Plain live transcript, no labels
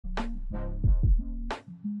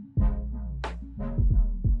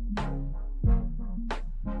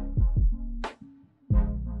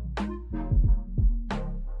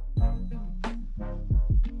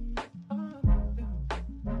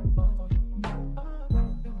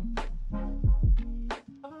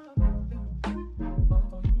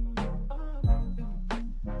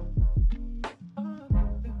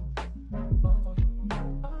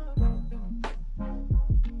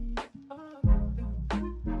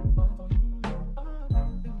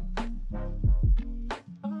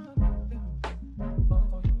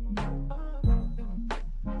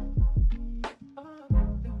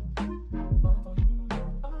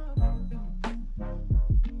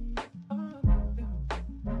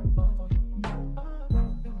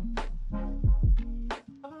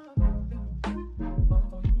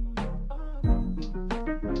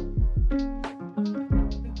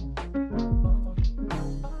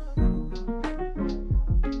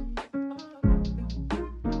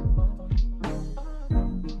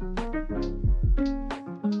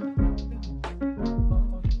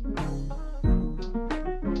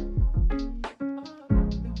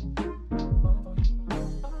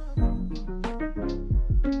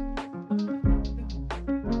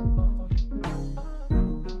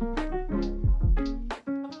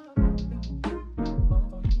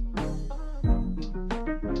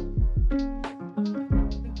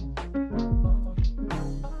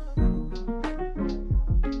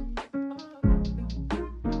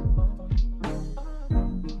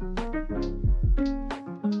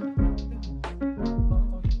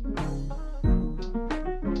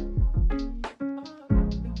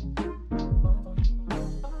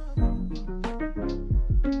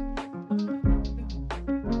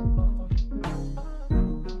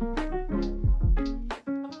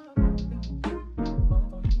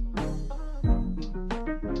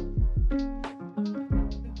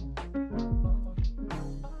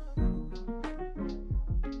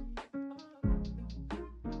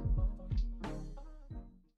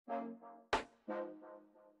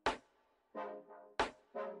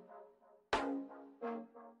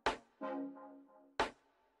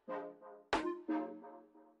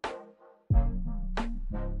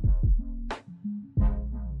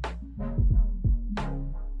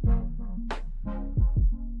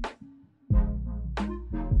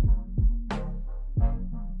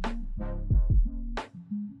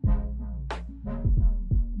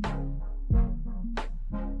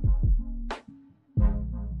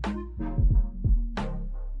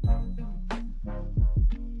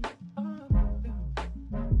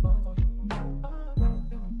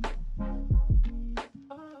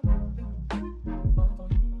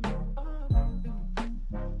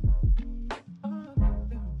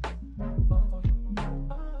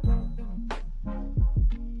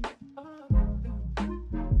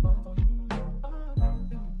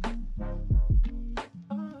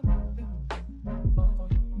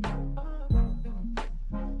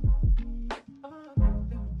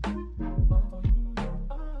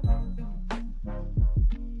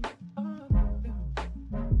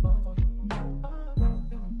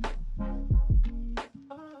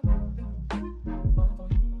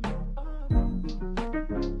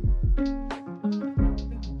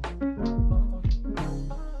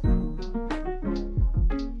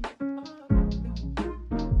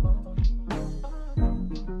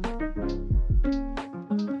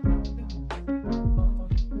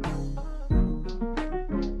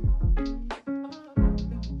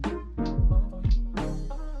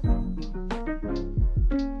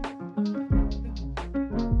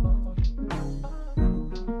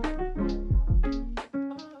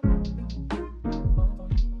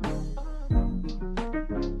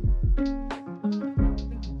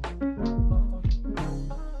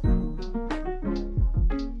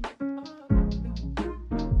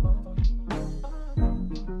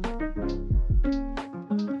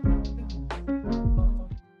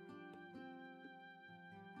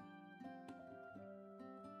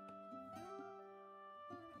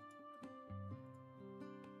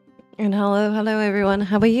And hello everyone.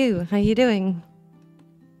 How are you? How you doing?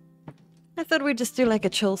 I thought we'd just do like a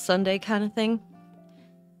chill Sunday kind of thing.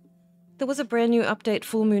 There was a brand new update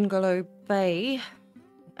for Moonglow Bay,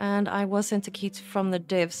 and I was sent a key from the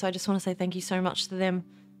devs, so I just want to say thank you so much to them.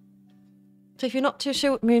 So if you're not too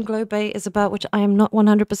sure what Moonglow Bay is about, which I am not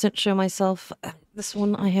 100% sure myself, this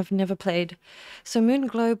one I have never played. So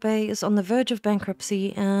Moonglow Bay is on the verge of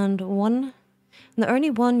bankruptcy, and only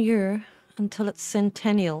 1 year until its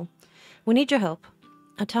centennial. We need your help.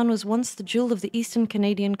 Our town was once the jewel of the eastern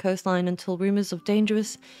Canadian coastline until rumours of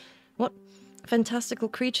dangerous, fantastical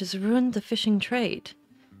creatures ruined the fishing trade.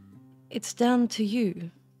 It's down to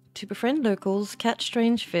you to befriend locals, catch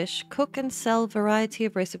strange fish, cook and sell a variety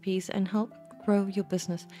of recipes, and help grow your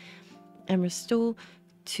business and restore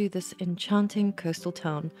to this enchanting coastal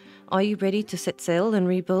town. Are you ready to set sail and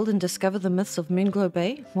rebuild and discover the myths of Moonglow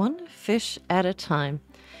Bay, one fish at a time?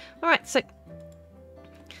 Alright, so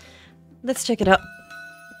let's check it out.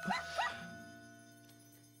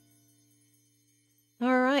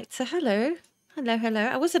 Alright, so hello. Hello.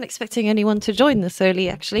 I wasn't expecting anyone to join this early,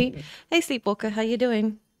 actually. Hey, Sleepwalker, how you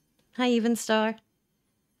doing? Hi, Even Star.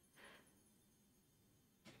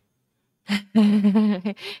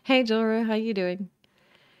 Hey, Dora, how you doing?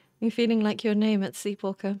 You feeling like your name at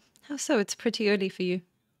Sleepwalker? How so? It's pretty early for you,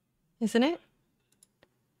 isn't it?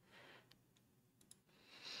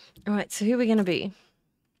 Alright, so who are we going to be?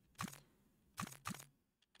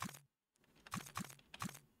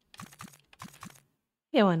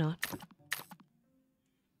 Yeah, why not?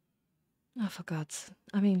 Oh, for God's...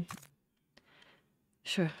 I mean...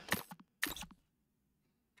 Sure.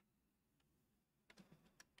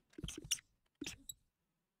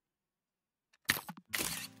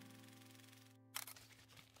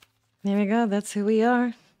 There we go, that's who we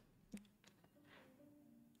are.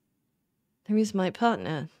 Who is my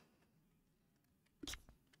partner?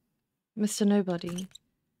 Mr. Nobody.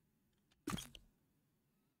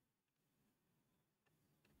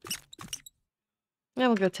 Yeah,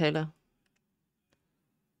 we'll go Taylor.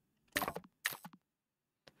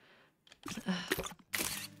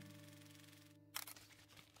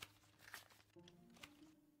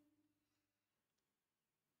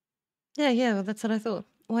 Yeah, well, that's what I thought.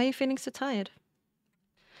 Why are you feeling so tired?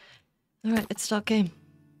 Alright, let's start game.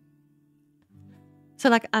 So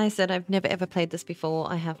like I said, I've never ever played this before.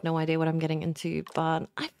 I have no idea what I'm getting into, but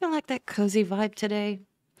I feel like that cozy vibe today.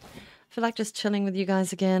 I feel like just chilling with you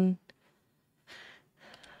guys again.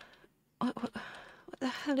 What the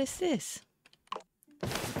hell is this?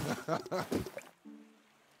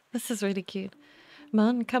 This is really cute.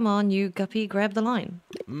 Man, come on, you guppy, grab the line.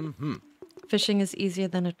 Fishing is easier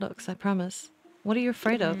than it looks, I promise. What are you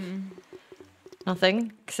afraid of?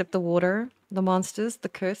 Nothing, except the water, the monsters, the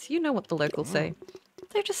curse. You know what the locals say.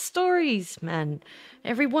 They're just stories, man.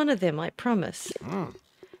 Every one of them, I promise.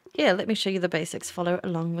 Here, let me show you the basics. Follow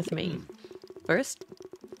along with me. First,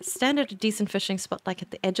 stand at a decent fishing spot like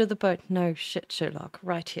at the edge of the boat. No shit, Sherlock.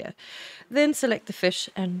 Right here. Then select the fish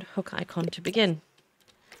and hook icon to begin.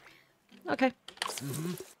 Okay.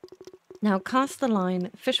 Now cast the line.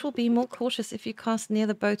 Fish will be more cautious if you cast near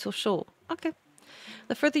the boat or shore. Okay.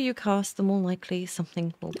 The further you cast, the more likely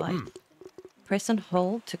something will bite. Press and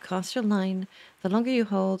hold to cast your line. The longer you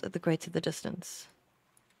hold, the greater the distance.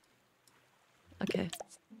 Okay.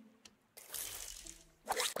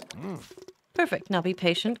 Perfect. Now be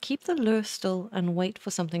patient. Keep the lure still and wait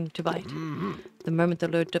for something to bite. The moment the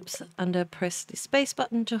lure dips under, press the space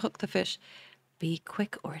button to hook the fish. Be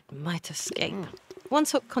quick or it might escape.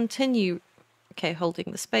 Once hooked, continue,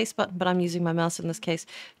 holding the space button, but I'm using my mouse in this case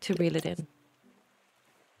to reel it in.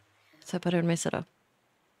 So I don't mess it up.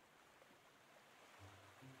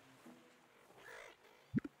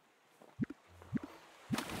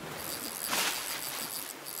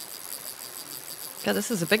 God,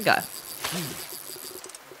 this is a big guy.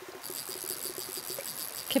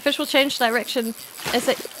 Okay, fish will change direction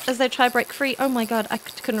as they try break free. Oh my god, I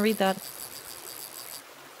couldn't read that.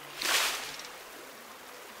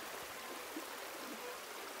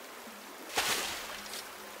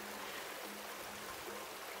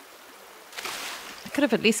 I could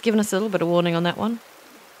have at least given us a little bit of warning on that one.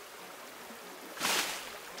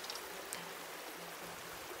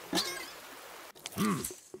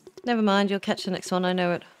 Never mind, you'll catch the next one, I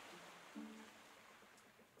know it.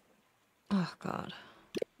 Oh god.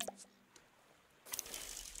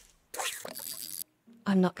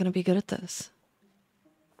 I'm not going to be good at this.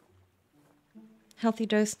 Healthy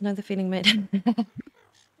dose, know the feeling, mate.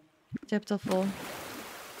 Chapter 4.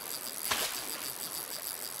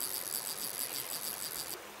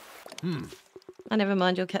 Oh, never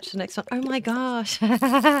mind, you'll catch the next one. Oh my gosh.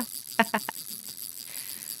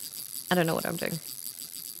 I don't know what I'm doing.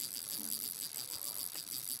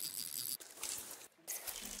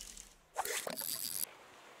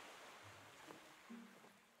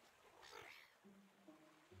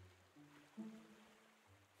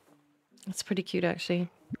 That's pretty cute, actually.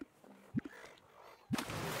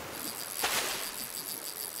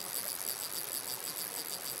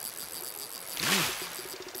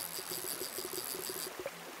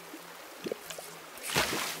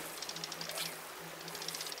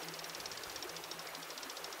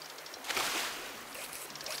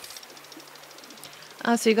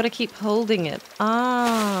 Ah, so you got to keep holding it.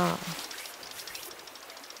 Ah.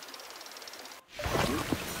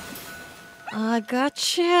 I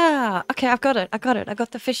gotcha. Okay, I've got it. I got it. I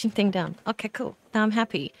got the fishing thing down. Okay, cool. Now I'm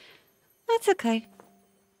happy. That's okay.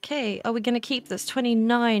 Okay, are we going to keep this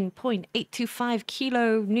 29.825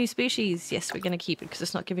 kilo new species? Yes, we're going to keep it because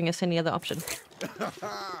it's not giving us any other option.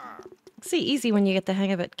 See, easy when you get the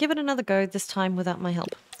hang of it. Give it another go, this time without my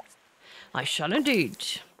help. I shall indeed.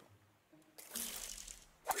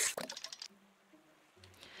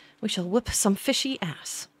 We shall whip some fishy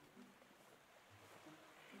ass.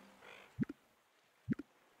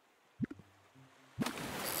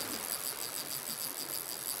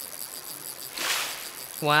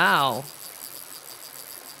 Wow.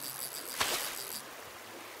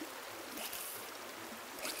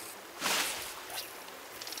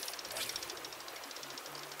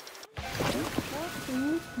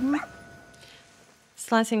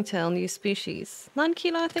 Slicing tail, new species. 9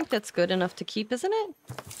 kilo, I think that's good enough to keep, isn't it?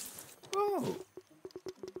 Oh.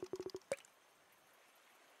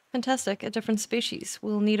 Fantastic, a different species.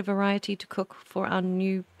 We'll need a variety to cook for our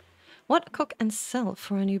new... What? Cook and sell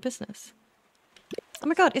for our new business. Oh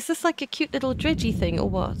my god, is this like a cute little dredgy thing or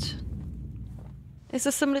what? Is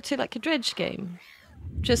this similar to like a dredge game?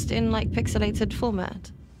 Just in like pixelated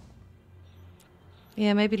format?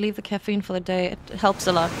 Yeah, maybe leave the caffeine for the day. It helps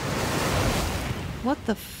a lot. What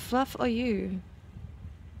the fluff are you?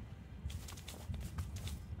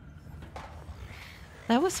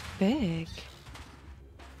 That was big.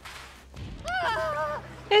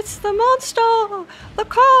 It's the monster! The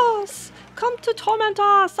curse! Come to torment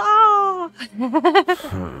us! Ah!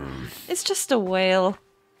 It's just a whale.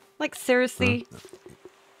 Like, seriously?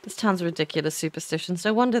 This town's ridiculous superstitions.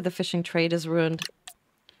 No wonder the fishing trade is ruined.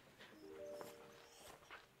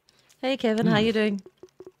 Hey, Kevin, how you doing?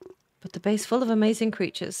 But the bay's full of amazing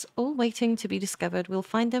creatures, all waiting to be discovered. We'll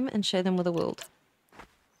find them and share them with the world.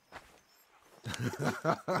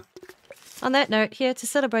 On that note, here to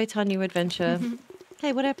celebrate our new adventure.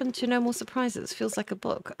 Hey, what happened to No More Surprises? Feels like a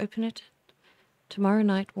book. Open it tomorrow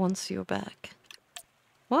night once you're back.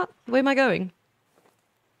 What? Where am I going?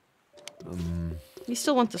 You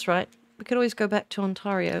still want this, right? We could always go back to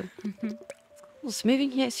Ontario. Of course, moving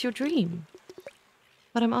here is your dream.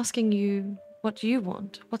 But I'm asking you, what do you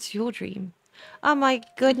want? What's your dream? Oh my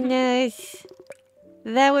goodness.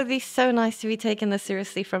 That would be so nice to be taken this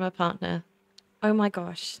seriously from a partner. Oh my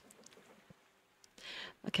gosh.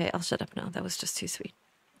 Okay, I'll shut up now. That was just too sweet.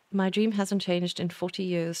 My dream hasn't changed in 40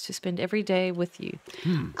 years, to spend every day with you.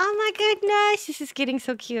 Oh my goodness, this is getting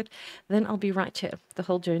so cute. Then I'll be right here, the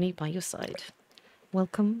whole journey by your side.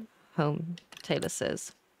 Welcome home, Taylor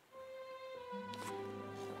says.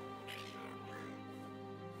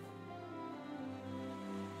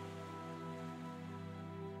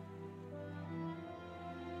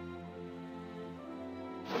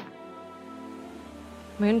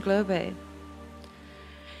 Moonglow Bay.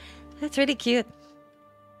 That's really cute.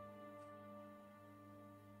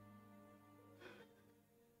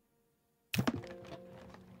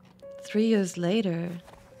 Three years later.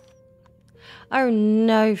 Oh,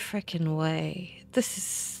 no frickin' way. This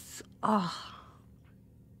is... Oh.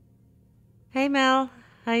 Hey, Mel.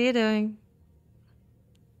 How you doing?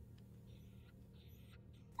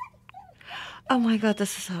 Oh my god,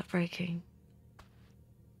 this is heartbreaking.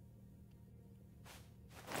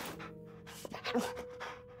 Who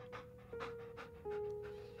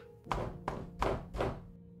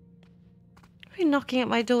are you knocking at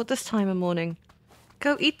my door at this time of morning?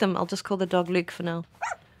 Go eat them. I'll just call the dog Luke for now.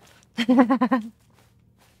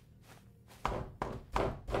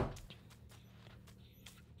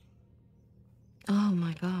 Oh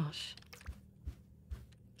my gosh.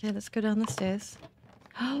 Okay, let's go down the stairs.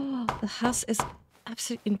 Oh, the house is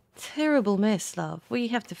absolutely in terrible mess, love. We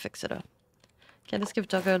have to fix it up. Okay, let's give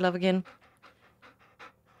Doggo love again.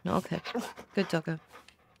 No, okay. Good Doggo.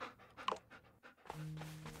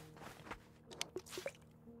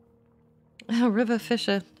 Oh, River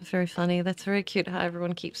Fisher. Very funny. That's very cute how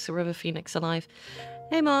everyone keeps the River Phoenix alive.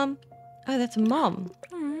 Hey, Mom. Oh, that's Mom.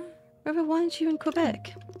 River, why aren't you in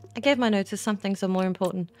Quebec? I gave my notice. Some things are more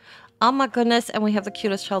important. Oh my goodness, and we have the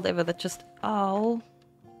cutest child ever that just... Oh.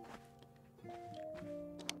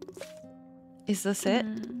 Is this it?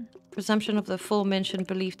 Presumption of the aforementioned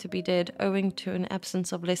believed to be dead, owing to an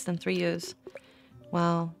absence of less than 3 years.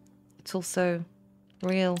 Wow. It's also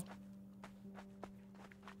real.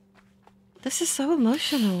 This is so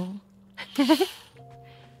emotional.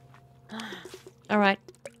 Alright.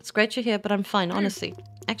 It's great you're here, but I'm fine, honestly.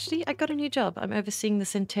 Actually, I got a new job. I'm overseeing the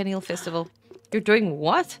Centennial Festival. You're doing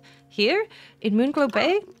what? Here? In Moonglow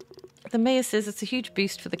Bay? The mayor says it's a huge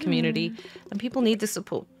boost for the community, and people need the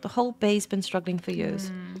support. The whole bay's been struggling for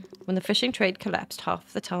years. When the fishing trade collapsed,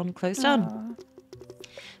 half the town closed down.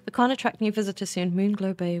 We can't attract new visitors soon.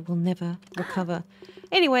 Moonglow Bay will never recover.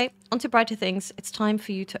 Anyway, on to brighter things. It's time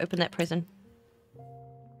for you to open that present.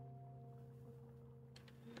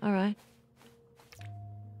 Alright.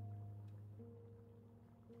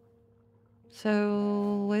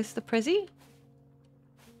 So, where's the prezi?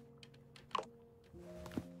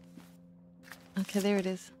 Okay, there it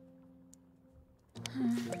is.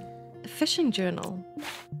 A fishing journal.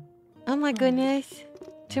 Oh my goodness.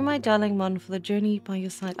 To my darling Mon, for the journey by your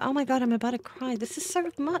side. Oh my god, I'm about to cry. This is so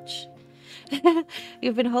much.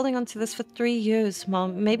 You've been holding on to this for 3 years,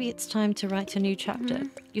 Mom. Maybe it's time to write a new chapter.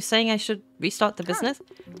 You're saying I should restart the business?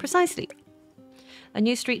 Precisely. A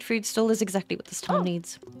new street food stall is exactly what this town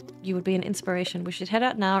needs. You would be an inspiration. We should head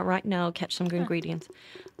out now, right now, catch some good ingredients.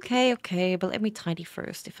 Okay, but let me tidy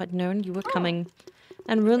first. If I'd known you were coming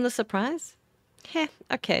and ruin the surprise? Heh,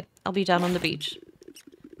 okay, I'll be down on the beach.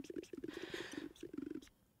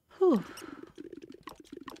 Whew.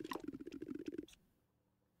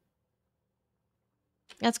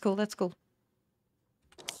 That's cool, that's cool.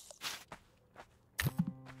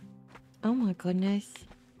 Oh my goodness.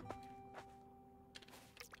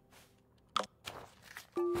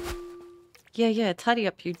 Yeah, tidy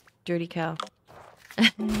up, you dirty cow.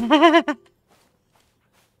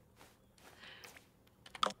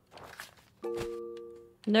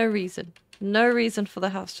 No reason. No reason for the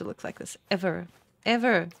house to look like this. Ever.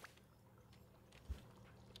 Ever.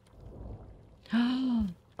 Oh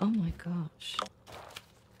my gosh.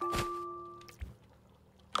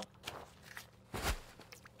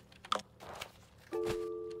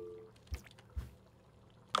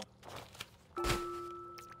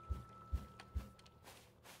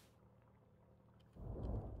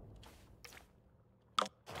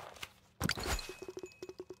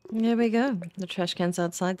 There we go. The trash can's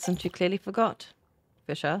outside since you clearly forgot.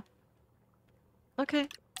 Fisher. Okay.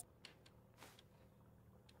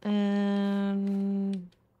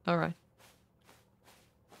 Alright.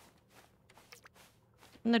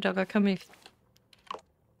 No, doggo, come here.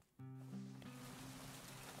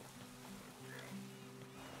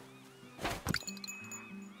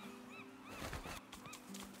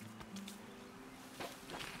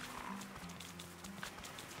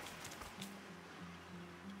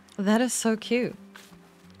 That is so cute.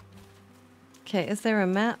 Okay, is there a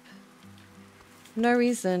map? No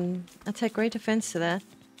reason. I take great offense to that.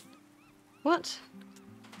 What?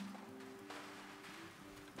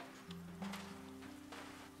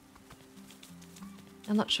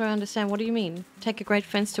 I'm not sure I understand. What do you mean? Take a great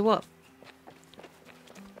offense to what?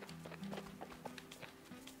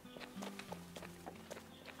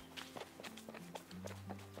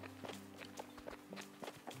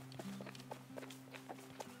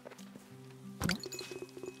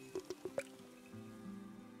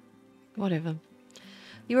 Whatever.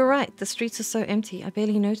 You were right. The streets are so empty. I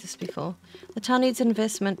barely noticed before. The town needs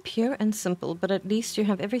investment, pure and simple, but at least you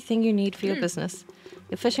have everything you need for your business.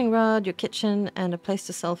 Your fishing rod, your kitchen, and a place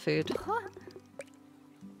to sell food.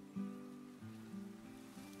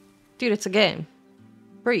 Dude, it's a game.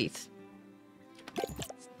 Breathe.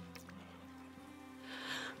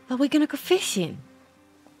 Are we gonna go fishing?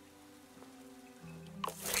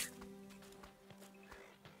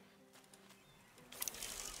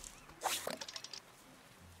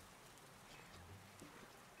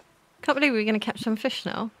 Can't believe we're going to catch some fish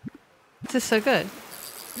now. This is so good.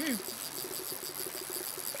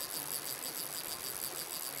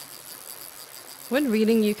 When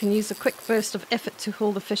reading, you can use a quick burst of effort to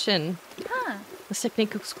haul the fish in. The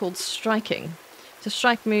technique is called striking. To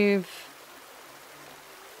strike, move,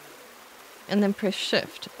 and then press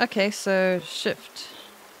shift. Okay, so shift.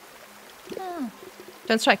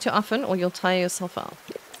 Don't strike too often or you'll tire yourself out.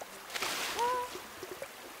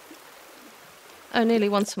 Oh, nearly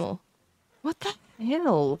once more. What the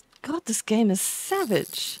hell? God, this game is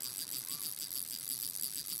savage.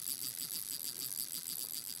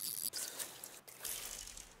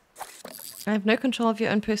 I have no control of your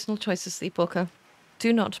own personal choices, Sleepwalker.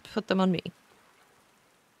 Do not put them on me.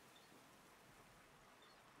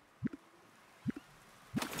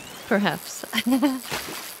 perhaps.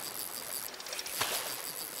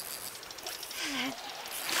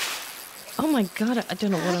 Oh my god, I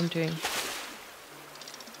don't know what I'm doing.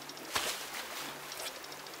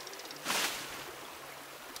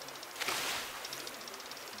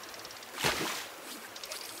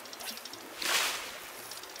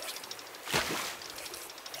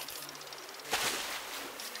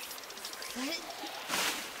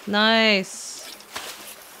 Nice.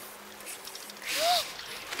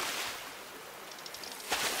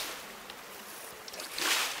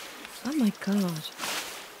 Oh my god.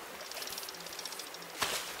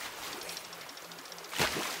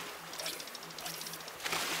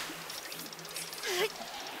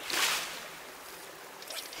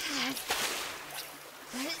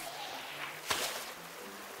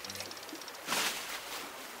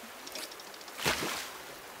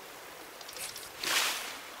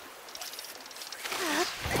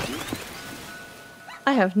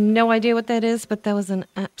 I have no idea what that is, but that was an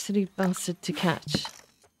absolute bastard to catch.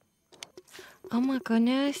 Oh my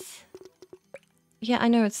goodness. Yeah, I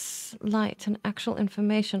know it's light and actual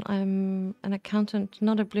information. I'm an accountant,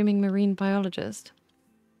 not a blooming marine biologist.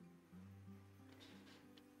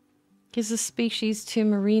 Gives a species to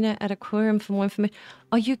marina at aquarium for more information.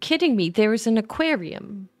 Are you kidding me? There is an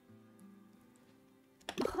aquarium.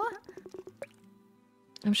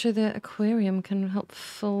 I'm sure the aquarium can help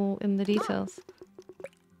fill in the details.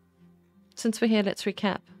 Since we're here, let's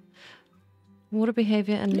recap. Water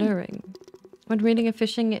behavior and luring. When reading and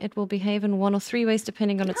fishing, it will behave in one or three ways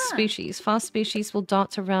depending on its species. Fast species will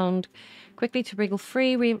dart around quickly to wriggle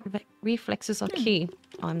free. Reflexes are key.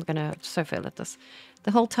 Oh, I'm gonna so fail at this.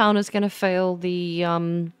 The whole town is gonna fail.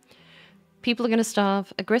 The people are gonna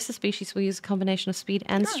starve. Aggressive species will use a combination of speed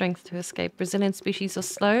and strength to escape. Resilient species are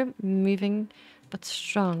slow, moving, but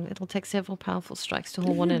strong. It'll take several powerful strikes to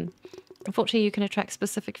haul one in. Unfortunately, you can attract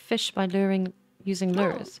specific fish by luring using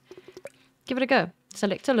lures. Give it a go.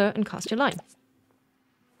 Select a lure and cast your line.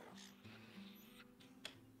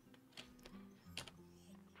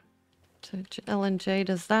 So L and J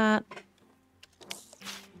does that.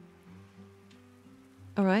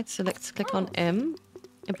 Alright, so let's click on M.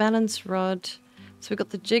 A balance rod. So we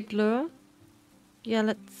got the jig lure. Yeah,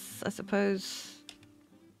 let's, I suppose,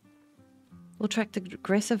 we'll attract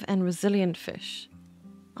aggressive and resilient fish.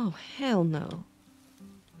 Oh, hell no.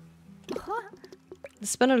 The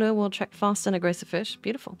spinner lure will attract fast and aggressive fish.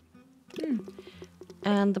 Beautiful.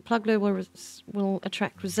 And the plug lure will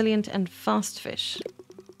attract resilient and fast fish.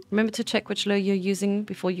 Remember to check which lure you're using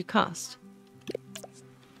before you cast.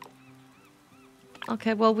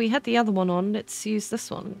 Okay, well, we had the other one on. Let's use this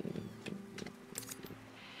one.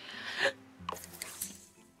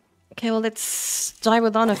 Okay, well, let's die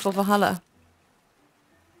with honor for Valhalla.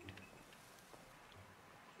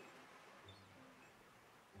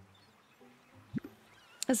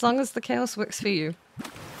 As long as the chaos works for you.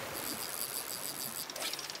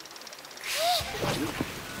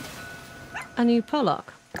 A new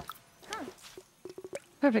Pollock.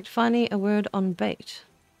 Perfect. Finally, a word on bait.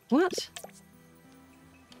 What?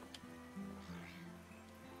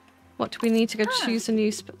 What, do we need to go choose a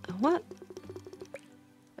new... What?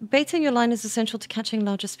 Baiting your line is essential to catching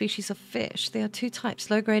larger species of fish. There are two types,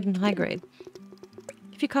 low grade and high grade.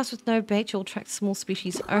 If you cast with no bait, you'll attract small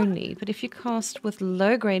species only. But if you cast with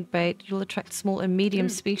low grade bait, you'll attract small and medium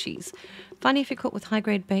species. Finally, if you caught with high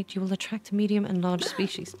grade bait, you will attract medium and large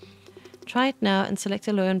species. Try it now and select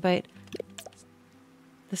a lure and bait.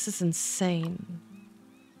 This is insane.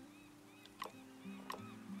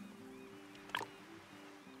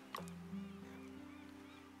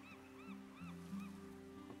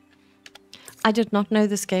 I did not know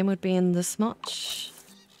this game would be in this much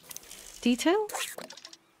detail.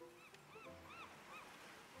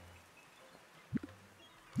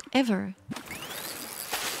 Ever.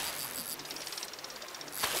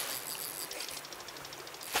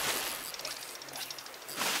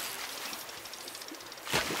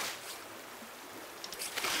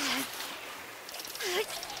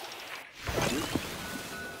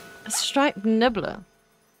 A striped nibbler.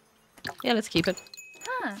 Yeah, let's keep it.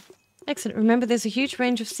 Excellent. Remember, there's a huge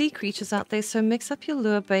range of sea creatures out there, so mix up your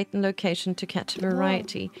lure, bait, and location to catch a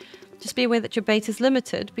variety. Just be aware that your bait is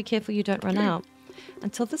limited. Be careful you don't run out.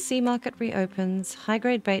 Until the sea market reopens,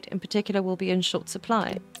 high-grade bait in particular will be in short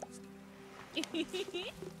supply.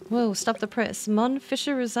 Whoa, stop the press. Mon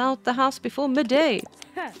Fisher is out the house before midday.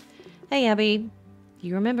 Hey, Abby. Do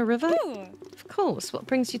you remember River? Of course. What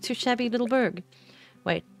brings you to shabby little burg?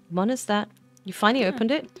 Wait, Mon is that? You finally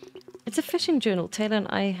opened it? It's a fishing journal. Taylor and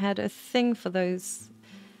I had a thing for those...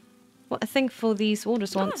 What, a thing for these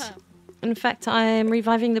orders once. In fact, I'm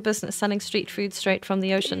reviving the business, selling street food straight from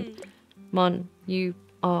the ocean. Mon, you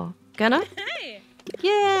are gonna? Hey.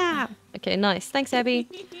 Yeah! Okay, nice. Thanks, Abby.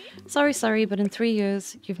 Sorry, but in 3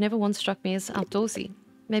 years, you've never once struck me as outdoorsy.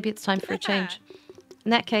 Maybe it's time for a change.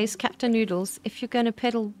 In that case, Captain Noodles, if you're going to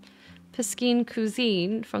peddle Piscine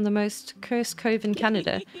cuisine from the most cursed cove in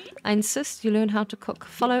Canada, I insist you learn how to cook.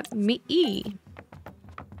 Follow me.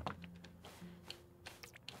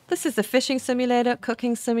 This is a fishing simulator,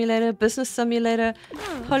 cooking simulator, business simulator,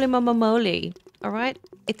 holy mama moly. Alright?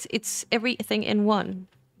 It's everything in one.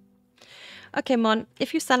 Okay, Mon,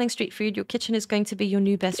 if you're selling street food, your kitchen is going to be your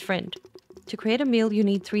new best friend. To create a meal, you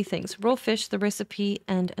need 3 things. Raw fish, the recipe,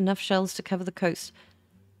 and enough shells to cover the coast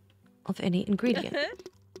of any ingredient.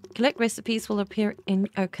 Collected recipes will appear in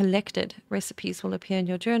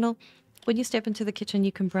your journal. When you step into the kitchen,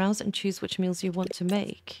 you can browse and choose which meals you want to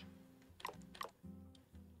make.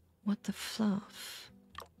 What the fluff?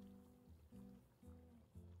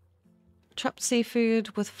 Chopped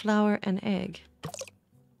seafood with flour and egg.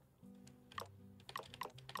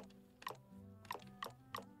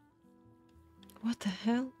 What the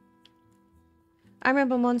hell? I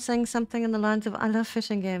remember Mon saying something in the lines of, I love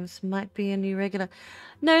fishing games, might be a new regular.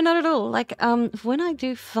 No, not at all. Like, when I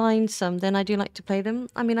do find some, then I do like to play them.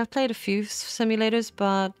 I mean, I've played a few simulators,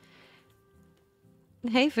 but...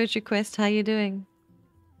 Hey, Virtue Quest, how you doing?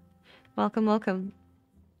 Welcome, welcome.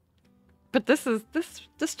 But this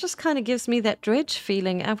just kind of gives me that dredge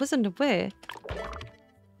feeling. I wasn't aware.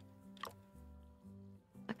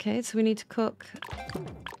 Okay, so we need to cook.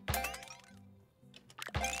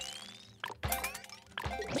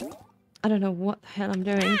 I don't know what the hell I'm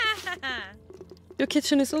doing. Your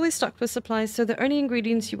kitchen is always stocked with supplies, so the only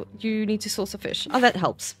ingredients you need to source are fish. Oh, that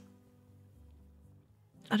helps.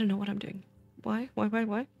 I don't know what I'm doing. Why?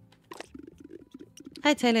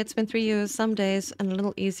 Hi Taylor, it's been 3 years. Some days and a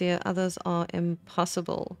little easier, others are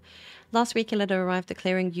impossible. Last week a letter arrived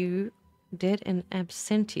declaring you dead in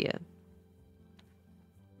absentia.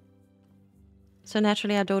 So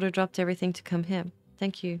naturally our daughter dropped everything to come here.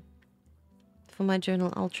 Thank you. For my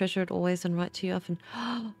journal, I'll treasure it always and write to you often.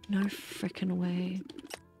 Oh, no frickin' way.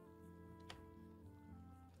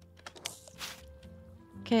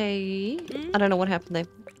 Okay. I don't know what happened there.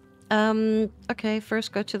 Okay,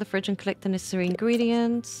 first go to the fridge and collect the necessary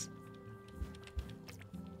ingredients.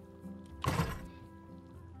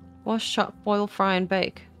 Wash, chop, boil, fry, and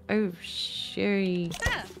bake. Oh, sherry.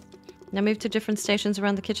 Now move to different stations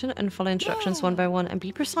around the kitchen and follow instructions one by one and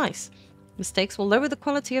be precise. Mistakes will lower the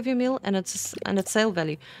quality of your meal and its sale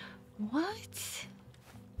value. What?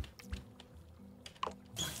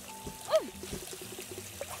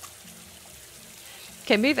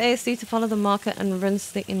 Okay, move ASD to follow the marker and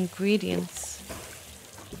rinse the ingredients.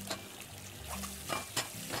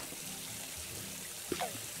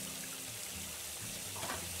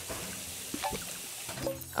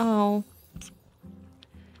 Oh.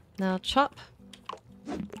 Now chop.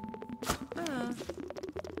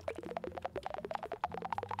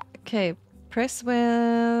 Okay, press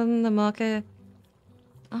when the marker...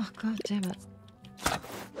 Oh, god damn it.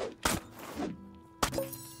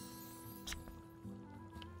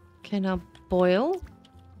 Okay, now boil.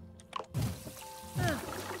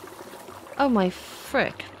 Oh my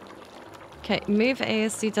frick. Okay, move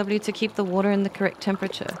ASCW to keep the water in the correct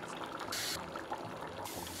temperature.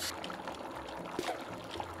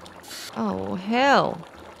 Oh, hell.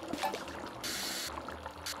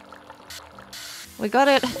 We got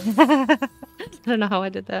it. I don't know how I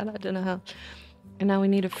did that. I don't know how. And now we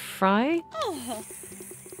need to fry. Oh.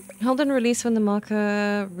 Hold and release when the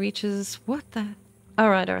marker reaches... What the...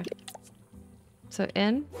 Alright, alright. So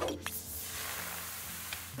in.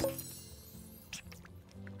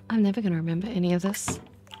 I'm never going to remember any of this.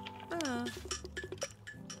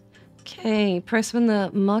 Okay, press when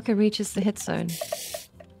the marker reaches the hit zone.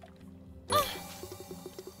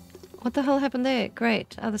 What the hell happened there?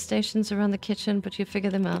 Great. Other stations around the kitchen, but you figure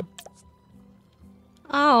them out.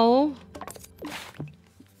 Oh.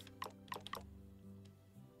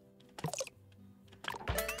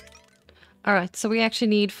 Alright, so we actually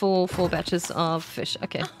need four batches of fish.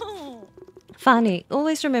 Okay. Finally,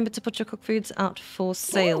 always remember to put your cooked foods out for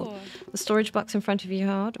sale. The storage box in front of your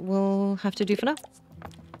yard will have to do for now.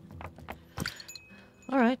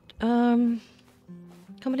 Alright, can't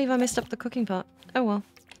believe I messed up the cooking part. Oh well.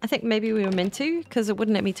 I think maybe we were meant to, because it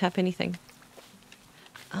wouldn't let me tap anything.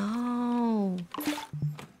 Oh.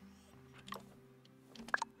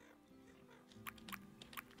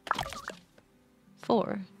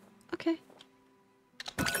 Four. Okay.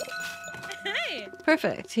 Hey.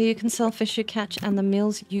 Perfect. Here you can sell fish you catch and the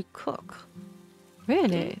meals you cook.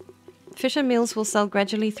 Really? Fisher meals will sell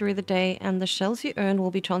gradually through the day, and the shells you earn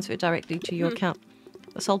will be transferred directly to your account.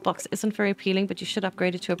 The salt box isn't very appealing, but you should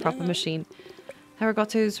upgrade it to a proper machine.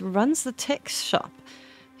 Haragatos runs the tech shop.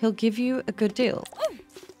 He'll give you a good deal.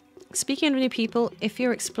 Speaking of new people, if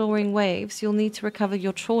you're exploring waves, you'll need to recover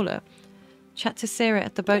your trawler. Chat to Sarah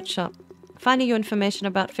at the boat shop. Finding your information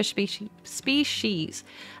about fish species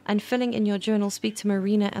and filling in your journal, speak to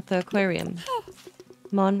Marina at the aquarium.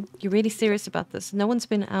 Mon, you're really serious about this. No one's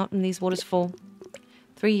been out in these waters for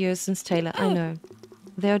 3 years since Taylor, I know.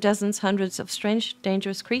 There are dozens, hundreds of strange,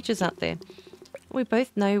 dangerous creatures out there. We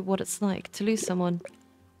both know what it's like to lose someone.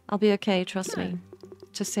 I'll be okay, trust me.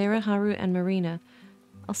 To Sarah, Haru, and Marina.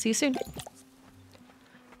 I'll see you soon.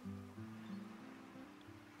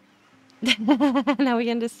 Now we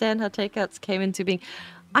understand how takeouts came into being.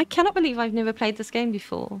 I cannot believe I've never played this game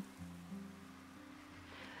before.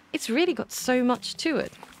 It's really got so much to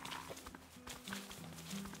it.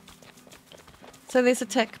 So there's a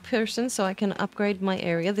tech person, so I can upgrade my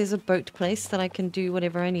area. There's a boat place that I can do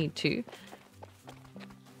whatever I need to.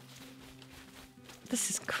 This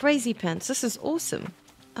is crazy pants. This is awesome.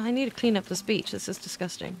 I need to clean up this beach. This is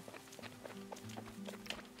disgusting.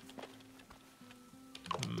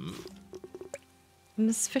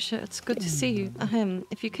 Miss Fisher, it's good to see you. Ahem.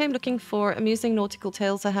 If you came looking for amusing nautical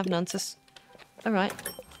tales, I have none. Alright.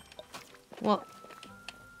 What?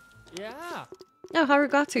 Yeah. Oh,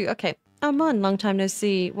 Harugatu. Okay. Oh, Mon, long time no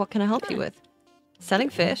see. What can I help you with? Selling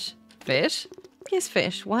fish? Fish? Yes,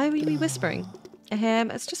 fish. Why were we whispering? Ahem.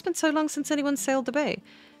 It's just been so long since anyone sailed the bay.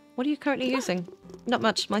 What are you currently using? Not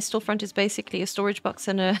much. My storefront is basically a storage box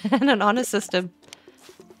and an honor system.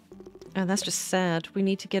 Oh, that's just sad. We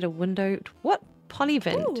need to get a window. What?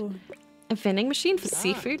 Polyvent? Ooh. A vending machine for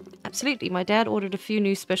seafood? Absolutely. My dad ordered a few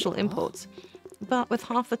new special imports. But with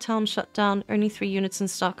half the town shut down, only 3 units in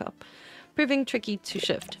stock up. Proving tricky to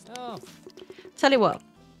shift. Oh. Tell you what.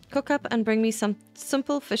 Cook up and bring me some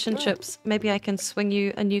simple fish and chips. Maybe I can swing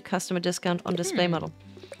you a new customer discount on display model.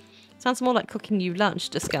 Sounds more like cooking you lunch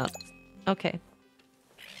discount. Okay.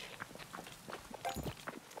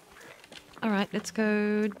 Alright, let's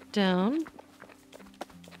go down.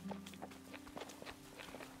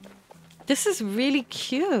 This is really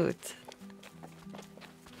cute.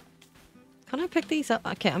 Can I pick these up?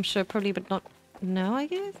 Okay, I'm sure probably, but not now, I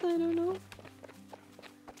guess? I don't know.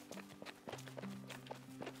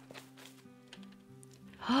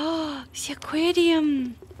 Oh, the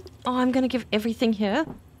aquarium. Oh, I'm going to give everything here.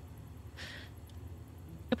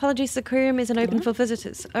 Apologies, the aquarium isn't open for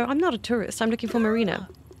visitors. Oh, I'm not a tourist. I'm looking for Marina.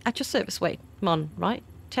 At your service. Wait, Mon, right?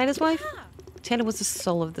 Taylor's wife? Taylor was the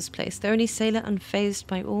soul of this place. The only sailor unfazed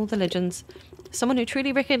by all the legends. Someone who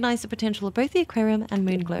truly recognized the potential of both the aquarium and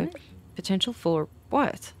Moonglow. Potential for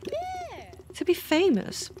what? To be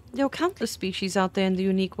famous. There are countless species out there in the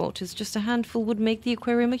unique waters. Just a handful would make the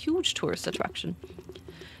aquarium a huge tourist attraction.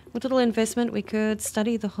 With little investment, we could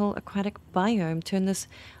study the whole aquatic biome, turn this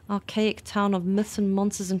archaic town of myths and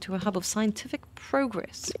monsters into a hub of scientific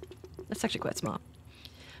progress. That's actually quite smart.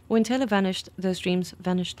 When Taylor vanished, those dreams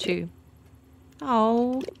vanished too.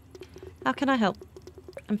 Oh, how can I help?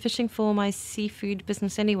 I'm fishing for my seafood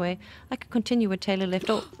business anyway. I could continue where Taylor left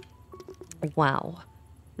off. Wow,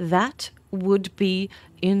 that would be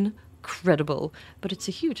incredible, but it's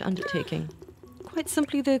a huge undertaking. Quite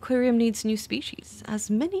simply, the aquarium needs new species, as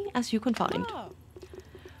many as you can find.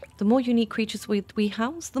 The more unique creatures we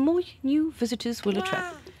house, the more new visitors will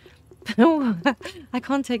attract. Oh, I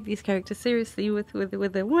can't take these characters seriously with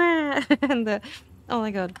the wah and the oh my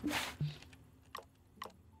god.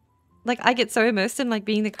 Like I get so immersed in like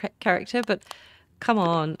being the character, but come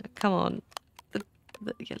on.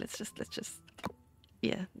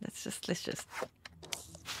 Yeah, let's just.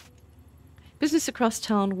 Business across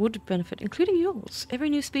town would benefit, including yours. Every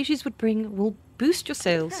new species will boost your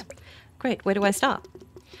sales. Great, where do I start?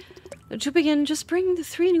 To begin, just bring the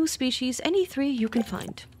 3 new species, any 3 you can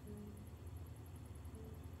find.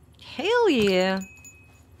 Hell yeah!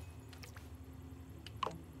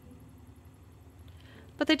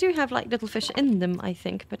 But they do have like little fish in them, I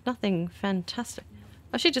think, but nothing fantastic.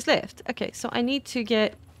 Oh, she just left. Okay, so I need to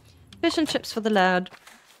get fish and chips for the lad,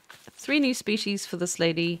 3 new species for this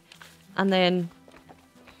lady, and then...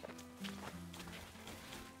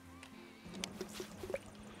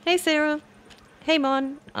 Hey, Sarah. Hey,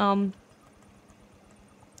 Mon.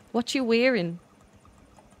 What you wearing?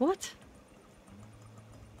 What?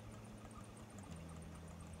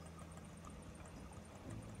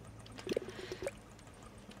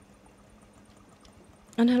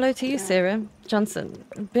 And hello to you, Sarah. Johnson.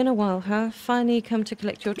 Been a while, huh? Finally come to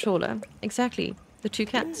collect your trawler. Exactly. The 2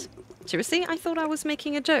 cats. Seriously? I thought I was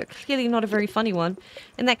making a joke. Clearly not a very funny one.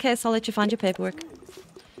 In that case, I'll let you find your paperwork.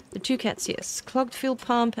 The 2 cats, yes. Clogged fuel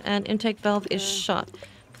pump and intake valve is shot.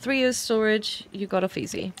 3 years storage, you got off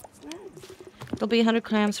easy. There'll be 100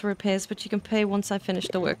 clams for repairs, but you can pay once I finish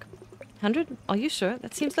the work. 100? Are you sure?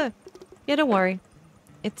 That seems low. Yeah, don't worry.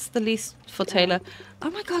 It's the least for Taylor. Oh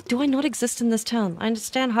my god, do I not exist in this town? I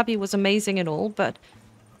understand hubby was amazing and all, but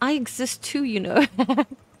I exist too, you know.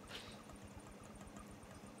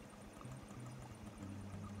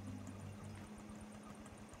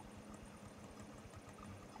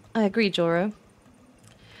 I agree, Joro.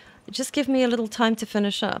 Just give me a little time to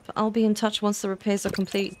finish up. I'll be in touch once the repairs are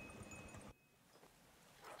complete.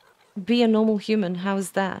 Be a normal human, how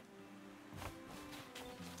is that?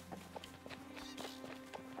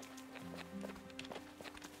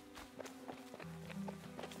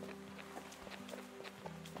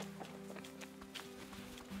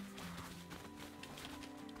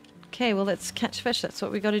 Okay, well let's catch fish. That's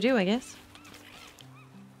what we gotta do, I guess.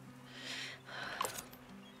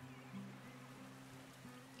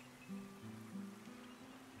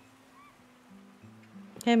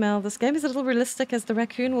 Hey Mel, this game is a little realistic as the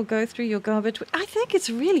raccoon will go through your garbage. I think it's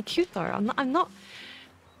really cute though. I'm not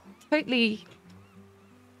totally...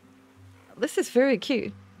 This is very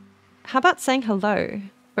cute. How about saying hello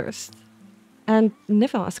first? And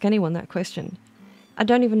never ask anyone that question. I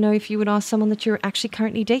don't even know if you would ask someone that you're actually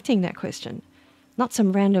currently dating that question. Not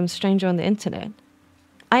some random stranger on the internet.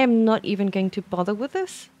 I am not even going to bother with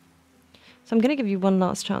this. So I'm going to give you one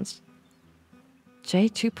last chance. J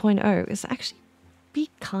 2.0 is actually be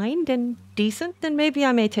kind and decent, then maybe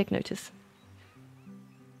I may take notice.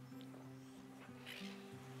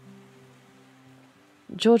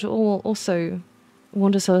 George Orwell also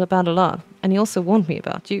warned us about a lot, and he also warned me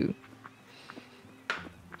about you.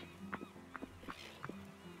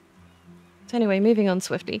 So anyway, moving on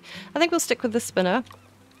swiftly. I think we'll stick with the spinner.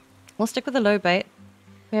 We'll stick with the low bait.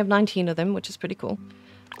 We have 19 of them, which is pretty cool.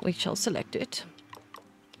 We shall select it.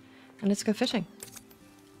 And let's go fishing.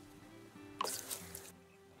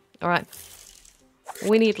 Alright.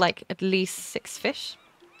 We need like at least 6 fish.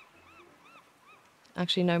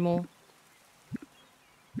 Actually, no more.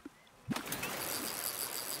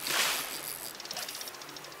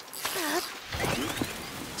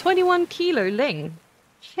 $21 kilo ling.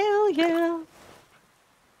 Hell yeah.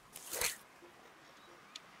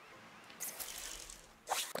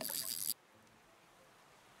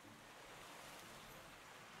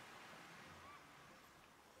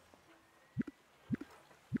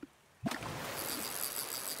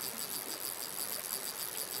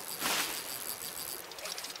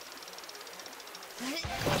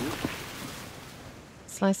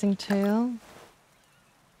 Slicing tail.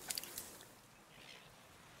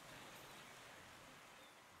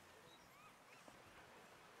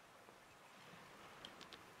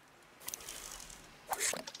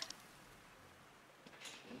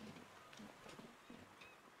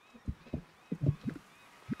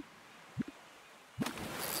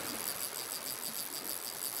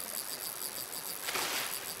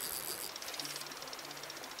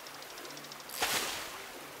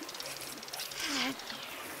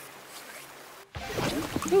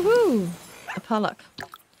 Woohoo! A pollock.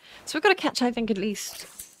 So we've got to catch, I think, at least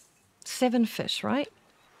 7 fish, right?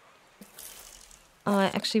 I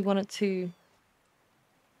actually wanted to...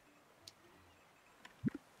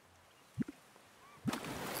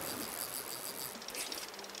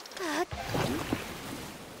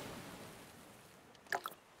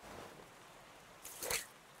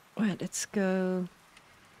 Right, let's go...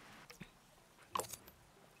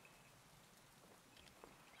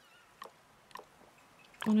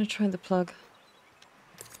 I want to try the plug.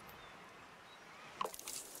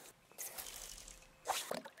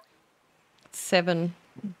 Seven.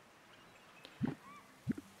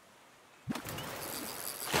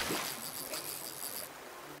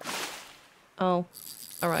 Oh,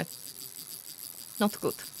 alright. Not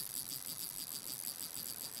good.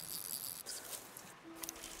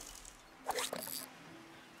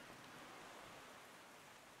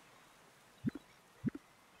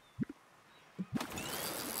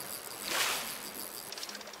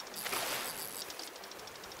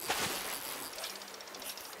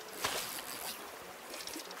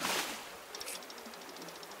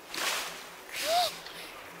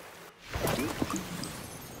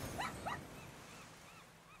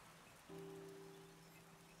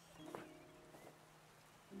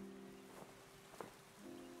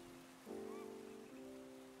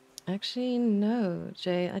 Actually, no,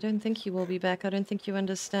 Jay. I don't think you will be back. I don't think you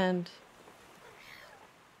understand.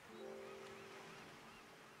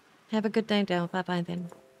 Have a good day, Dale. Bye-bye then.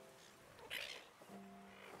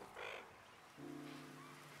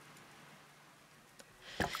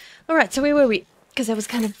 Alright, so where were we? Because that was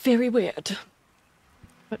kind of very weird.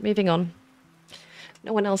 But moving on.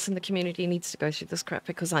 No one else in the community needs to go through this crap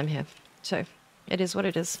because I'm here. So, it is what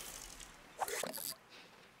it is.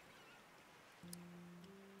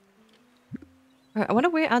 Alright, I wonder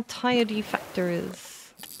where our tire defactor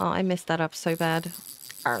is. Oh, I messed that up so bad.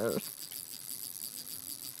 Arr.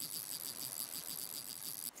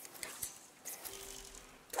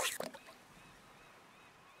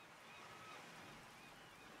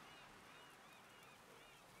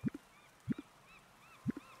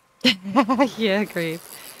 Yeah, agreed.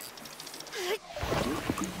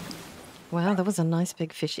 Wow, that was a nice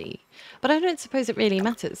big fishy. But I don't suppose it really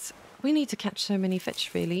matters. We need to catch so many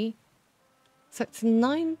fish, really. So it's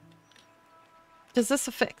 9. Does this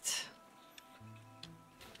affect?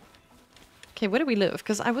 Okay, where do we live?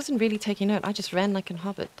 Because I wasn't really taking note. I just ran like an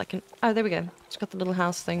hobbit. Like an... Oh, there we go. It's got the little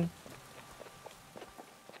house thing.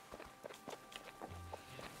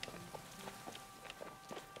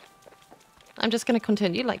 I'm just going to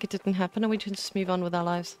continue like it didn't happen and we can just move on with our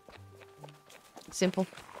lives. Simple.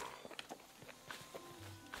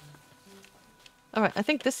 Alright, I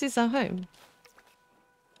think this is our home.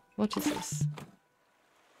 What is this?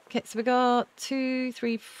 Okay, so we got 2,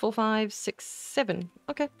 3, 4, 5, 6, 7.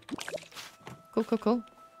 Okay. Cool, cool, cool.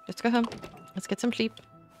 Let's go home. Let's get some sleep.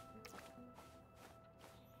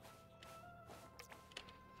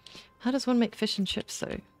 How does one make fish and chips,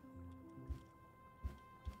 though?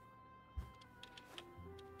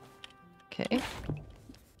 Okay.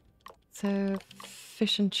 So,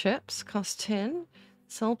 fish and chips cost 10.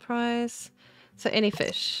 Sell price. So, any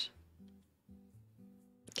fish.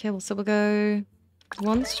 Okay, well, so we'll go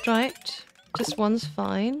 1 striped. Just 1's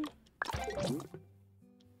fine.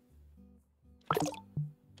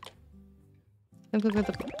 Then we'll go with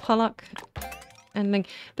the pollock and ling.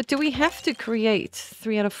 But do we have to create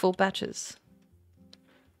 3 out of 4 batches?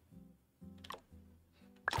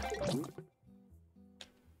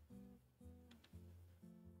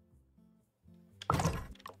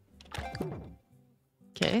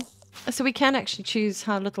 Okay. So we can actually choose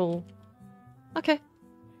how little... Okay.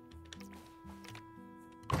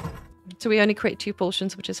 So we only create 2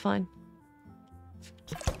 portions, which is fine.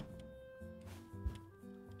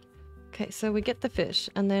 Okay, so we get the fish,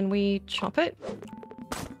 and then we chop it.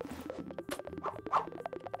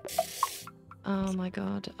 Oh my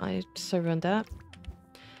god, I so ruined that.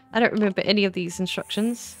 I don't remember any of these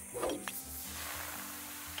instructions.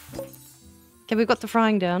 Okay, we've got the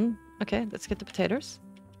frying down. Okay, let's get the potatoes.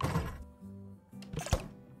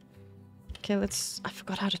 Okay, let's... I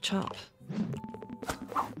forgot how to chop.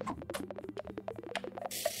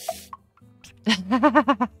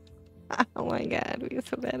 Oh my god, we are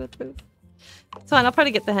so bad at this. It's fine, I'll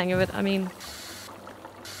probably get the hang of it. I mean...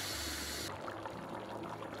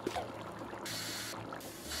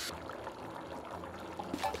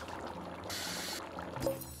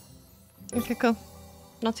 Okay, cool.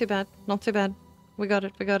 Not too bad. Not too bad. We got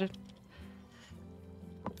it. We got it.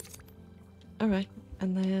 Alright.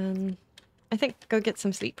 And then... I think go get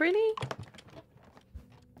some sleep, really?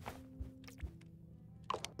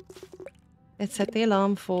 Let's set the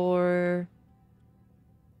alarm for...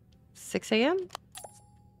 6 a.m.?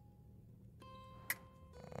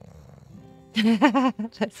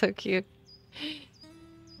 That's so cute.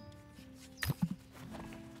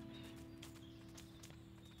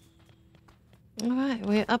 Alright,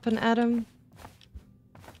 we're up and at 'em.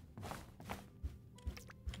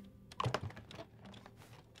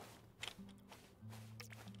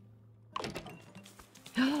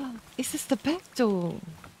 Is this the back door?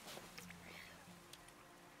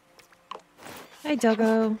 Hey,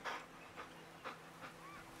 doggo.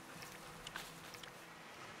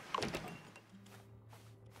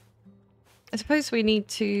 I suppose we need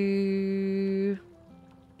to...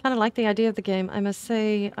 kind of like the idea of the game. I must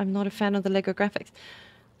say I'm not a fan of the Lego graphics.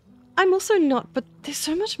 I'm also not, but there's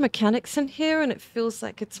so much mechanics in here and it feels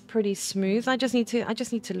like it's pretty smooth. I just need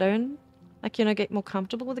to learn. Like, you know, get more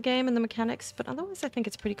comfortable with the game and the mechanics, but otherwise I think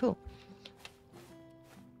it's pretty cool.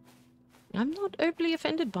 I'm not overly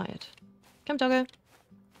offended by it. Come, doggo.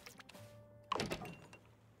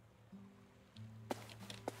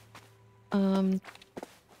 I'm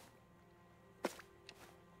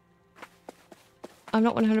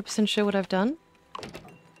not 100% sure what I've done.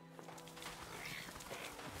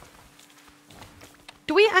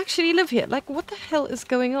 Do we actually live here? Like, what the hell is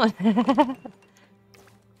going on?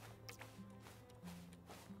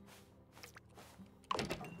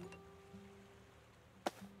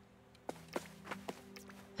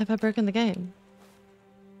 Have I broken the game?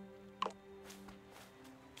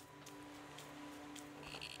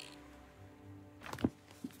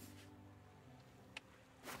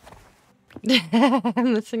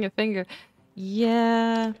 I'm missing a finger.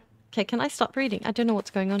 Yeah. Okay, can I stop reading? I don't know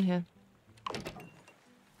what's going on here.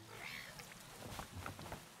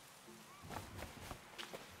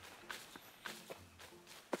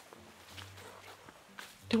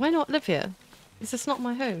 Do I not live here? Is this not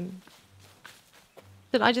my home?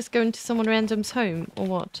 Did I just go into someone random's home, or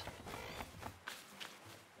what?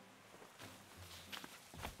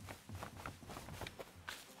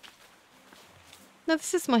 No,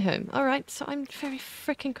 this is my home. Alright, so I'm very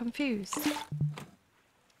freaking confused.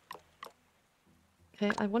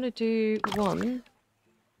 Okay, I want to do 1.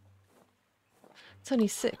 It's only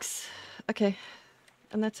 6. Okay.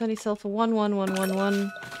 And that's only sell for 1, 1, 1, 1,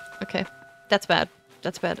 1. Okay. That's bad.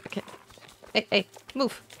 That's bad. Okay. Hey, hey,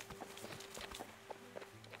 move.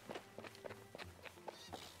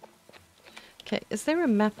 Okay, is there a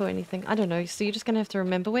map or anything? I don't know. So you're just gonna have to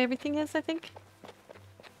remember where everything is, I think?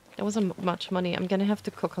 There wasn't much money. I'm gonna have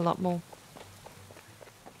to cook a lot more.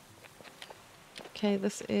 Okay,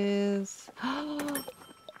 this is... Are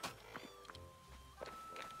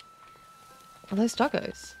those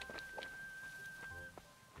doggos?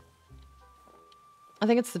 I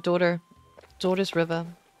think it's the daughter's river.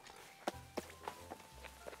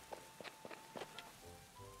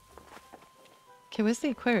 Okay, where's the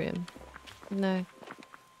aquarium? No.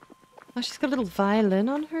 Oh, she's got a little violin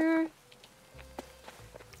on her?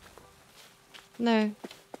 No.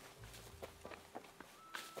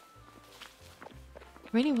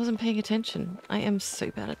 Really wasn't paying attention. I am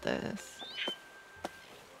so bad at this.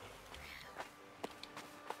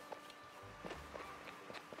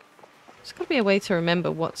 There's got to be a way to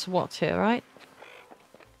remember what's what here, right?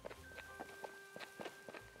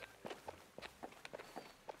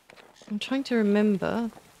 I'm trying to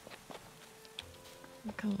remember.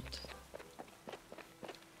 Oh god.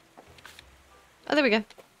 Oh, there we go.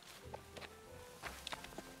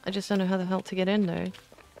 I just don't know how the hell to get in though.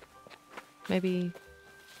 Maybe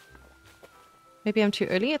I'm too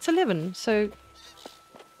early. It's 11, so...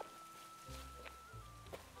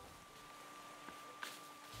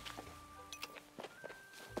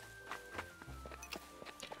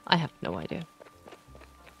 I have no idea.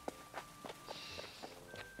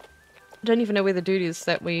 I don't even know where the dude is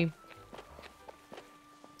that we...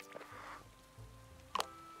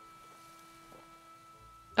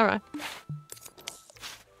 Alright.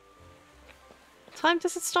 What time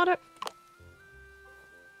does it start at?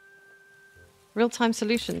 Real-time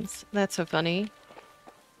solutions. That's so funny.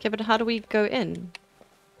 Okay, but how do we go in?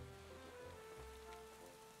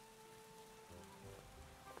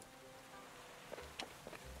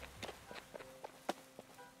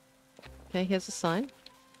 Okay, here's a sign.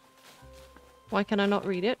 Why can I not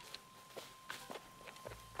read it?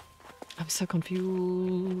 I'm so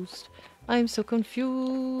confused. I'm so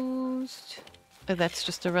confused. Oh, that's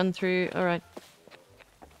just a run through. Alright.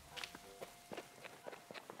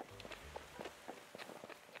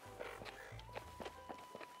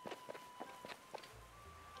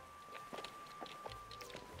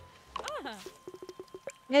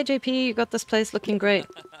 Hey JP, you got this place looking great.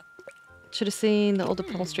 Should have seen the old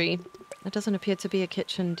upholstery. It doesn't appear to be a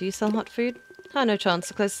kitchen. Do you sell hot food? Oh, no chance.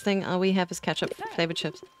 The closest thing we have is ketchup flavored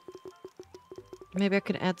chips. Maybe I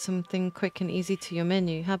could add something quick and easy to your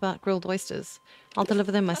menu. How about grilled oysters? I'll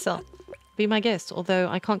deliver them myself. Be my guest, although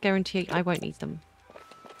I can't guarantee I won't eat them.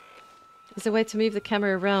 Is there a way to move the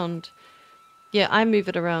camera around? Yeah, I move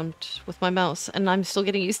it around with my mouse, and I'm still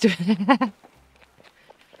getting used to it.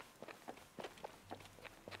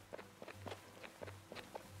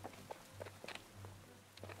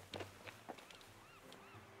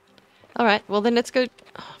 Alright, well then let's go...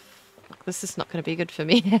 Oh, fuck, this is not going to be good for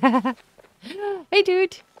me. Hey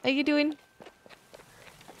dude, how you doing?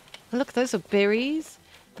 Look, those are berries.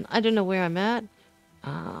 And I don't know where I'm at.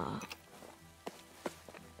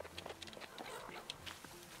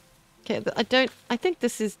 Okay, I think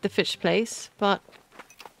this is the fish place, but...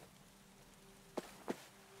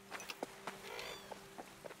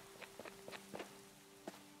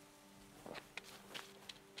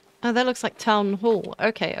 Oh, that looks like town hall.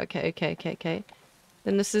 Okay.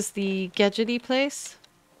 Then this is the gadgety place.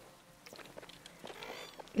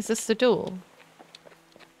 Is this the door?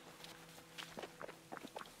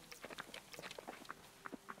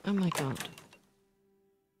 Oh my god.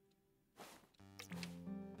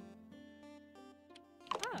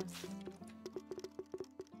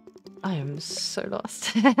 I am so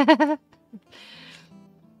lost.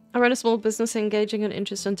 I run a small business engaging an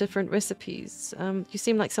interest in different recipes. You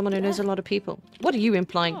seem like someone who knows a lot of people. What are you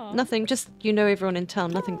implying? Aww. Nothing, just you know everyone in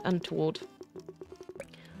town, nothing untoward.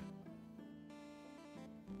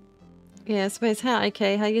 Yeah, I suppose. Hi,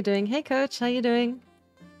 Kay, how you doing? Hey, Coach, how you doing?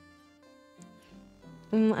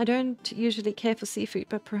 I don't usually care for seafood,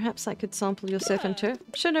 but perhaps I could sample your surf and turf.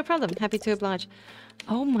 Sure, no problem. Happy to oblige.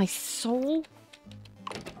 Oh, my soul.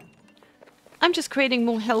 I'm just creating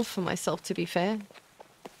more hell for myself, to be fair.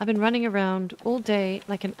 I've been running around all day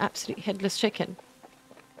like an absolute headless chicken.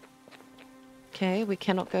 Okay, we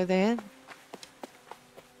cannot go there.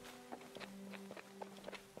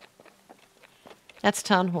 That's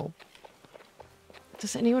Town Hall.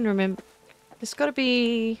 Does anyone remember? There's got to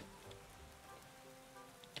be...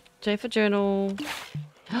 J for journal.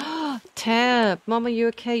 Tab. Mom, are you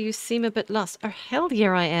okay? You seem a bit lost. Oh, hell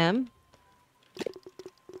yeah, I am.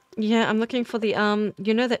 Yeah, I'm looking for the,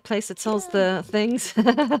 you know that place that sells the things?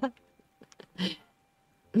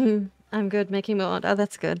 I'm good, making more. Oh,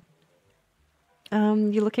 that's good.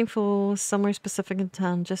 You're looking for somewhere specific in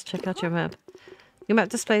town. Just check out your map. Your map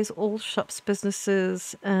displays all shops,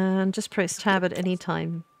 businesses, and just press tab at any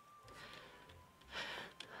time.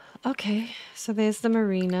 Okay, so there's the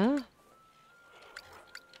marina.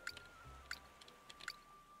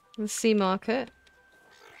 The sea market.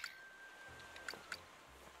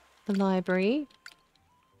 The library.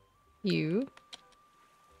 You.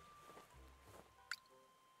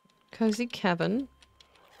 Cozy cabin.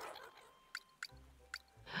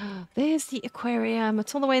 There's the aquarium.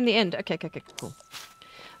 It's all the way in the end. Okay, cool.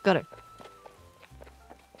 Got it.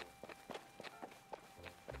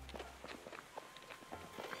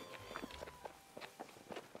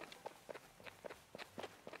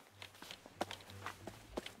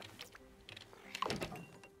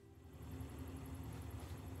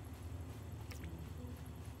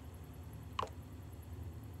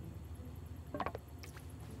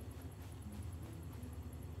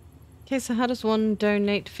 Okay, so how does one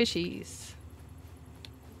donate fishies?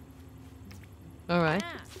 Alright.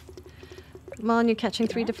 Come on, you're catching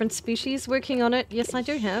 3 different species. Working on it. Yes, I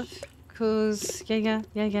do have. Because, yeah.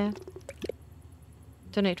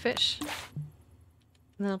 Donate fish.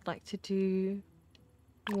 And I'd like to do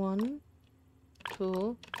 1,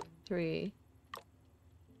 2, 3,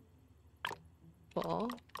 4,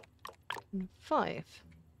 and 5.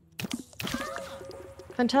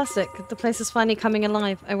 Fantastic. The place is finally coming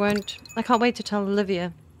alive. I can't wait to tell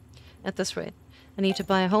Olivia at this rate. I need to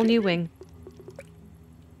buy a whole new wing.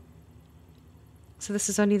 So this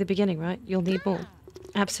is only the beginning, right? You'll need more.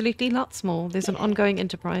 Absolutely lots more. There's an ongoing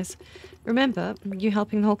enterprise. Remember, you're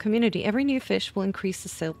helping the whole community. Every new fish will increase the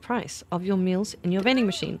sale price of your meals in your vending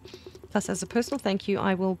machine. Plus, as a personal thank you,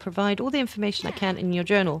 I will provide all the information I can in your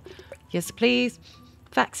journal. Yes, please.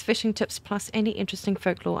 Facts, fishing tips, plus any interesting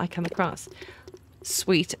folklore I come across.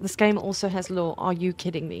 Sweet. This game also has lore. Are you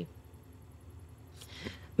kidding me?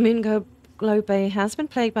 Moonglow Bay has been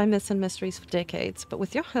plagued by myths and mysteries for decades, but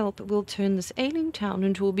with your help, we'll turn this ailing town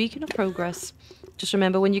into a beacon of progress. Just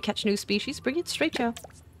remember, when you catch new species, bring it straight here.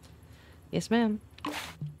 Yes, ma'am.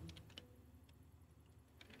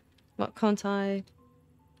 What can't I...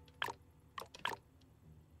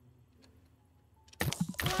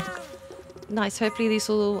 Nice. Hopefully these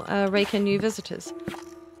will rake in new visitors.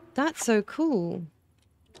 That's so cool.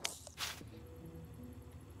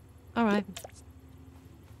 Alright.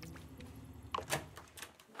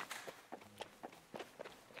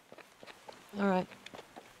 Alright.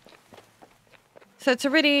 So it's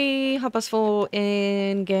already 4:30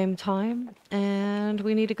 in game time, and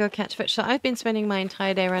we need to go catch fish. So I've been spending my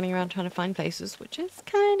entire day running around trying to find places, which is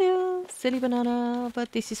kind of silly banana,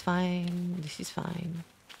 but this is fine. This is fine.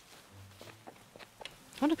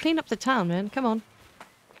 I want to clean up the town, man. Come on.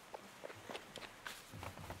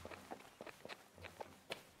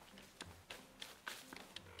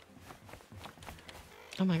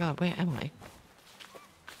 Oh my god, where am I?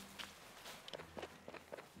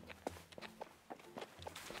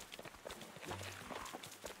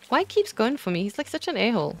 Why he keeps going for me? He's like such an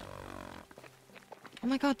a-hole. Oh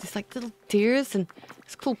my god, there's like little deers and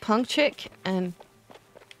this cool punk chick and...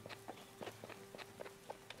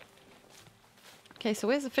 Okay, so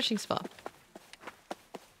where's the fishing spot?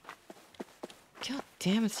 God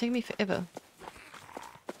damn, it's taking me forever.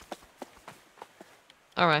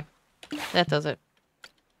 Alright, that does it.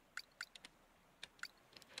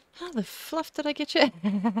 How the fluff did I get you?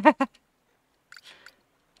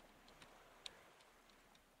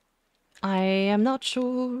 I am not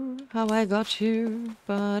sure how I got here,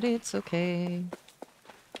 but it's okay.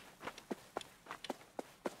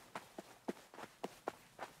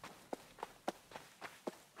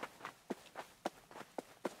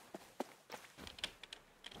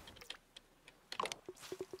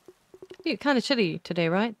 You're kind of chilly today,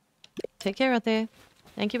 right? Take care out there.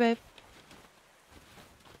 Thank you, babe.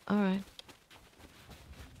 Alright.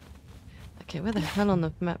 Okay, where the hell on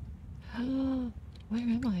the map? Where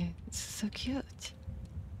am I? This is so cute.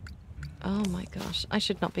 Oh my gosh, I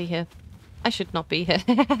should not be here. I should not be here.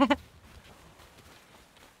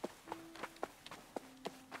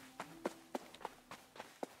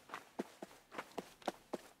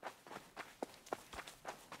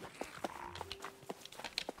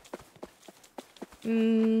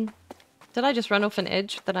 Did I just run off an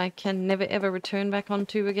edge that I can never ever return back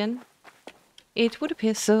onto again? It would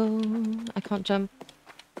appear so. I can't jump.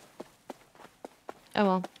 Oh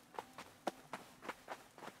well.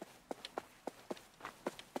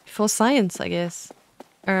 For science, I guess.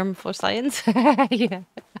 For science? Yeah.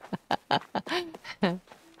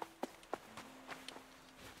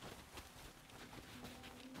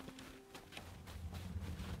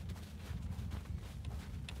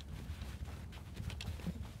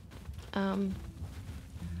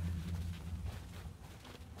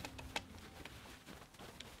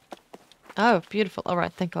 Oh, beautiful. All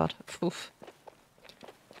right, thank God. Oof.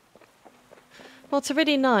 Well, it's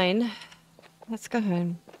already 9. Let's go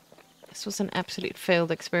home. This was an absolute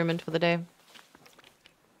failed experiment for the day.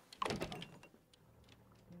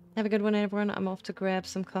 Have a good one, everyone. I'm off to grab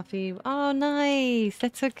some coffee. Oh, nice.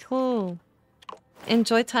 That's so cool.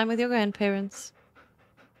 Enjoy time with your grandparents.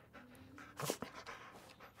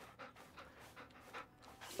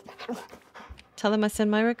 Tell them I send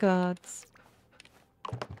my regards.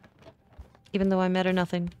 Even though I matter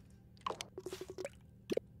nothing.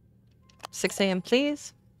 6 a.m.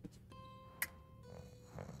 please.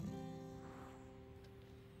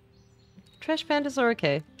 Trash pandas are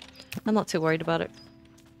okay. I'm not too worried about it.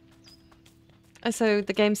 Oh, so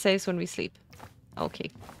the game saves when we sleep. Okay.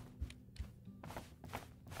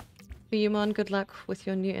 Yumon, good luck with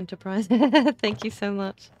your new enterprise. Thank you so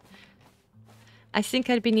much. I think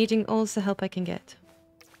I'd be needing all the help I can get.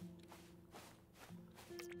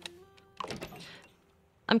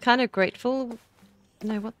 I'm kind of grateful.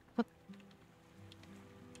 No, what?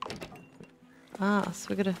 Ah, so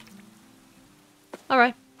we're gonna...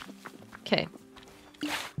 Alright. Okay.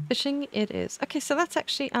 Fishing it is. Okay, so that's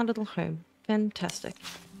actually our little home. Fantastic.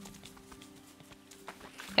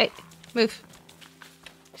 Hey, move.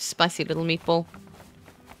 Spicy little meatball.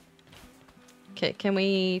 Okay, can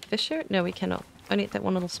we fish here? No, we cannot. Only at that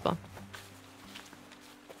one little spot.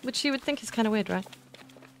 Which you would think is kind of weird, right?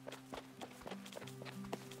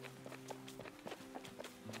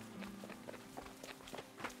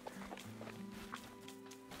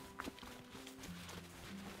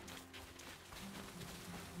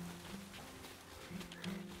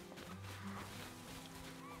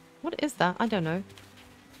 What is that? I don't know.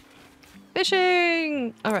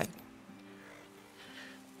 Fishing! Alright.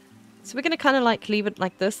 So we're going to kind of like leave it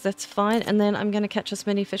like this. That's fine. And then I'm going to catch as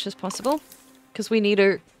many fish as possible. Because we need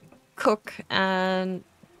to cook and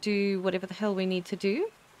do whatever the hell we need to do.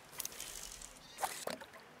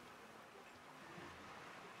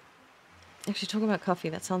 Actually, talking about coffee,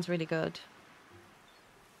 that sounds really good.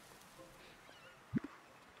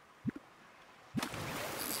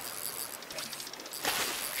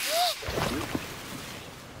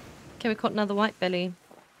 Okay, we caught another white belly.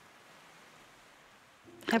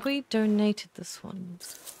 Have we donated this one?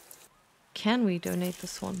 Can we donate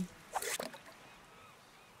this one?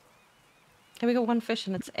 Okay, we got one fish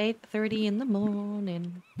and it's 8:30 in the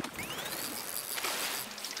morning.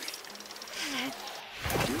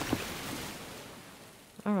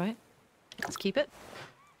 Alright, let's keep it.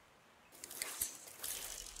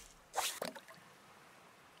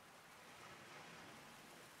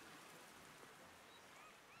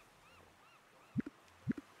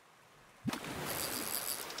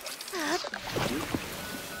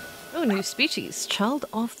 Oh, new species. Child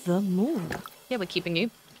of the moon. Yeah, we're keeping you.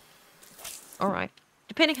 Alright.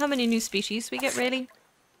 Depending how many new species we get, really.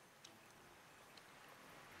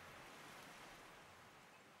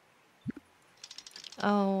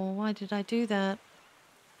 Oh, why did I do that?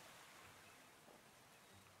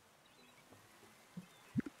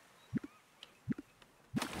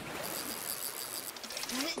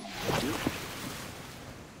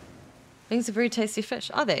 Things are very tasty fish.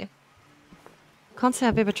 Are they? Can't say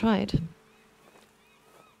I've ever tried.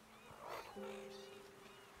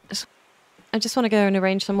 I just want to go and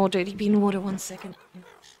arrange some more dirty bean water. 1 second.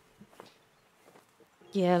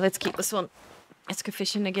 Yeah, let's keep this one. Let's go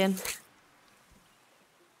fishing again.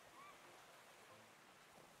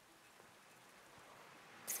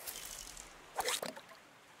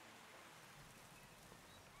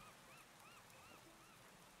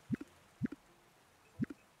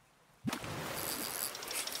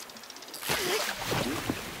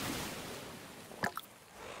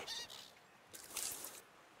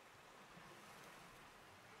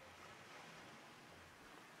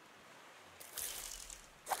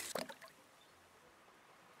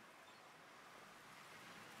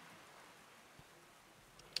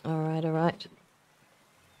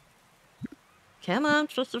 Come on,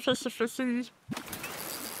 fishy.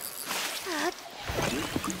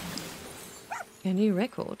 A new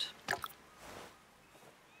record.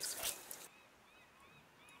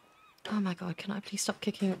 Oh my god, can I please stop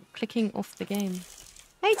clicking off the game?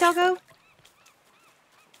 Hey, doggo!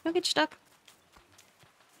 Don't get stuck.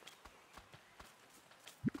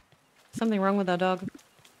 Something wrong with our dog,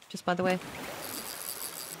 just by the way.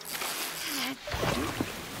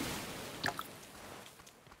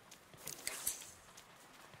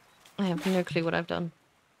 I have no clue what I've done.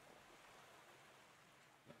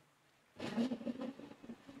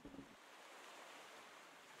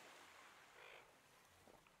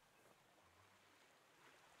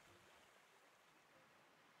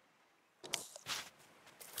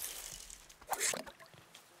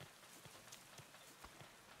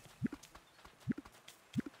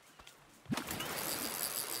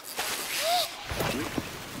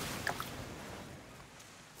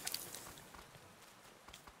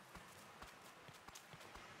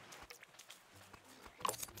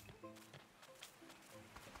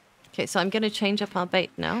 Okay, so I'm going to change up our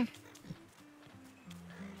bait now.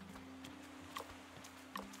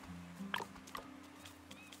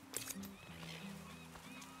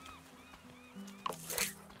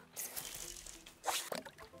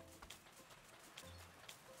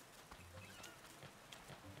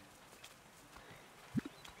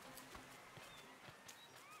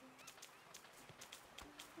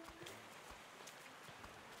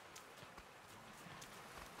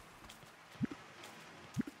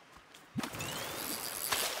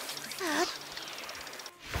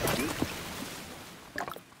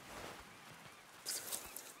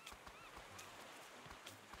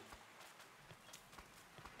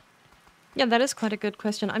 Yeah, that is quite a good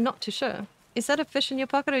question. I'm not too sure. Is that a fish in your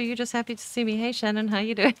pocket, or are you just happy to see me? Hey, Shannon, how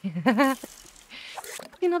you doing?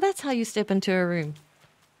 You know, that's how you step into a room.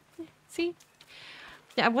 See?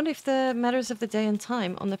 Yeah, I wonder if the matters of the day and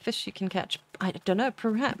time on the fish you can catch. I don't know,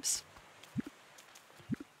 perhaps.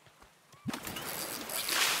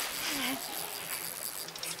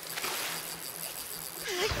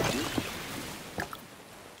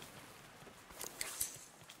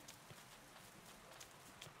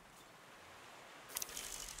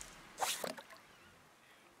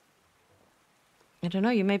 I don't know,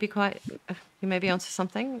 you may be you may be onto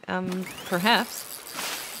something, perhaps.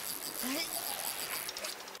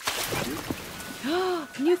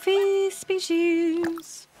 New fish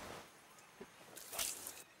species!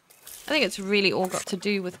 I think it's really all got to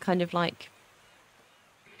do with kind of like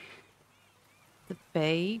the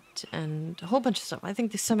bait and a whole bunch of stuff. I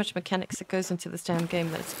think there's so much mechanics that goes into this damn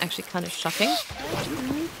game that it's actually kind of shocking.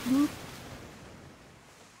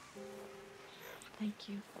 Thank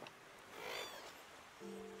you.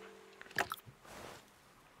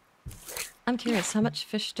 I'm curious, how much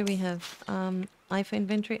fish do we have? Eye for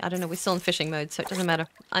inventory? I don't know, we're still in fishing mode, so it doesn't matter.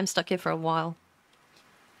 I'm stuck here for a while.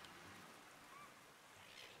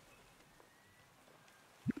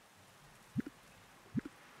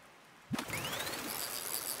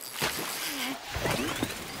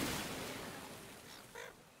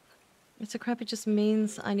 It's a crap, it just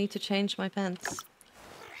means I need to change my pants.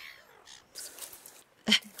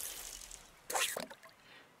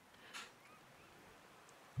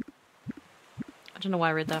 I don't know why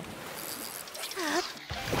I read that.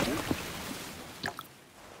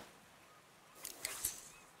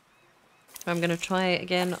 I'm going to try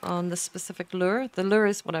again on the specific lure. The lure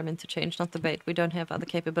is what I meant to change, not the bait. We don't have other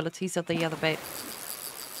capabilities of the other bait.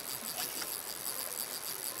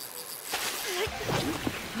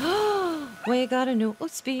 We got a new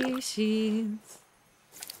species.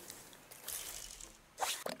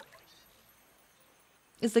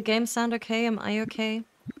 Is the game sound okay? Am I okay?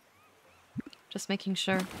 Just making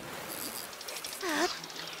sure.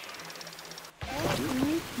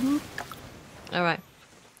 Alright.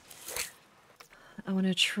 I want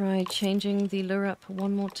to try changing the lure up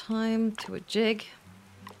one more time to a jig.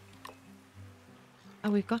 Oh,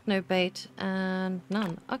 we've got no bait and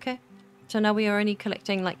none. Okay. So now we are only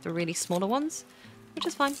collecting like the really smaller ones, which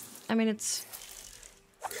is fine. I mean, it's...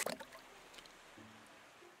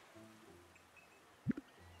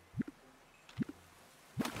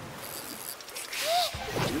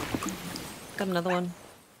 Got another one.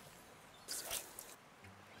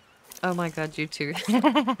 Oh my god, you too.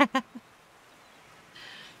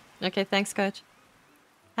 Okay, thanks, Coach.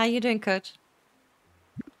 How you doing, Coach?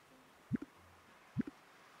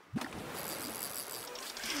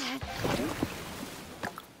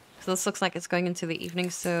 So this looks like it's going into the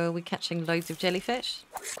evening, so we're catching loads of jellyfish.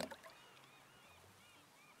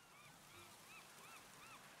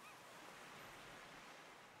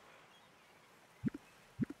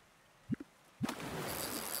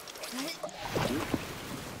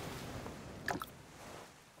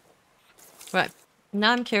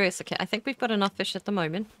 Now I'm curious. Okay, I think we've got enough fish at the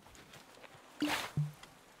moment.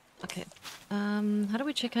 Okay. How do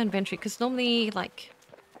we check our inventory? Because normally, like...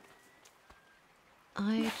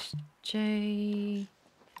 IJ...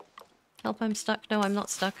 Help, I'm stuck. No, I'm not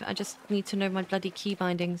stuck. I just need to know my bloody key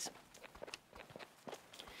bindings.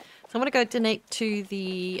 So I'm going to go donate to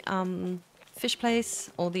the fish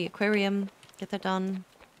place or the aquarium. Get that done.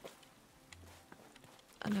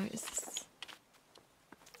 Oh no, is this...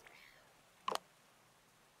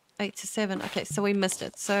 8 to 7. Okay, so we missed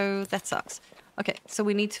it. So that sucks. Okay, so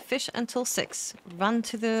we need to fish until 6. Run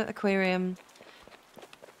to the aquarium.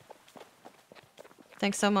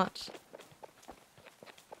 Thanks so much.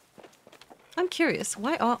 I'm curious,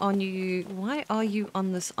 why are you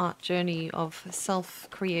on this art journey of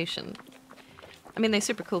self-creation? I mean, they're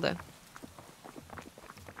super cool though.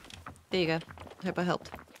 There you go. Hope I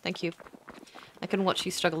helped. Thank you. I can watch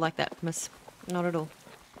you struggle like that, miss. Not at all.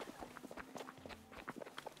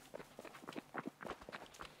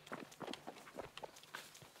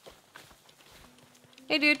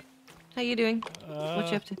 Hey dude, how you doing?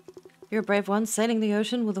 What you up to? You're a brave one, sailing the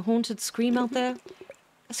ocean with a haunted scream out there.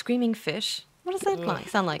 A screaming fish. What does that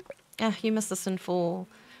sound like? Ah, you must listen for...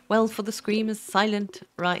 Well, for the scream is silent,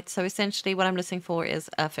 right? So essentially what I'm listening for is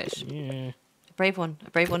a fish. Yeah. A brave one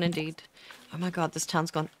indeed. Oh my god, this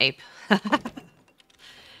town's gone ape.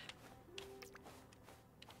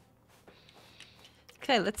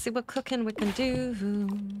 Okay, let's see what cooking we can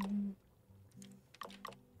do.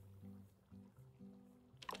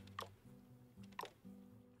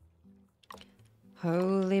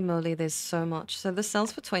 Holy moly, there's so much. So this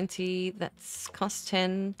sells for 20. That's cost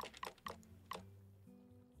 10.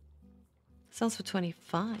 Sells for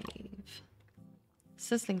 25.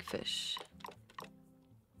 Sizzling fish.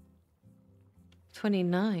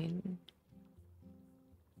 29.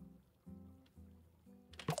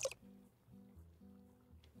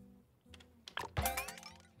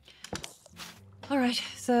 Alright,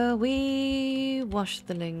 so we wash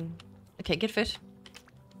the ling. Okay, get fish.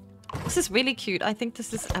 This is really cute. I think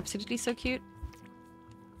this is absolutely so cute.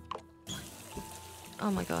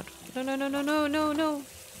 Oh my god. No, no, no, no, no, no, no.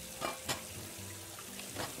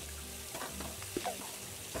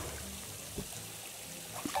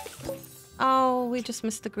 Oh, we just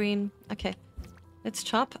missed the green. Okay. Let's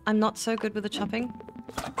chop. I'm not so good with the chopping.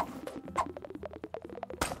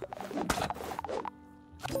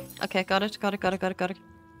 Okay, got it, got it, got it, got it, got it.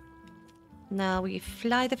 Now we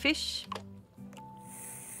fly the fish.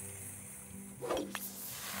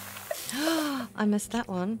 I missed that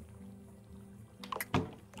one.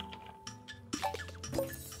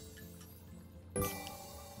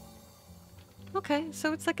 Okay,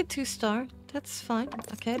 so it's like a 2-star. That's fine.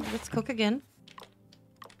 Okay, let's cook again.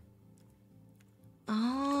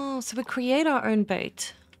 Oh, so we create our own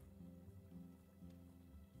bait.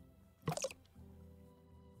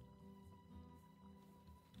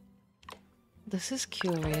 This is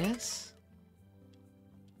curious.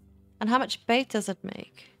 And how much bait does it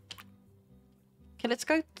make? Okay, let's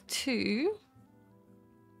go 2.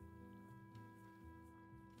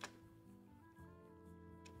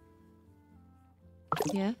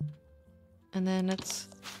 Yeah. And then it's...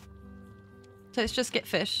 So let's just get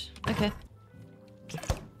fish. Okay.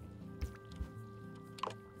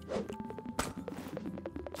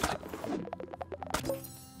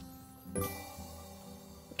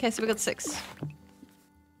 Okay, so we got 6.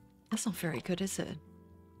 That's not very good, is it?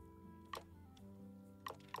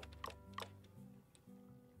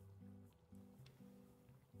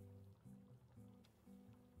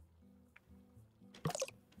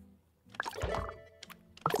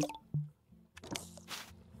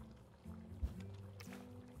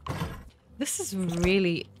 This is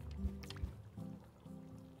really...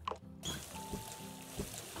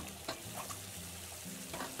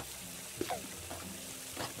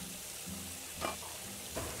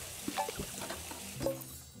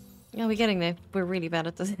 Yeah, we're getting there. We're really bad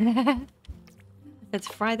at this. Let's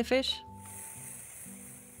fry the fish.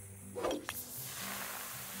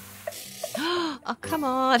 Oh, come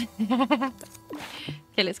on.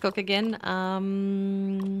 Okay, let's cook again.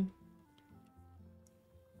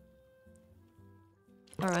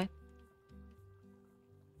 Alright.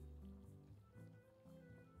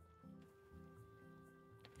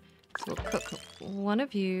 So we'll cook one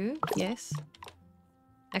of you. Yes.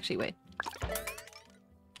 Actually, wait.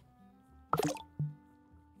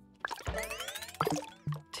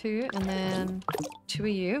 Two, and then 2 of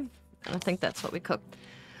you. I think that's what we cooked.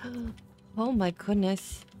 Oh my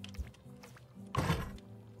goodness.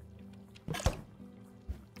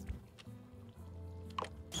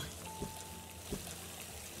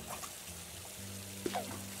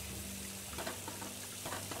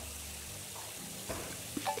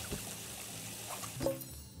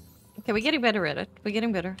 Okay, we're getting better at it. We're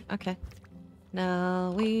getting better. Okay.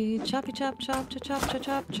 Now we choppy chop chop chop chop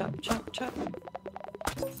chop chop chop chop chop.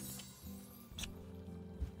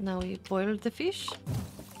 Now we boil the fish.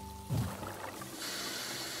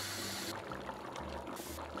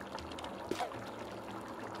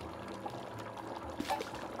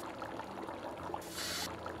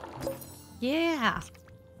 Yeah.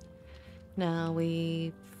 Now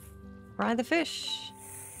we fry the fish.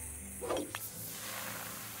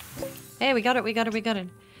 Hey, we got it, we got it, we got it.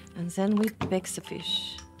 And then we bake the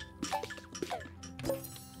fish.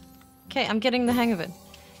 Okay, I'm getting the hang of it.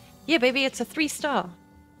 Yeah, baby, it's a 3-star.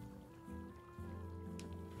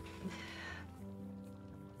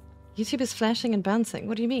 YouTube is flashing and bouncing.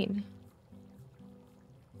 What do you mean?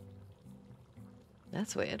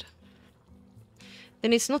 That's weird.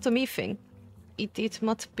 Then it's not a me thing. It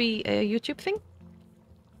must be a YouTube thing.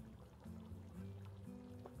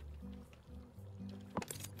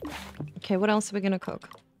 Okay, what else are we gonna cook?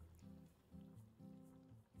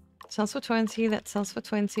 Sells for 20, that sells for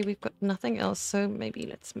 20. We've got nothing else, so maybe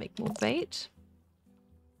let's make more bait.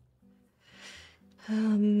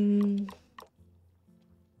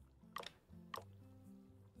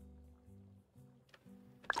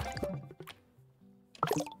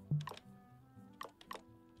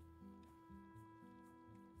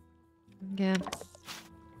 Yeah.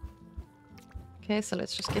 Okay, so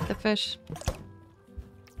let's just get the fish.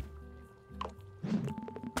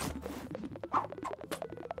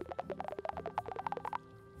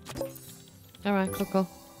 Alright, cool, cool.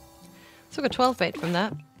 So we got 12 bait from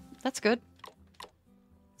that. That's good.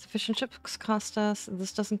 So fish and chips cost us.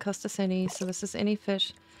 This doesn't cost us any, so this is any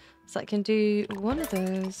fish. So I can do one of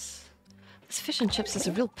those. This fish and chips is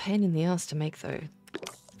a real pain in the ass to make, though.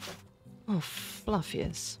 Oh,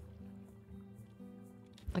 fluffiest.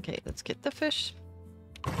 Okay, let's get the fish.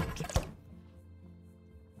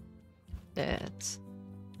 Let's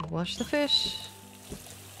wash the fish.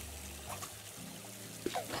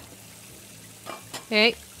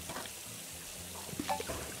 Hey.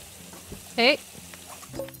 Hey.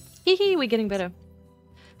 Hee hee, we're getting better.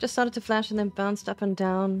 Just started to flash and then bounced up and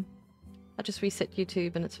down. I just reset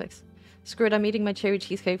YouTube and it's fixed. Screw it, I'm eating my cherry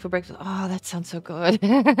cheesecake for breakfast. Oh, that sounds so good.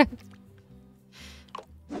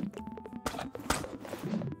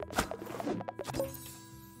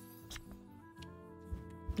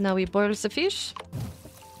 Now we boil the fish.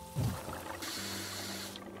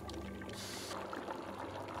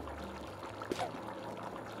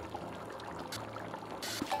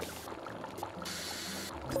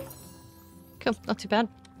 Cool, not too bad.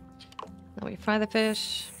 Now we fry the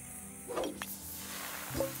fish.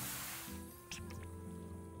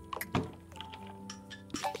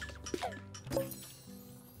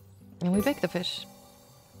 And we bake the fish.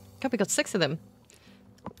 God, we got 6 of them.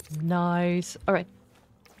 Nice. Alright.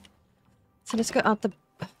 So let's go out the...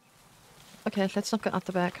 Okay, let's not go out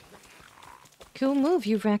the back. Cool move,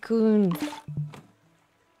 you raccoon.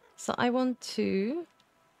 So I want to...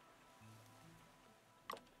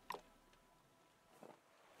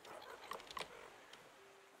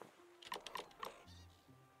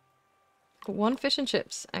 One fish and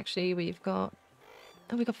chips. Actually, we've got...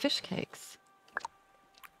 Oh, we got fish cakes.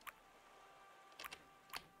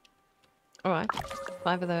 Alright.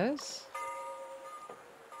 5 of those.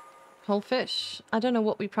 Whole fish. I don't know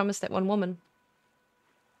what we promised that one woman.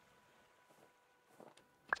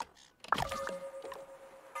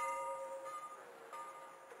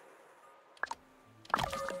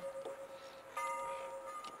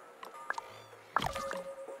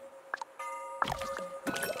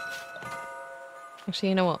 Actually,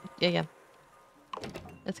 you know what? Yeah.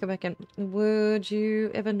 Let's go back in. Would you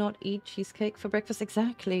ever not eat cheesecake for breakfast?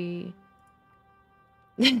 Exactly.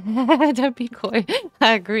 Don't be coy.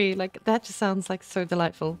 I agree. Like, that just sounds like so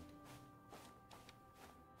delightful.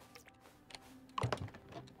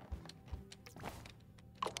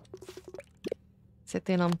 Set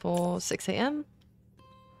the alarm for 6 AM.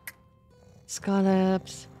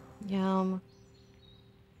 Scallops. Yum.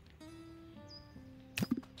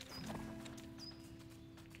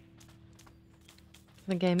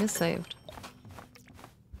 The game is saved.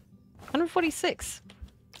 146.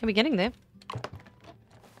 Are we getting there?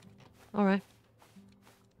 Alright.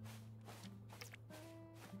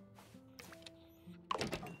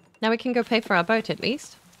 Now we can go pay for our boat at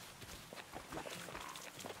least.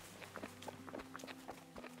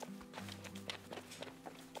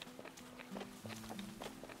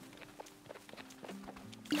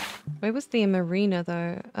 Where was the marina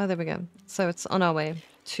though? Oh, there we go. So it's on our way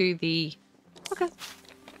to the... Okay.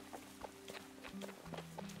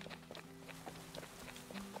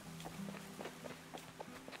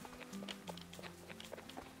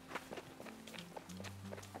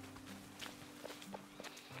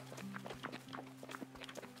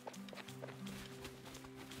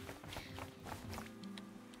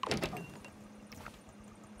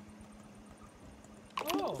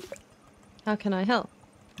 How can I help?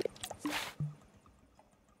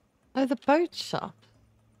 Oh, the boat shop.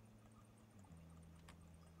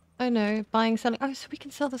 Oh no, buying, selling. Oh, so we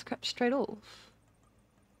can sell this crap straight off.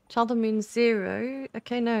 Child of Moon 0.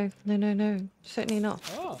 Okay, no. No, no, no. Certainly not.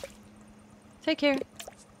 Oh. Take care.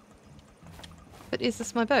 But is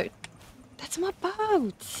this my boat? That's my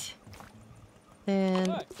boat! Then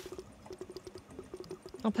What?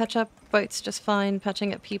 I'll patch up boats just fine.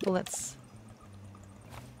 Patching up people, that's...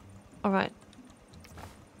 Alright.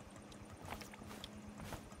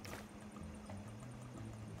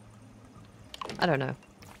 I don't know.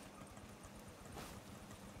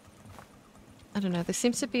 I don't know. There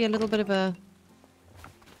seems to be a little bit of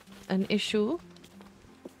an issue.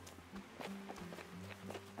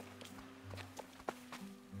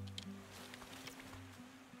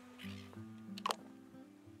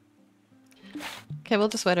 Okay, we'll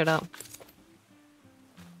just wait it out.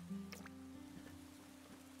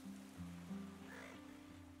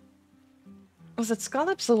 Was it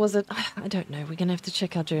scallops or was it... I don't know. We're gonna have to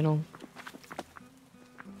check our journal.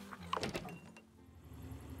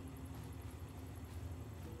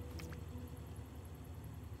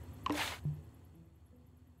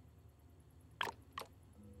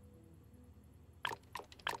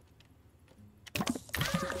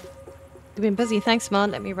 You've been busy. Thanks,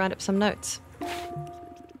 Mom. Let me write up some notes.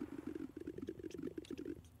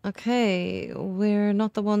 Okay, we're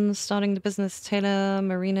not the ones starting the business. Taylor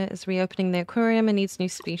Marina is reopening the aquarium and needs new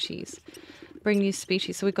species. Bring new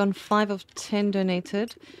species. So we've gone 5 of 10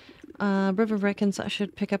 donated. River reckons I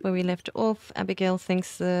should pick up where we left off. Abigail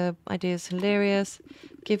thinks the idea is hilarious.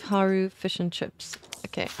 Give Haru fish and chips.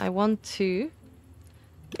 Okay, I want to...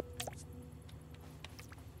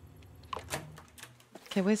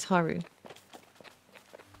 Okay, where's Haru?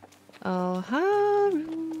 Oh,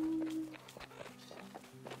 Haru.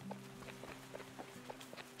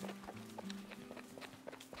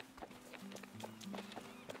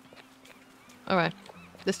 All right,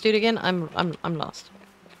 this dude again. I'm lost.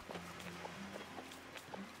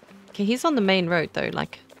 Okay, he's on the main road though.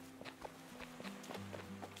 Like,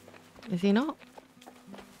 is he not?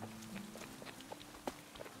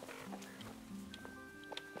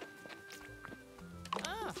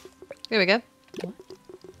 Ah. Here we go.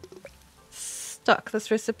 Stuck. This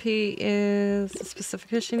recipe is a specific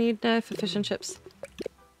fish you need now for fish and chips.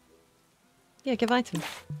 Yeah, give item.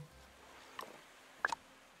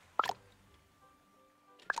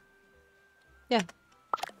 Yeah.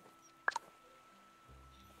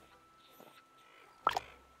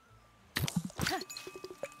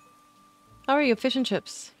 How are your fish and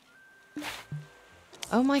chips?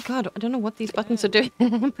 Oh my god, I don't know what these buttons are doing.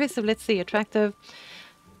 Impressive, let's see. Attractive.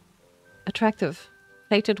 Attractive.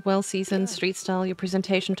 Plated, well-seasoned, street style, your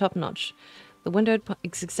presentation top-notch. The windowed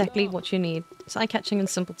is exactly what you need. It's eye-catching and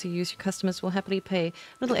simple to use. Your customers will happily pay a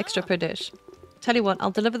little extra per dish. Tell you what,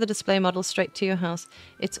 I'll deliver the display model straight to your house.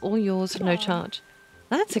 It's all yours, no charge.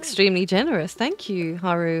 That's extremely generous. Thank you,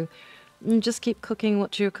 Haru. Just keep cooking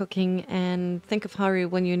what you're cooking and think of Haru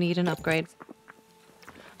when you need an upgrade.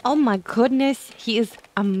 Oh my goodness, he is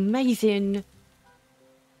amazing.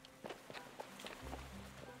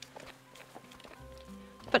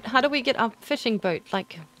 But how do we get our fishing boat?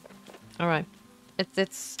 Like, alright.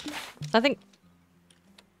 It's, I think,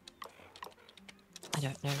 I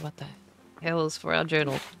don't know what the hell is for our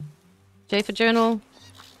journal. J for journal.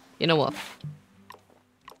 You know what?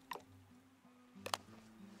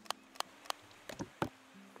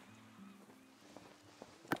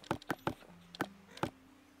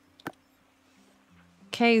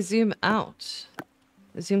 Okay, zoom out.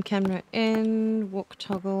 Zoom camera in, walk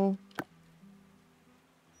toggle.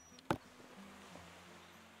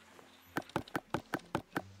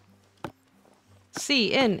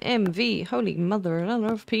 CNMV, holy mother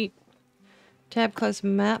of Pete. Tab, close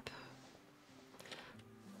map.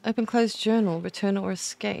 Open, close journal, return or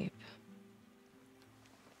escape.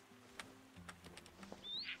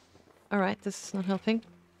 Alright, this is not helping.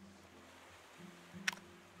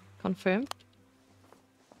 Confirm.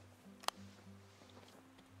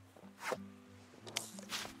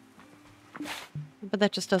 But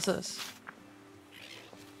that just does this.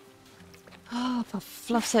 Oh, for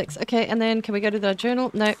fluff's sakes. Okay, and then can we go to the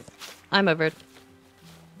journal? No, I'm over it.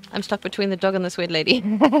 I'm stuck between the dog and this weird lady.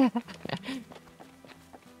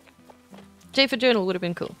 J for journal would have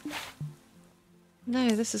been cool. No,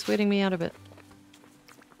 this is weirding me out a bit.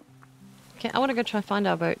 Okay, I want to go try find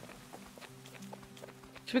our boat.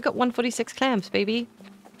 So we got 146 clams, baby.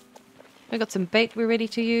 We got some bait we're ready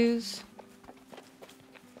to use.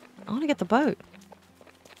 I want to get the boat.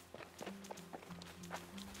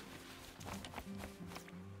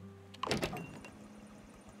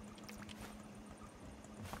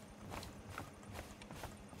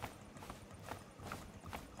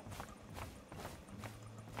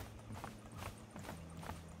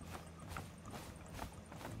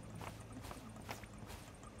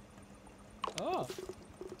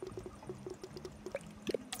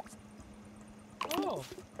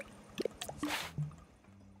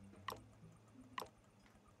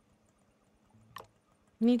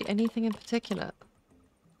 Need anything in particular?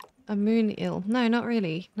 A moon eel? No, not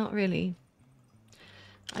really. Not really.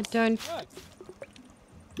 I don't...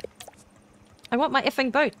 I want my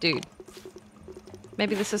effing boat, dude.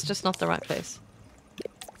 Maybe this is just not the right place.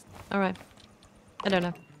 Alright. I don't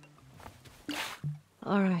know.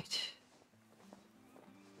 Alright.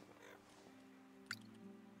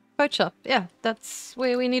 Boat shop. Yeah, that's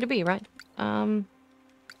where we need to be, right?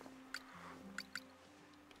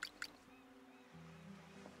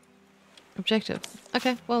 Objective.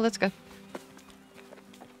 Okay, well, let's go.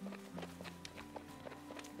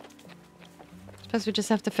 Suppose we just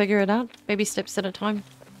have to figure it out. Baby steps at a time.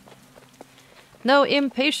 No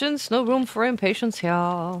impatience, no room for impatience here.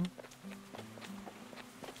 I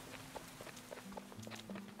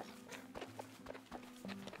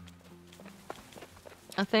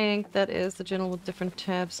think that is the journal with different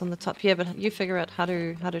tabs on the top. Yeah, but you figure out how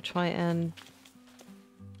to try and...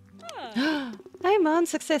 Hey man,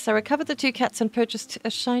 success! I recovered the 2 cats and purchased a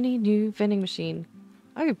shiny new vending machine.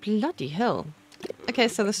 Oh, bloody hell. Okay,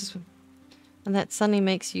 so this is... And that suddenly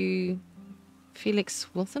makes you... Felix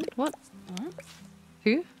Wilson? What?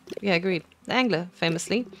 Who? Yeah, agreed. The angler,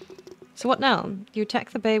 famously. So what now? You attack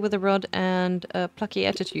the bay with a rod and a plucky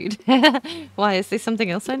attitude. Why? Is there something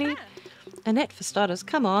else I need? A net for starters.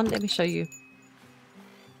 Come on, let me show you.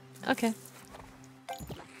 Okay.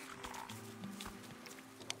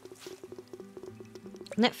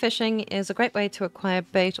 Net fishing is a great way to acquire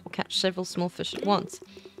bait or catch several small fish at once.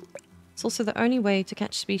 It's also the only way to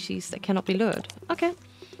catch species that cannot be lured. Okay.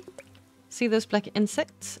 See those black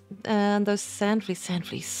insects? And those sandfleas.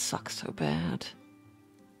 Sandfleas suck so bad.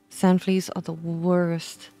 Sandfleas are the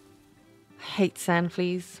worst. I hate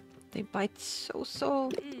sandfleas. They bite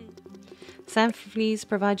so. Sandfleas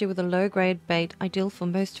provide you with a low-grade bait, ideal for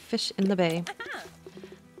most fish in the bay.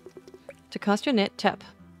 To cast your net, tap.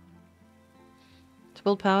 To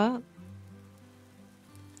build power.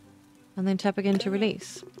 And then tap again to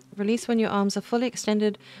release. Release when your arms are fully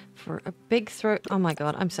extended for a big throw. Oh my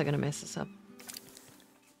god, I'm so gonna mess this up.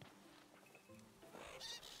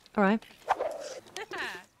 Alright.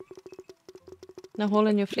 Now haul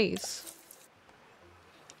in your fleas.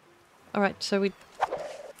 Alright, so we...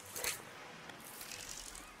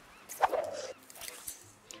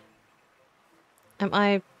 Am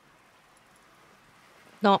I...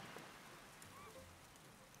 not...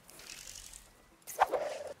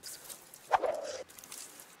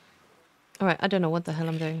 Alright, I don't know what the hell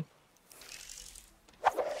I'm doing.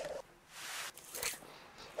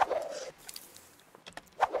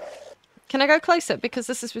 Can I go closer? Because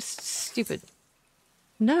this is just stupid.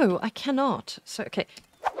 No, I cannot. So, okay.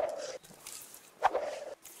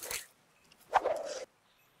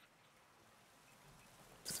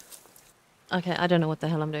 Okay, I don't know what the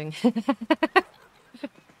hell I'm doing.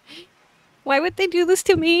 Why would they do this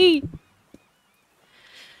to me?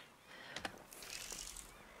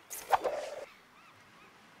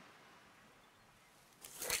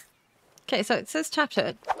 Okay, so it says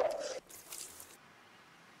chapter.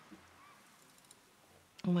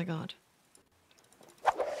 Oh my god.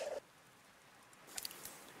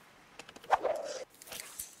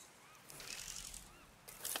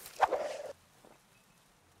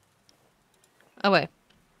 Oh wait.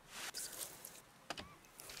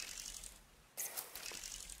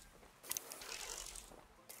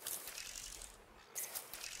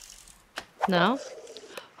 No?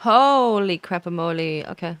 Holy crap-a-moly.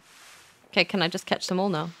 Okay. Okay, can I just catch them all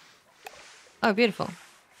now? Oh, beautiful.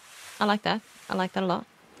 I like that. I like that a lot.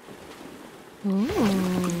 Ooh.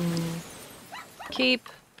 Keep.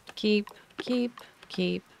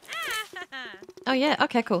 Oh yeah,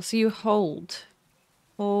 okay, cool. So you hold.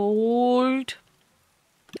 Hold.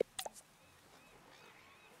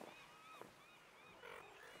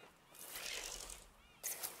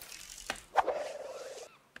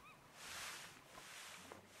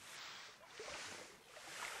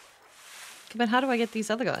 But how do I get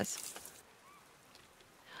these other guys?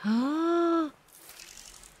 Ah.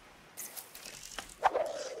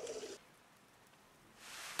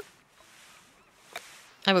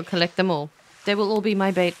 I will collect them all. They will all be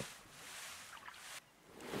my bait.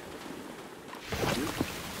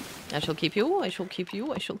 I shall keep you, I shall keep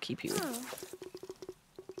you, I shall keep you. Oh.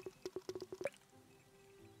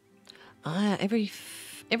 Ah, every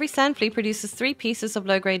sand flea produces 3 pieces of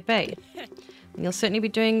low-grade bait. And you'll certainly be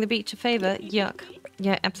doing the beach a favor. Yuck.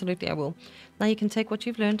 Yeah, absolutely I will. Now you can take what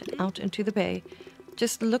you've learned out into the bay.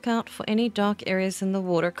 Just look out for any dark areas in the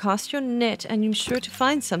water. Cast your net and you're sure to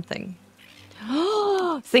find something.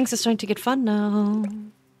 Oh, things are starting to get fun now.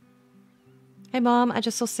 Hey Mom, I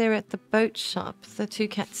just saw Sarah at the boat shop. The 2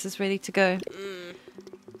 cats is ready to go.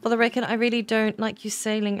 For the record, I really don't like you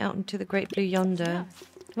sailing out into the great blue yonder.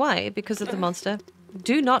 Why? Because of the monster?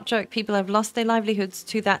 Do not joke. People have lost their livelihoods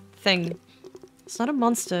to that thing. It's not a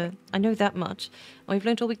monster. I know that much. And we've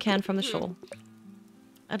learned all we can from the shore.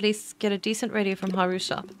 At least get a decent radio from Haru's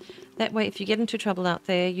shop. That way, if you get into trouble out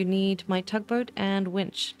there, you need my tugboat and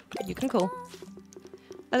winch. You can call.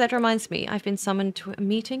 Oh, that reminds me. I've been summoned to a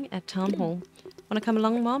meeting at Town Hall. Want to come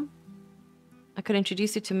along, Mom? I could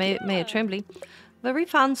introduce you to Mayor Tremblay. Very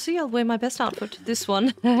fancy. I'll wear my best outfit. This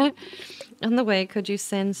one. On the way, could you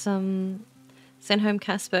send home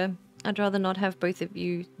Casper? I'd rather not have both of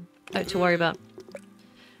you to worry about.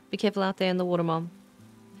 Be careful out there in the water, Mom.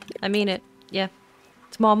 I mean it. Yeah.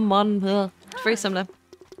 It's Mom. Ugh. It's very similar.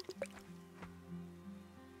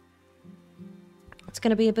 It's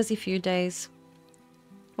going to be a busy few days.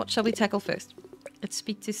 What shall we tackle first? Let's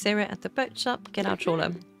speak to Sarah at the boat shop. Get our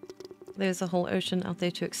trawler. There's a whole ocean out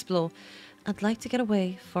there to explore. I'd like to get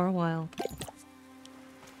away for a while.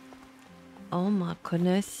 Oh my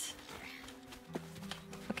goodness.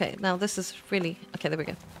 Okay, now this is really... Okay, there we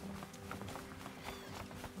go.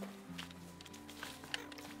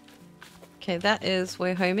 Okay, that is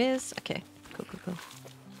where home is. Okay, cool.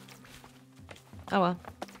 Oh well.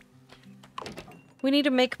 We need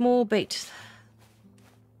to make more bait.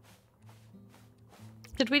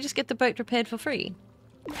 Did we just get the boat repaired for free?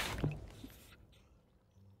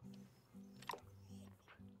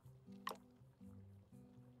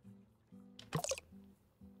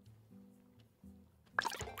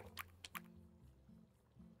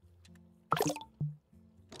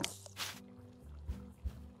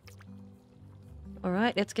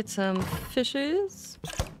 Alright, let's get some fishes.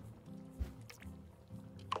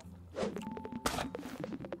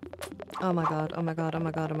 Oh my god.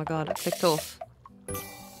 I clicked off.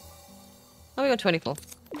 Oh, we got 24.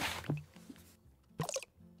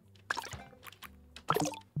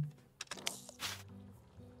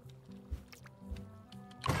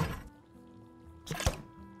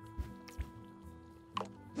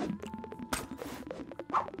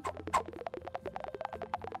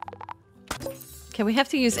 Okay, we have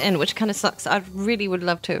to use N, which kind of sucks. I really would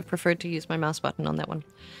love to have preferred to use my mouse button on that one.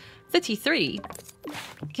 33.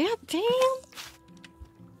 God damn.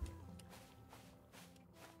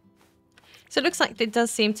 So it looks like there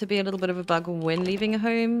does seem to be a little bit of a bug when leaving a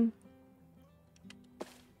home.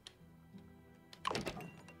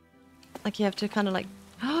 Like you have to kind of like...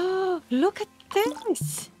 Oh, look at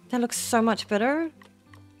this! That looks so much better.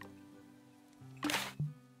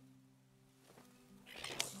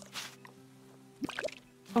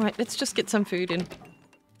 Alright, let's just get some food in. Can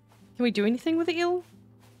we do anything with the eel?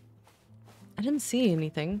 I didn't see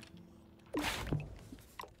anything.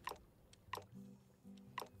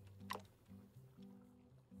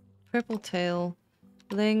 Purple tail.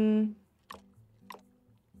 Bling.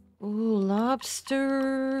 Ooh,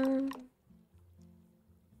 lobster.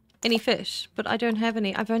 Any fish? But I don't have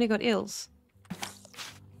any. I've only got eels.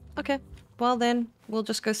 Okay. Well then, we'll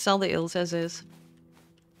just go sell the eels as is.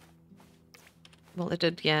 Well, it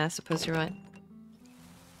did. Yeah, I suppose you're right.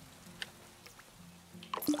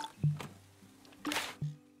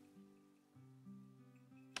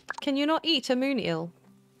 Can you not eat a moon eel?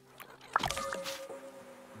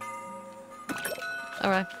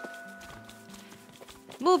 Alright.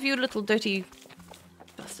 Move, you little dirty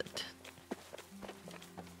bastard.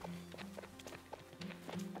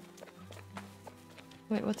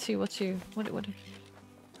 Wait, what's you? What?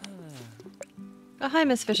 Oh, hi,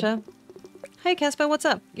 Miss Fisher. Hey, Casper, what's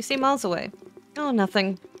up? You seem miles away. Oh,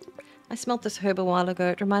 nothing. I smelt this herb a while ago.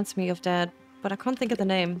 It reminds me of Dad, but I can't think of the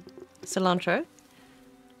name. Cilantro?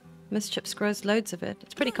 Miss Chips grows loads of it.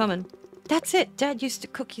 It's pretty common. That's it! Dad used to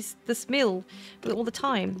cook this meal all the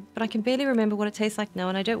time, but I can barely remember what it tastes like now,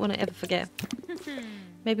 and I don't want to ever forget.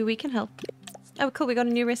 Maybe we can help. Oh, cool, we got a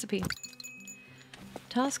new recipe.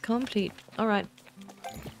 Task complete. Alright.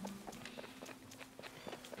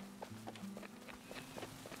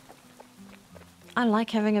 I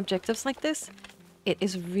like having objectives like this. It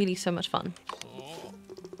is really so much fun.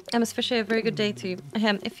 Miss Fisher, a very good day to you.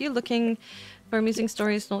 If you're looking for amusing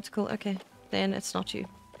stories, nautical, okay, then it's not you.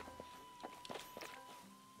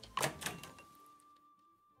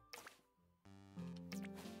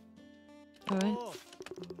 Alright.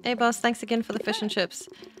 Hey boss, thanks again for the fish and chips.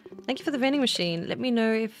 Thank you for the vending machine. Let me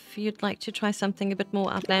know if you'd like to try something a bit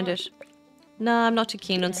more outlandish. Nah, I'm not too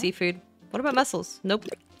keen on seafood. What about mussels? Nope.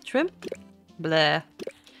 Shrimp? Blah.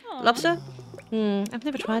 Lobster? I've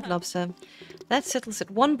never tried lobster. That settles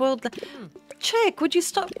it. One boiled... Check! Would you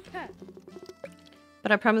stop?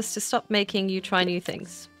 But I promise to stop making you try new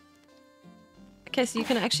things. Okay, so you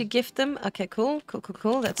can actually gift them. Okay, cool.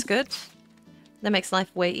 Cool. That's good. That makes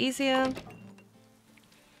life way easier.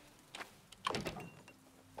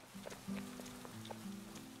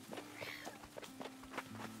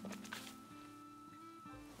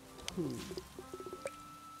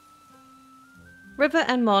 River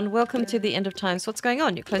and Mon, welcome to the end of times. What's going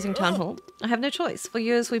on? You're closing town hall? I have no choice. For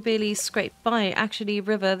years we barely scraped by. Actually,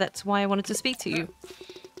 River, that's why I wanted to speak to you.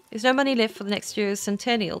 There's no money left for the next year's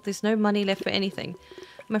centennial. There's no money left for anything.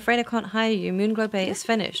 I'm afraid I can't hire you. Moonglow Bay is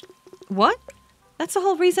finished. What? That's the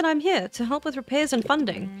whole reason I'm here, to help with repairs and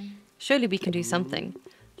funding. Surely we can do something.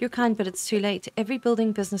 You're kind, but it's too late. Every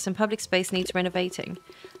building, business and public space needs renovating.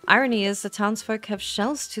 Irony is the townsfolk have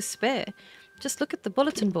shells to spare. Just look at the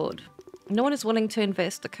bulletin board. No one is willing to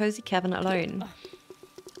invest the cozy cabin alone.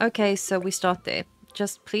 Okay, so we start there.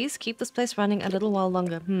 Just please keep this place running a little while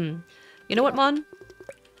longer. You know what, Mon?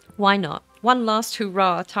 Why not? One last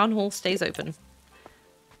hurrah. Town hall stays open.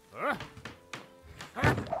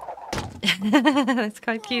 That's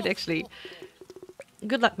quite cute, actually.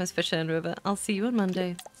 Good luck, Miss Fisher and River. I'll see you on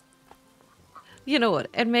Monday. You know what?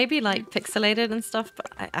 It may be like pixelated and stuff, but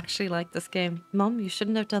I actually like this game. Mom, you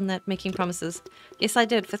shouldn't have done that, making promises. Yes, I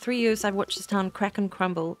did. For 3 years, I've watched this town crack and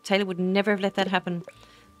crumble. Taylor would never have let that happen.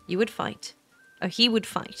 You would fight. Or he would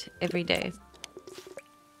fight every day.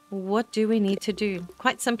 What do we need to do?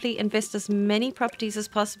 Quite simply, invest as many properties as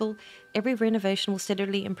possible. Every renovation will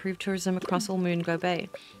steadily improve tourism across all Moonglow Bay,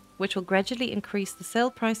 which will gradually increase the sale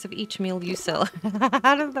price of each meal you sell.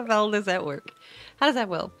 How the hell does that work? How does that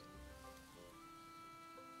work?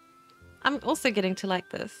 I'm also getting to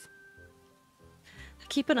like this.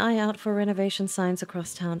 Keep an eye out for renovation signs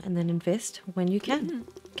across town and then invest when you can.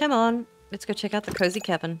 Come on, let's go check out the cozy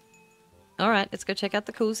cabin. Alright, let's go check out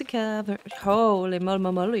the cozy cabin. Holy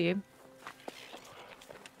moly.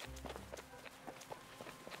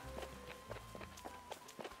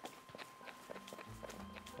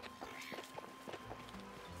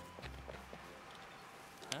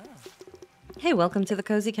 Hey, welcome to the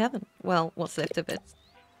cozy cabin. Well, what's left of it.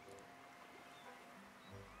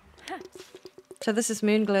 So this is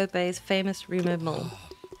Moonglow Bay's famous rumour mill.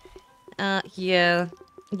 Yeah.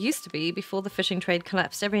 It used to be, before the fishing trade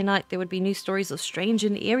collapsed. Every night there would be new stories of strange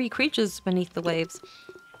and eerie creatures beneath the waves.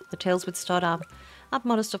 The tales would start up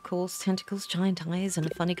modest of course, tentacles, giant eyes, and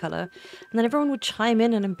a funny colour. And then everyone would chime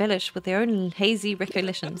in and embellish with their own hazy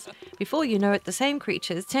recollections. Before you know it, the same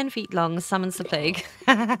creatures, 10 feet long, summons the plague.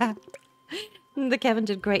 The cabin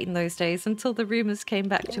did great in those days, until the rumours came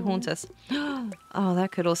back to haunt us. Oh,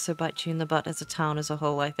 that could also bite you in the butt as a town as a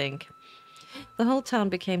whole, I think. The whole town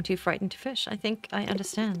became too frightened to fish. I think I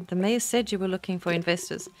understand. The mayor said you were looking for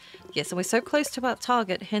investors. Yes, and we're so close to our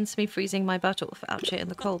target, hence me freezing my butt off out here in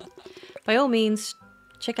the cold. By all means,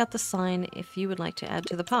 check out the sign if you would like to add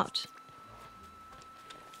to the pot.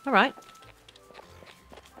 Alright.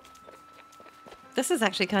 This is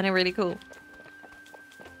actually kind of really cool.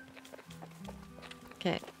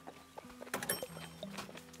 Okay.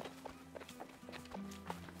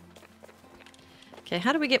 Okay,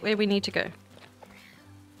 how do we get where we need to go?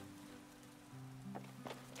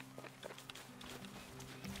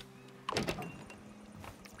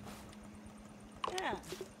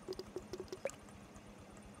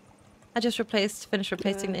 I just finished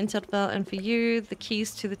replacing the insert bell, and for you, the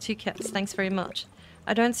keys to the 2 cats. Thanks very much.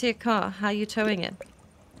 I don't see a car. How are you towing it?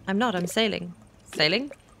 I'm not, I'm sailing.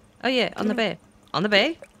 Sailing? Oh yeah, on the bay. On the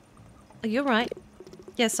bay? Oh, you're right.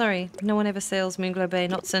 Yeah, sorry. No one ever sails Moonglow Bay,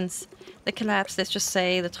 not since the collapse, let's just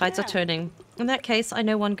say. The tides are turning. In that case, I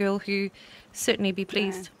know one girl who certainly be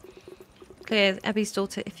pleased. Claire, Abby's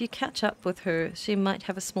daughter. If you catch up with her, she might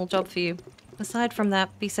have a small job for you. Aside from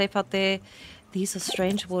that, be safe out there. These are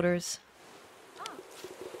strange waters.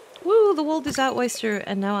 Woo, the world is our oyster,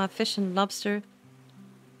 and now our fish and lobster.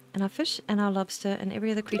 And our fish and our lobster and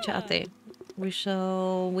every other creature out there. We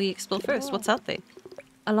explore first. What's out there?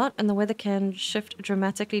 A lot, and the weather can shift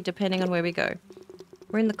dramatically depending on where we go.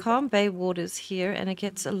 We're in the calm bay waters here, and it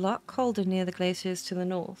gets a lot colder near the glaciers to the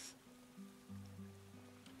north.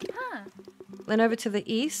 Then over to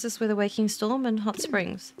the east is where the Waking Storm and Hot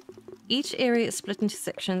Springs. Each area is split into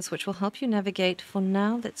sections, which will help you navigate. For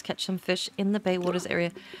now, let's catch some fish in the bay waters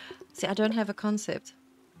area. See, I don't have a concept.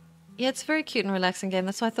 Yeah, it's a very cute and relaxing game.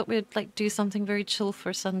 That's why I thought we'd like do something very chill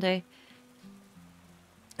for Sunday.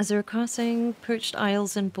 As they're crossing perched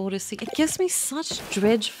isles and border sea. It gives me such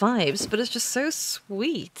dredge vibes, but it's just so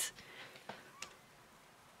sweet.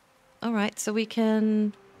 Alright, so we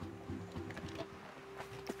can...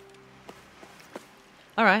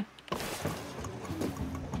 Alright.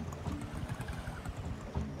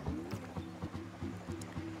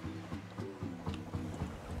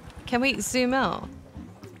 Can we zoom out?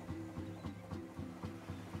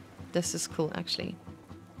 This is cool, actually.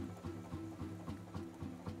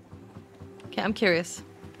 Okay, I'm curious.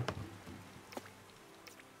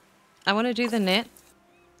 I want to do the net.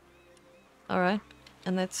 Alright.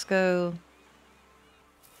 And let's go...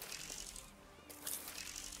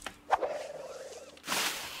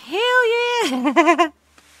 Hell yeah!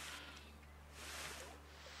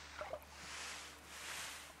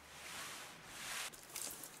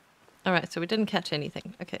 Alright, so we didn't catch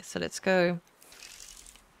anything. Okay, so let's go...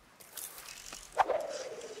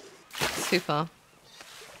 It's too far.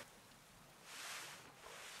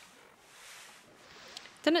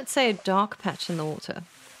 Didn't it say a dark patch in the water?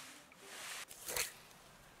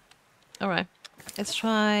 Alright. Let's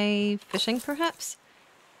try fishing, perhaps?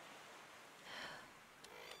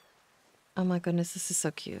 Oh my goodness, this is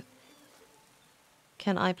so cute.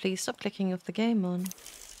 Can I please stop clicking off the game on?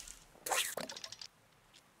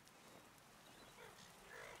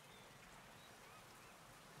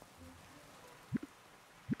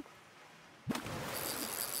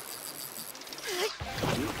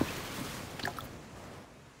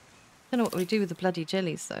 Don't know what we do with the bloody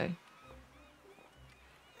jellies, though.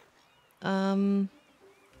 Don't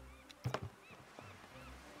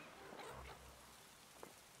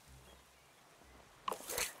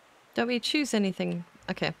we choose anything?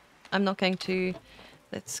 Okay, I'm not going to...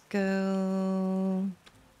 Let's go...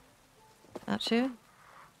 out here.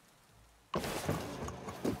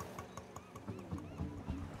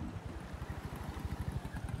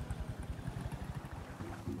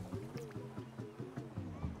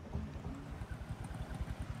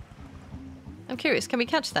 I'm curious, can we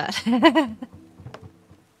catch that?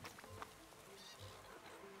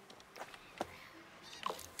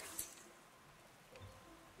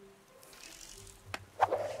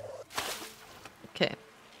 Okay.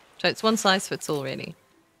 So it's one size fits all, really.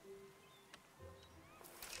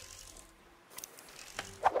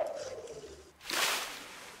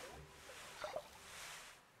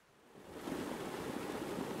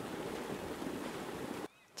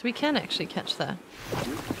 So we can actually catch that.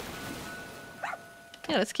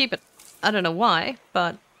 Yeah, let's keep it. I don't know why,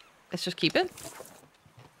 but let's just keep it.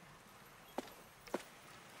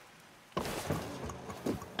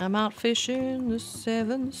 I'm out fishing the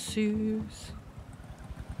 7 seas.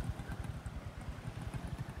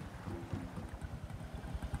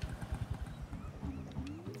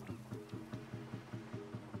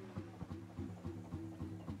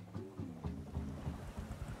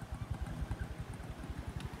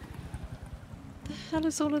 The hell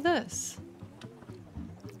is all of this?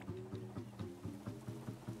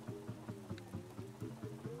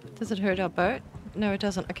 Does it hurt our boat? No, it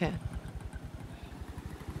doesn't. Okay.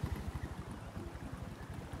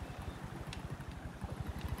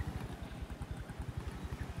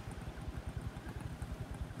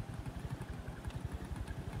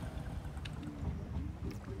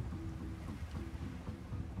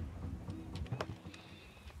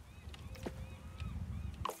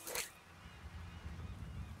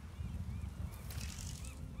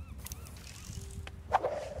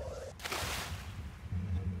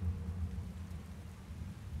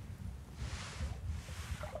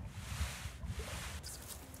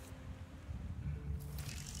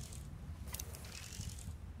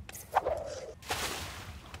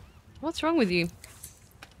 What's wrong with you?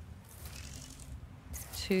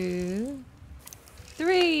 2,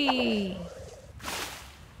 3.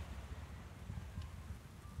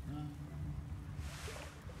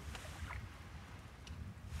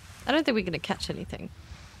 I don't think we're going to catch anything.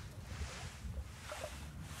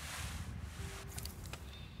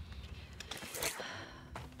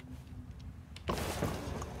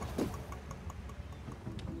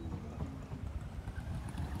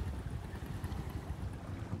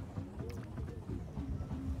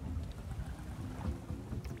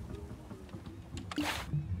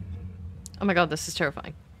 Oh my god, this is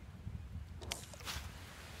terrifying.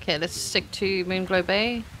 Okay, let's stick to Moonglow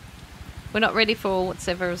Bay. We're not ready for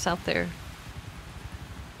whatever is out there.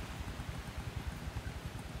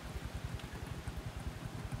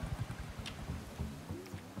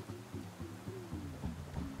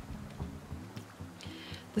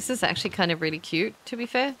 This is actually kind of really cute, to be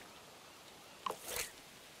fair.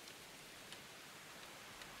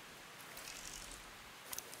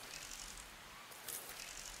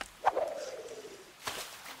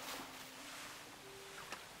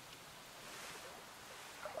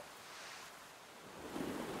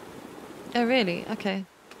 Oh, really? Okay.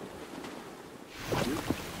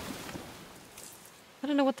 I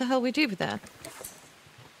don't know what the hell we do with that.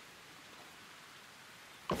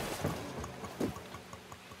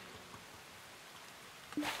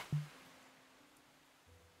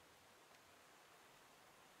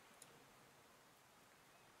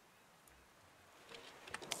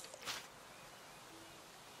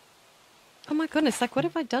 my goodness, like what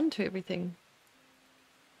have I done to everything?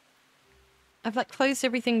 I've like closed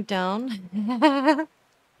everything down.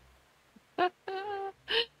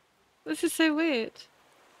 This is so weird.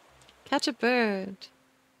 Catch a bird.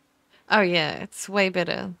 Oh yeah, it's way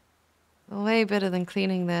better. Way better than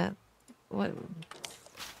cleaning that. What?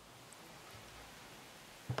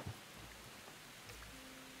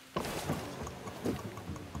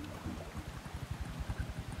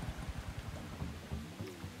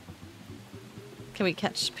 Can we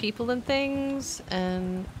catch people and things?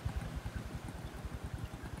 And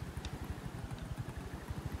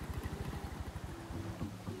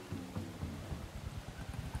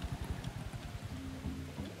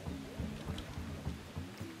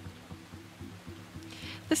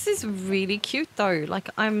this is really cute though. Like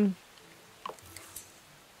I'm...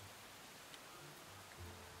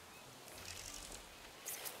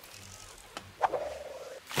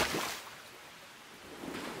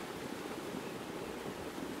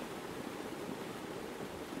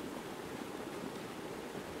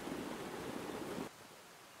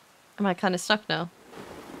 Am I kind of stuck now?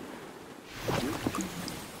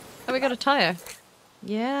 Oh, we got a tire.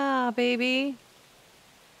 Yeah, baby.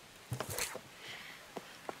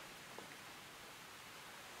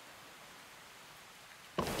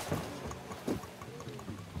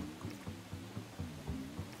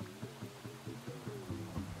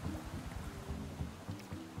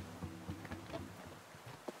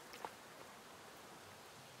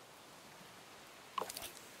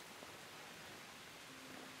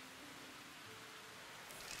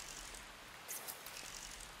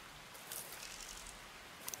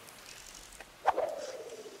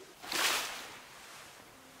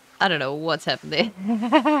 I don't know what's happened there.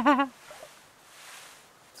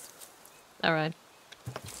 Alright.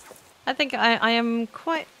 I think I am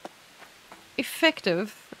quite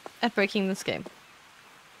effective at breaking this game.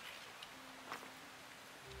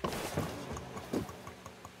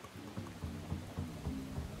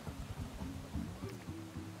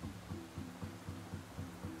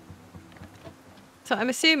 So I'm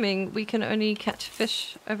assuming we can only catch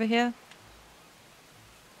fish over here.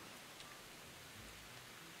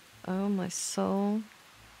 Oh my soul.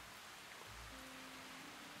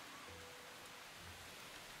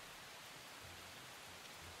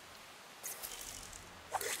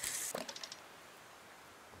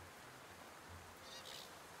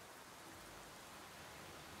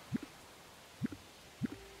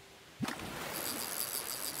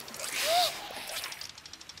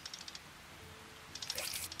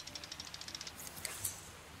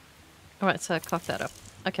 Alright, so cock that up.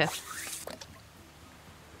 Okay.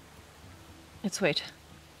 Let's wait.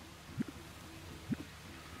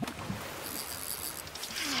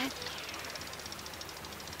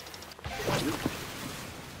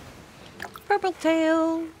 Purple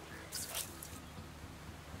tail.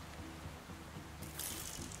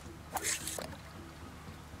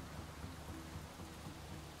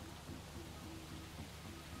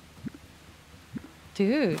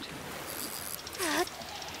 Dude.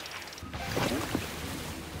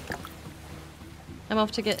 I'm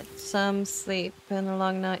off to get some sleep. Been a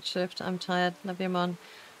long night shift. I'm tired. Love you, Mon.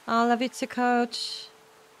 Oh, love you too, coach.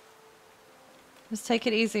 Just take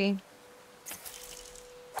it easy.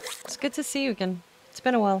 It's good to see you again. It's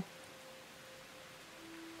been a while.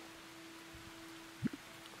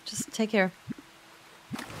 Just take care.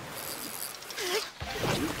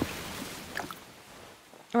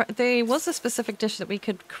 Alright, there was a specific dish that we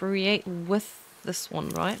could create with this one,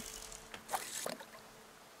 right?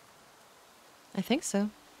 I think so.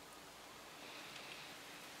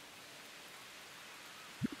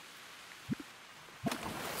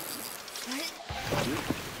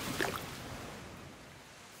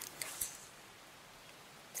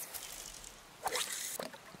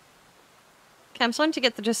 Okay, I'm starting to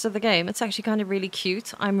get the gist of the game. It's actually kind of really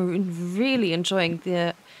cute. I'm really enjoying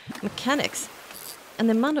the mechanics and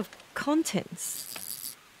the amount of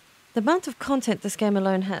contents. The amount of content this game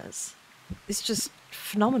alone has is just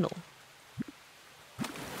phenomenal.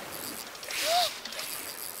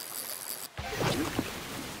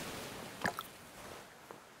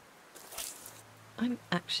 I'm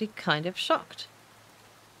actually kind of shocked.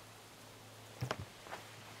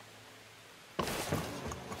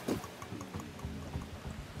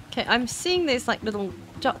 Okay, I'm seeing these like little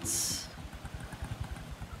dots.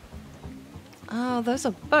 Oh, those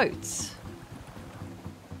are boats.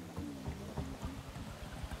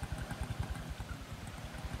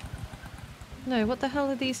 No, what the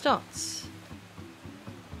hell are these dots?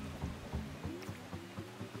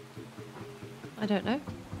 I don't know.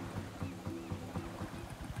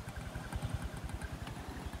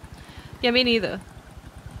 Yeah, me neither.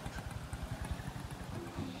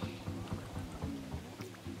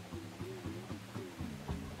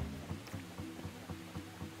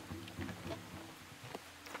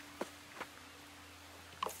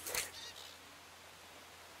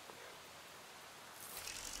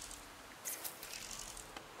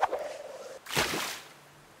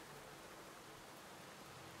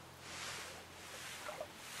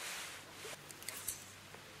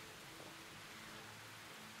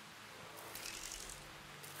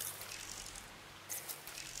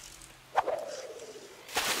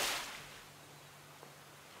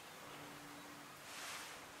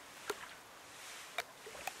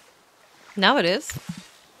 Now it is.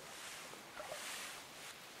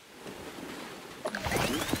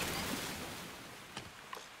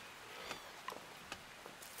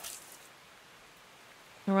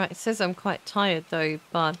 Alright, it says I'm quite tired though,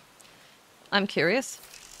 but I'm curious.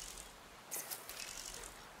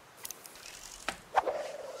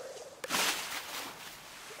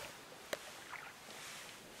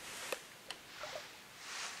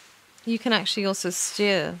 You can actually also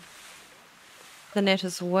steer the net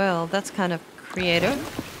as well. That's kind of creative.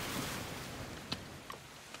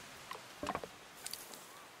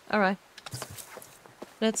 Alright.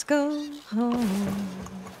 Let's go home.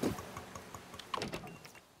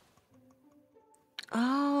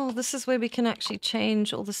 Oh, this is where we can actually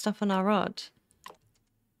change all the stuff on our rod.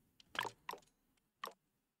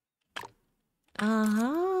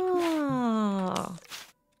 Ah.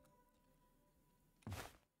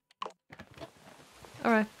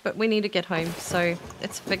 Alright, but we need to get home, so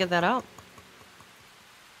let's figure that out.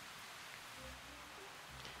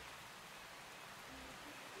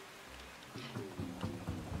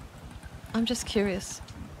 I'm just curious.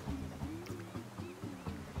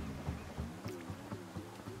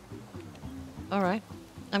 Alright,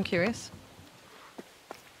 I'm curious.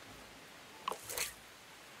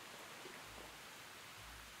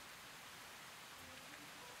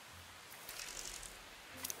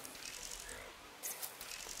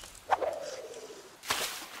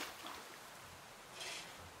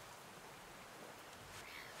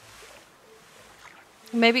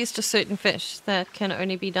 Maybe it's just certain fish that can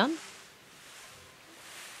only be done.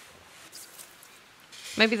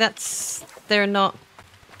 Maybe they're not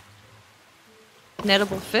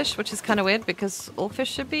nettable fish, which is kind of weird because all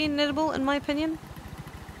fish should be nettable in my opinion.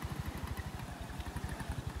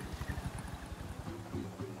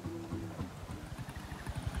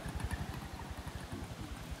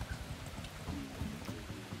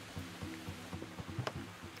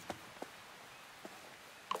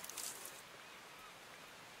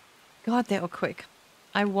 God, they were quick.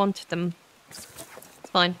 I wanted them. It's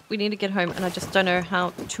fine. We need to get home, and I just don't know how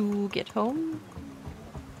to get home.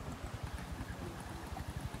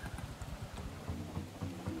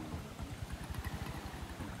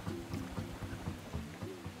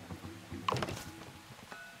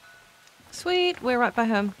 Sweet, we're right by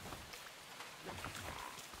home.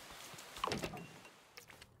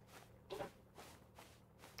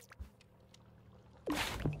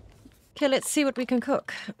 Okay, let's see what we can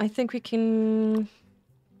cook. I think we can...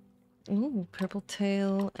 Ooh, purple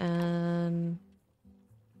tail and...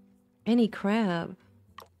 any crab.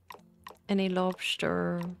 Any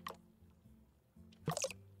lobster.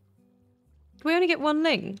 Do we only get one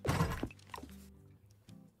ling?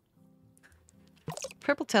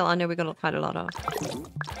 Purple tail I know we got quite a lot of.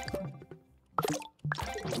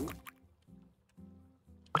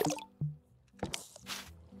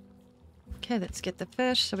 Okay, let's get the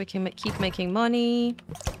fish so we can keep making money.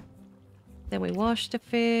 Then we wash the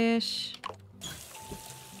fish.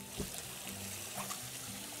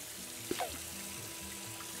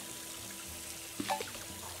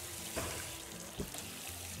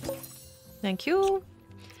 Thank you.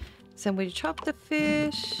 Then we chop the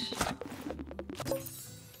fish.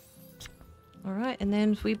 Alright, and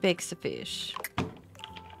then we bake the fish.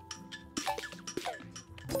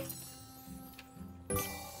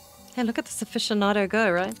 Hey, look at this aficionado go,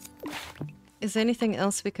 right? Is there anything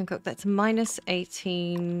else we can cook? That's minus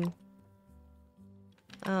 18.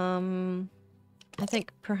 I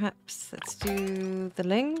think perhaps let's do the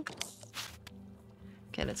ling.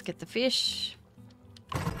 Okay, let's get the fish.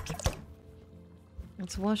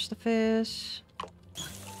 Let's wash the fish.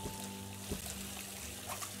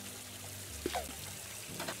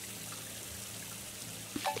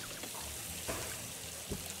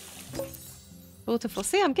 Beautiful.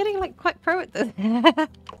 See, I'm getting like quite pro at this.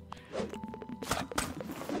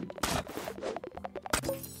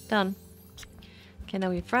 Done. Okay, now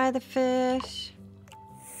we fry the fish.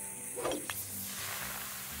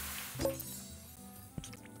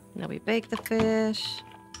 Now we bake the fish.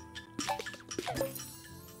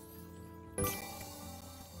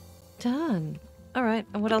 Done. Alright,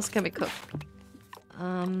 and what else can we cook?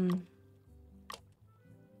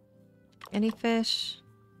 Any fish?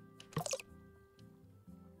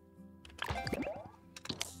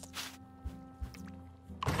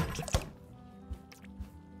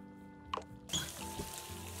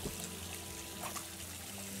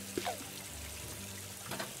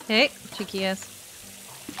 Hey, cheeky ass.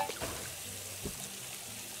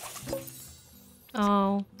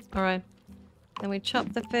 Oh, alright. Then we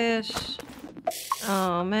chop the fish.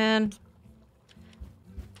 Oh man.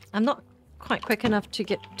 I'm not quite quick enough to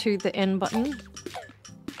get to the N button.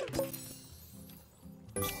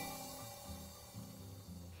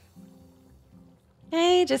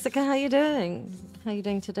 Hey Jessica, how you doing? How you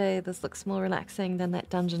doing today? This looks more relaxing than that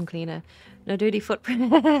dungeon cleaner. No dirty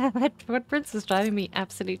footprint. That footprints is driving me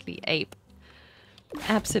absolutely ape.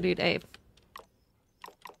 Absolute ape.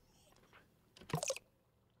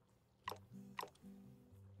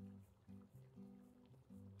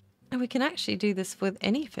 And we can actually do this with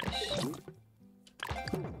any fish.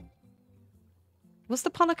 Was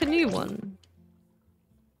the pollock a new one?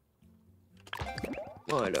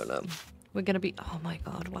 Oh, I don't know. We're gonna be... Oh my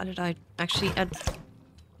god, why did I actually add...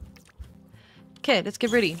 Okay, let's get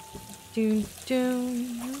ready. Doom,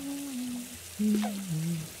 doom.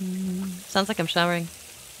 Sounds like I'm showering.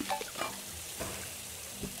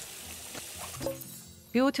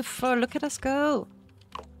 Beautiful, look at us go.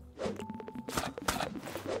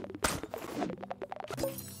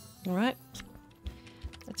 Alright.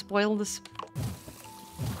 Let's boil this.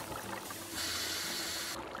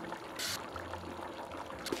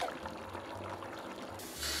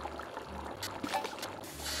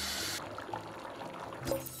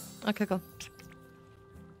 Okay, cool.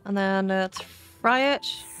 And then let's fry it.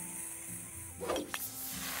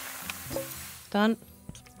 Done.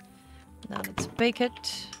 Now let's bake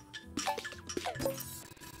it.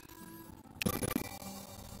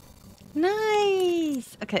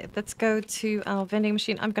 Nice! Okay, let's go to our vending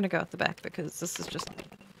machine. I'm gonna go out the back because this is just...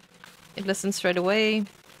 It listens straight away.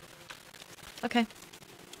 Okay.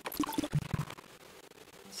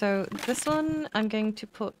 So this one I'm going to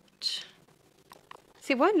put...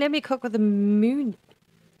 See, it won't let me cook with a moon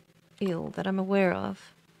eel that I'm aware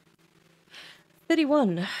of.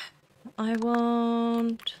 31. I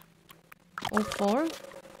want... all 4.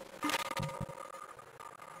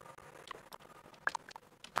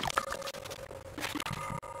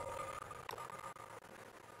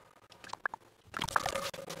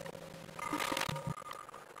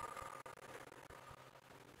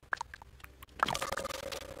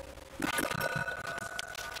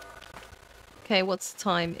 Okay, what's the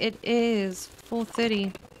time? It is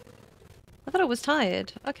 4:30. I thought I was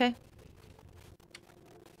tired. Okay.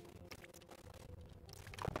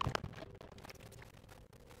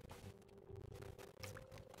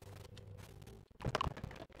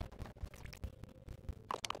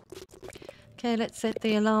 Okay, let's set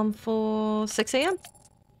the alarm for 6 AM.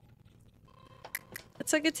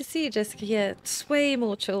 It's so good to see you, Jessica. Yeah, it's way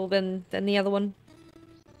more chill than the other one.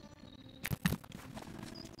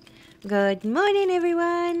 Good morning,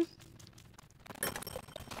 everyone!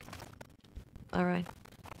 Alright.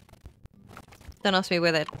 Don't ask me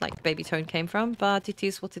where that, like, baby tone came from, but it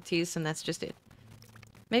is what it is, and that's just it.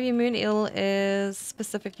 Maybe moon eel is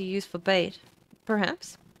specifically used for bait.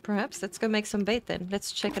 Perhaps. Perhaps. Let's go make some bait then.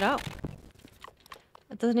 Let's check it out.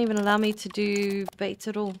 It doesn't even allow me to do bait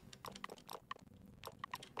at all.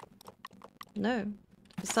 No.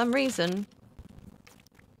 For some reason...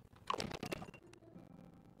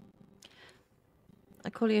 I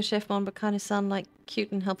call you a chef mom, but kind of sound like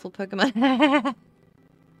cute and helpful Pokemon.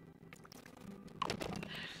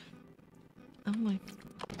 Oh my...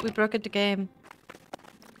 We broke it the game.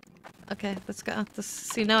 Okay, let's go out this...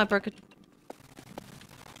 See, now I broke it.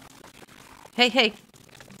 Hey, hey!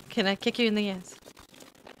 Can I kick you in the ass?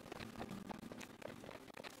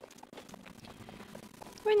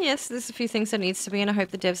 I mean, yes, there's a few things that needs to be, and I hope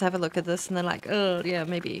the devs have a look at this and they're like, oh, yeah,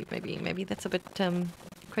 maybe that's a bit,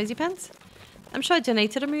 crazy pants. I'm sure I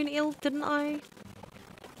donated a moon eel, didn't I?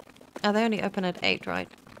 Oh, they only open at 8, right?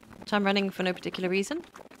 So I'm running for no particular reason.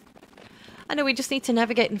 I know we just need to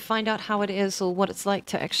navigate and find out how it is or what it's like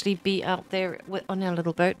to actually be out there on our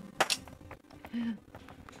little boat.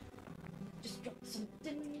 Just drop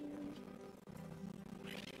something.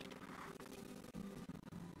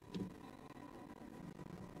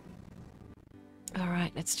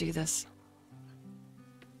 Alright, let's do this.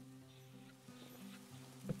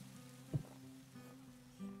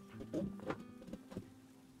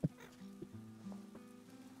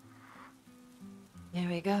 There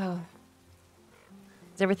we go.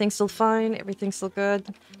 Is everything still fine? Everything still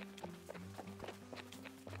good?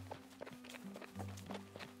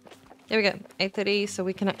 There we go. 8:30, so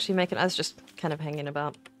we can actually make it. I was just kind of hanging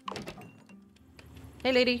about.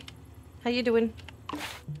 Hey, lady. How you doing?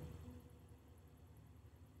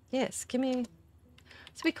 Yes, give me...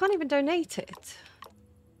 So we can't even donate it.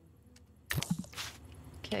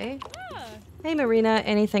 Okay. Hey, Marina.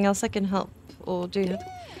 Anything else I can help or do?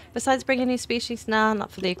 Besides bringing new species? Nah,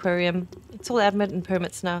 not for the aquarium. It's all admin and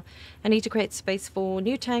permits now. I need to create space for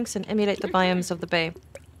new tanks and emulate the biomes of the bay.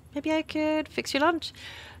 Maybe I could fix your lunch?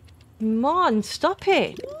 Mon, stop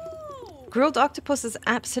it! Grilled octopus is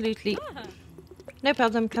absolutely... No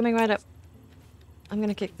problem, coming right up. I'm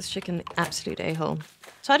gonna kick this chicken absolute a-hole.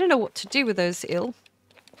 So I don't know what to do with those eel.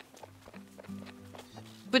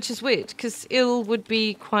 which is weird, because eel would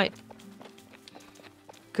be quite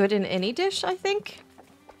good in any dish, I think.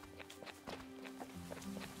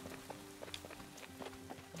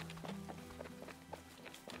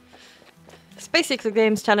 It's basically the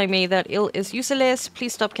game's telling me that eel is useless,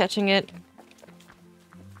 please stop catching it.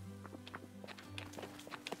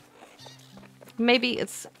 Maybe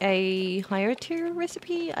it's a higher tier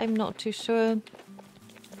recipe, I'm not too sure.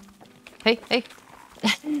 Hey, hey.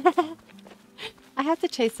 I have to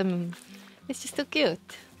chase them. It's just so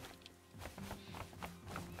cute.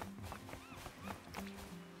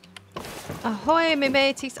 Ahoy, my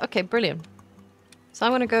mateys. Okay, brilliant. So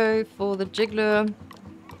I'm gonna go for the jig lure.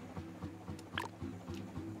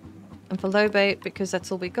 And for low bait, because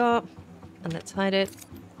that's all we got. And let's hide it.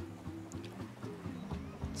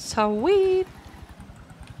 Sweet!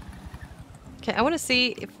 Okay, I want to see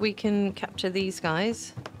if we can capture these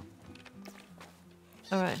guys.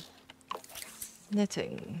 Alright.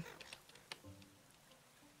 Netting.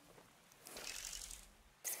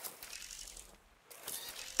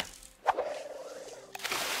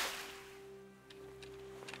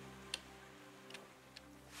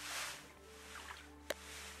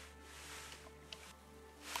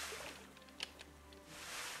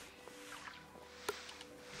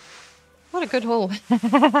 What a good haul.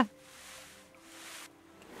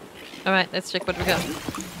 Alright, let's check what we got.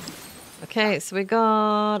 Okay, so we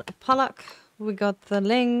got a pollock, we got the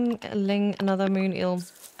ling, another moon eel.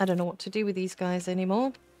 I don't know what to do with these guys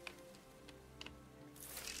anymore.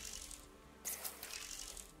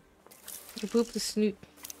 Boop the snoot.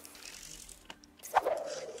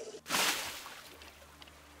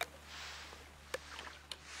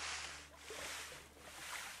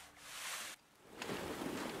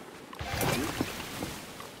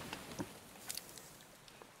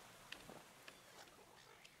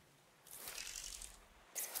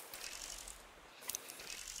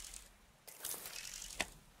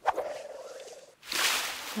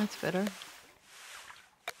 That's better.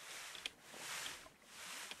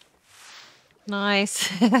 Nice.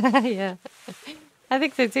 Yeah. I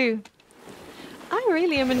think so too. I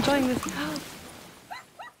really am enjoying this.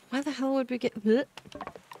 Why the hell would we get...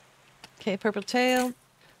 Okay, purple tail.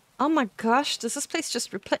 Oh my gosh, does this place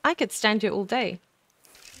just replace... I could stand here all day.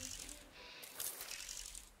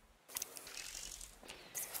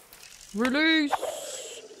 Release!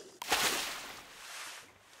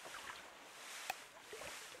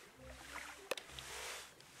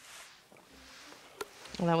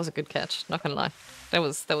 Well, that was a good catch, not gonna lie. That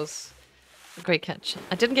was a great catch.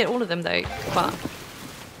 I didn't get all of them though, but...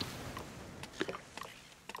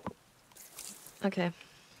 Okay.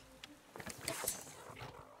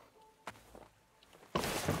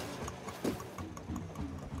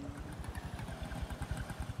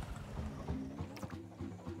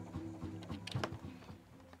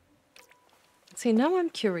 See, now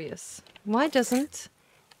I'm curious. Why doesn't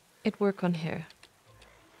it work on here?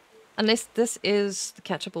 Unless this is the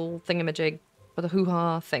catchable thingamajig, or the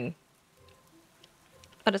hoo-ha thing.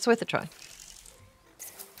 But it's worth a try.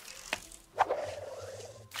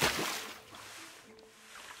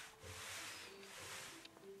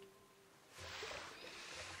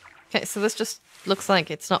 Okay, so this just looks like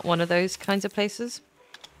it's not one of those kinds of places.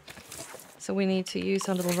 So we need to use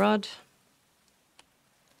our little rod.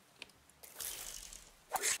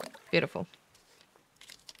 Beautiful.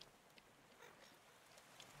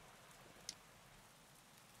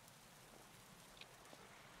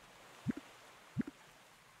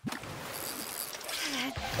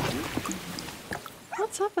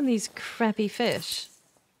 What's up on these crappy fish?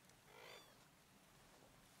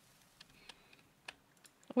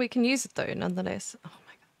 We can use it though, nonetheless. Oh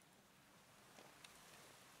my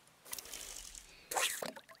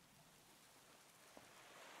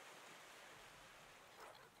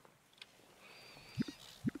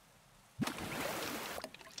god.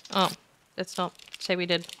 Oh, let's not say we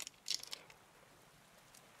did.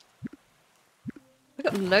 We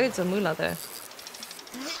got loads of moolah there.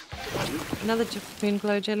 Another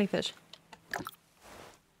Moonglow jellyfish.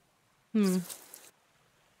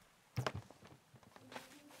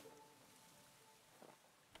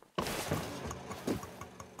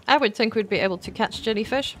 I would think we'd be able to catch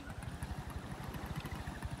jellyfish.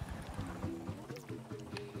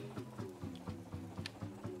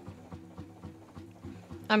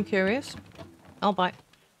 I'm curious. I'll bite.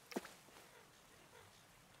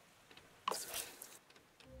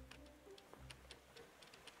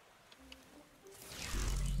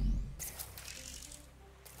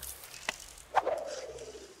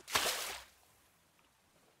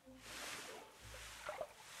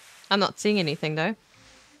 I'm not seeing anything though.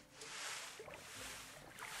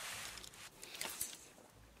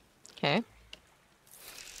 Okay.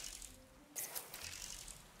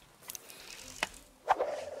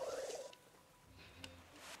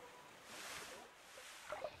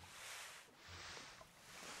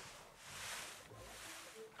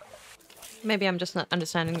 Maybe I'm just not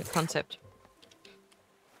understanding the concept.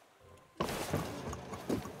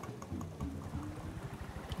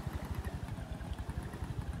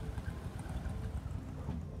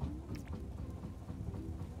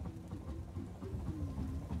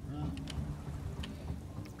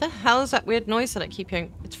 The hell is that weird noise that I keep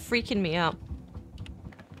hearing? It's freaking me out.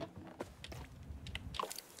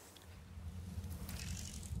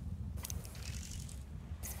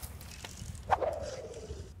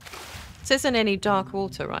 This isn't any dark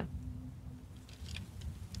water, right?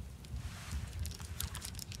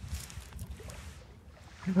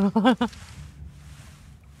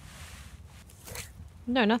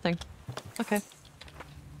 No, nothing. Okay.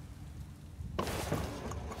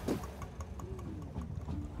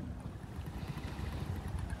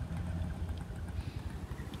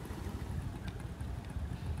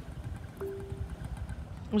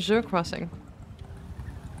 Azure crossing.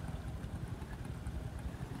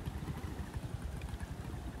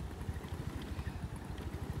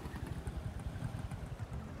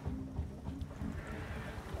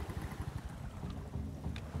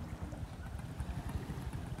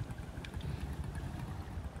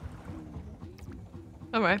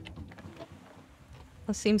 Alright.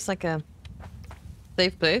 That seems like a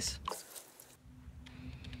safe place.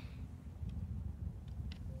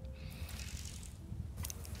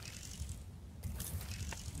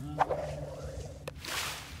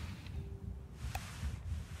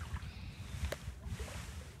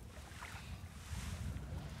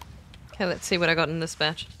 Okay, let's see what I got in this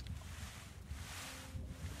batch.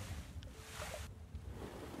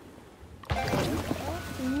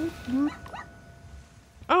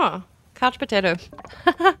 Oh, couch potato.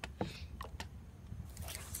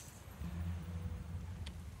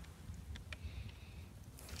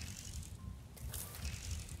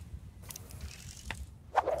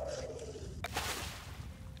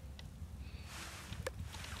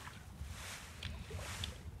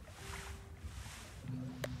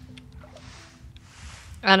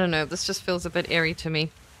 I don't know, this just feels a bit airy to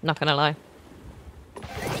me. Not gonna lie.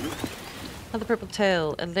 Another purple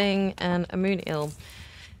tail, a ling, and a moon eel.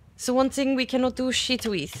 So one thing we cannot do shit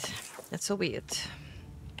with. That's so weird.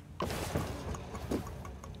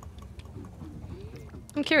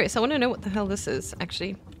 I'm curious, I want to know what the hell this is,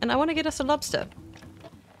 actually. And I want to get us a lobster.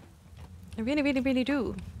 I really, really, really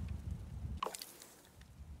do.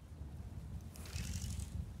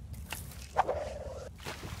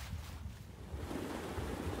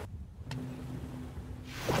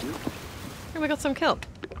 And we got some kelp.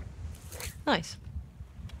 Nice.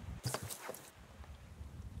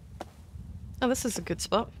 Oh, this is a good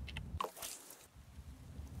spot.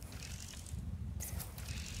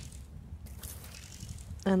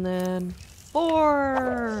 And then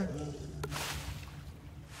 4.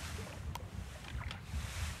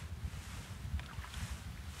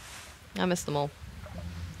 I missed them all.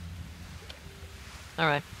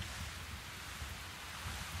 Alright.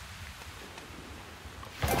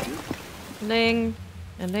 Ling.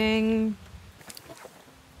 And ling.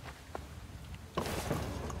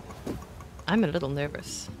 I'm a little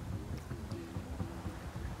nervous.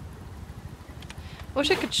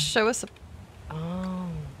 Wish it could show us a... Oh,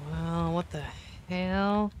 wow. What the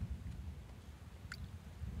hell?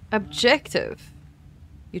 Objective?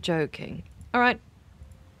 You're joking. Alright.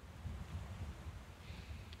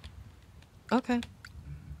 Okay.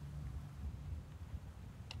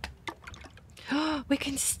 We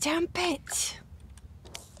can stamp it!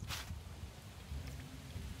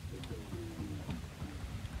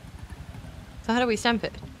 So how do we stamp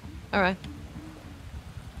it? Alright.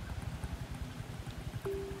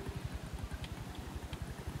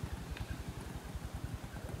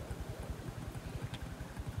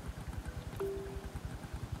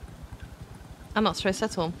 I'm not stressed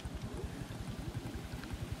at all.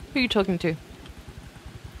 Who are you talking to?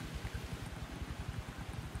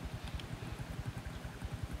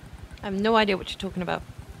 I have no idea what you're talking about.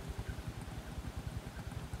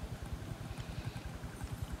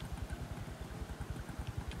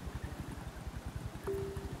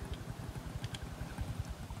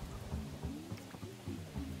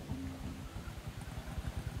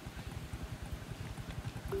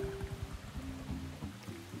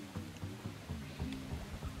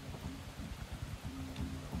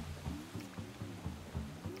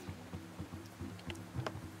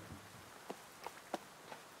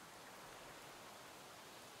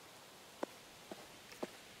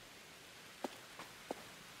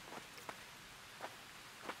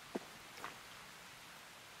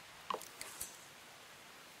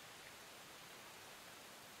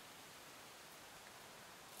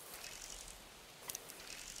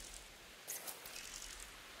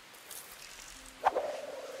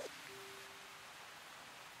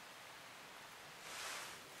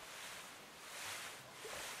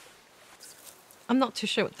 I'm not too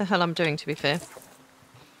sure what the hell I'm doing, to be fair.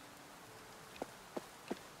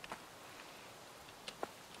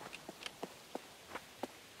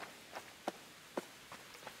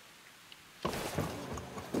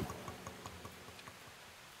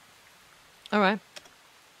 All right.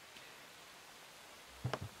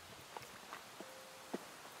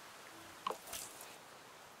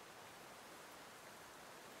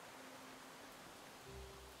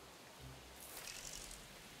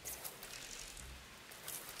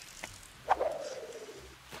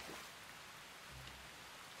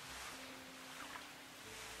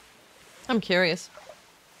 I'm curious.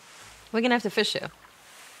 We're gonna have to fish here.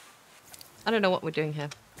 I don't know what we're doing here.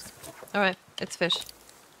 Alright, it's fish.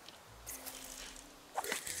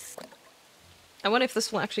 I wonder if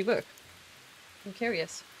this will actually work. I'm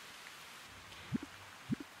curious.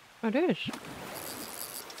 It is.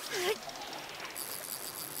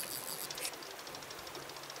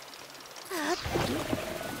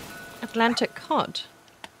 Atlantic cod.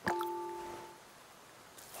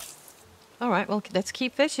 Alright, well, let's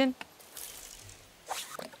keep fishing.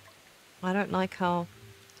 I don't like how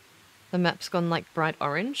the map's gone like bright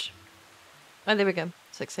orange. Oh, there we go.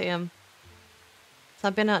 6 a.m. So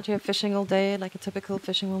I've been out here fishing all day like a typical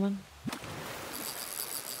fishing woman.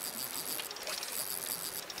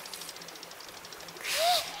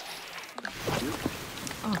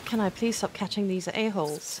 Oh, can I please stop catching these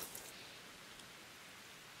a-holes?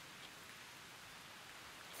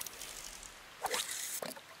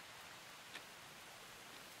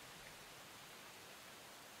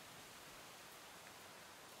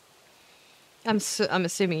 I'm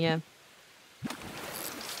assuming, yeah.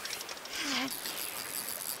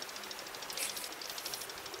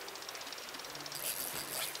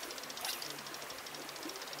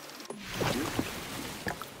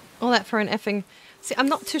 All that for an effing... See, I'm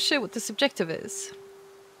not too sure what this objective is.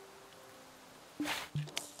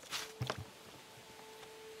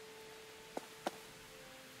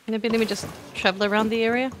 Maybe let me just travel around the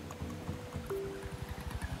area.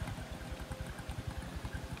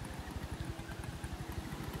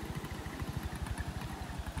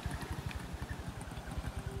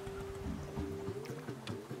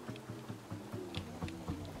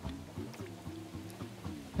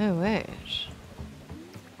 Oh, wait.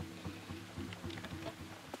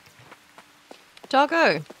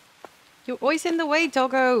 Doggo! You're always in the way,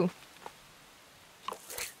 doggo!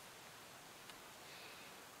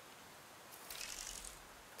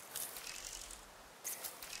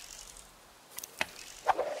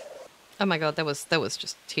 Oh my god, that was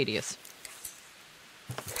just tedious.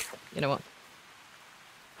 You know what?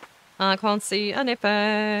 I can't see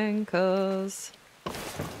anything, cause...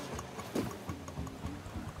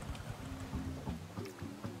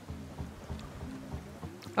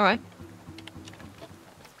 Alright.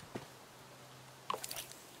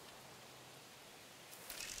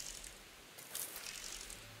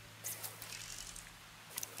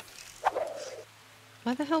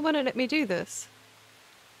 Why the hell won't it let me do this?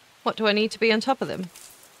 What, do I need to be on top of them?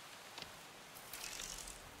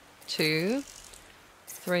 2,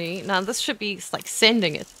 3... Now this should be like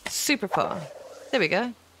sending it super far. There we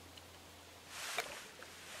go.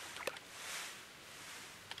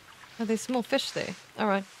 Oh, there's small fish there.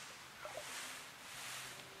 Alright.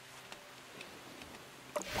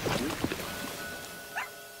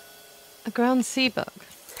 A ground sea bug.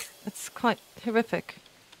 That's quite horrific.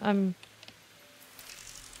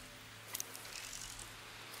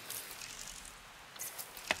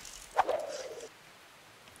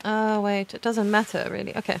 Oh, wait. It doesn't matter,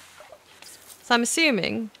 really. Okay. So I'm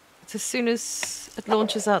assuming it's as soon as it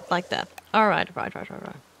launches out like that. Alright, right.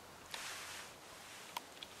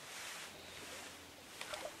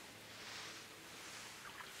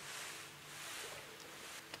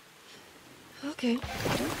 Okay.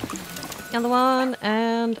 Another one,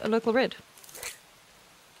 and a local red.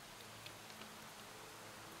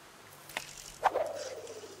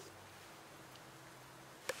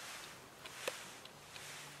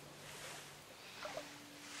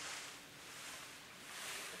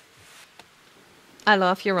 I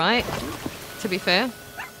laugh, you're right, to be fair.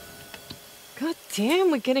 God damn,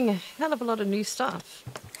 we're getting a hell of a lot of new stuff.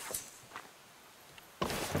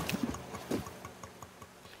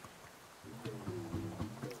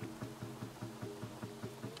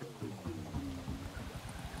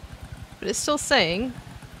 But it's still saying...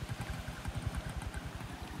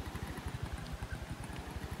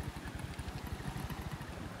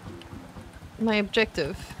 my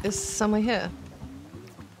objective is somewhere here.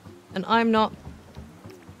 And I'm not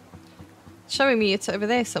showing me it's over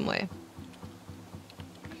there somewhere.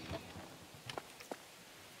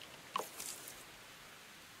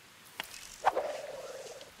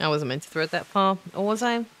 I wasn't meant to throw it that far. Or was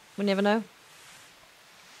I? We never know.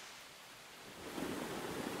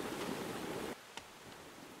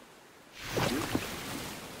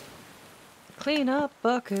 Clean up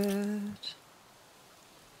bucket.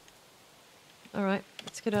 Alright,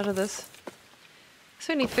 let's get out of this.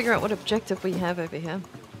 So we need to figure out what objective we have over here.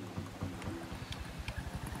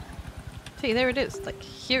 See, there it is. Like,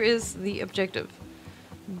 here is the objective.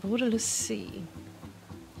 Borderless sea.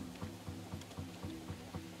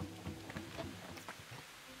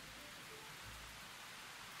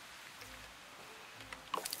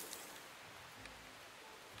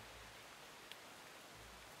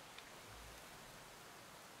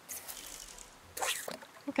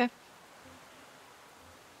 Okay.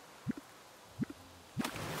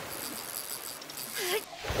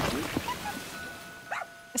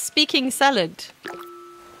 A speaking salad.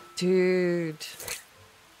 Dude.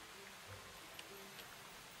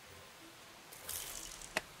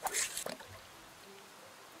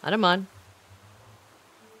 I don't mind.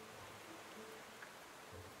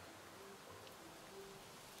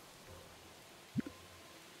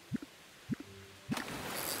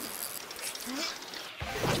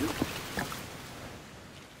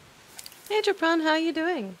 Hey Japan, how are you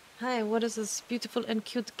doing? Hi, what is this beautiful and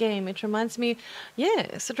cute game? It reminds me...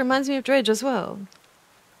 Yes, it reminds me of Dredge as well.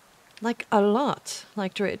 Like, a lot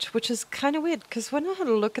like Dredge, which is kind of weird, because when I had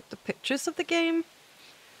a look at the pictures of the game,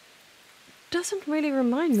 it doesn't really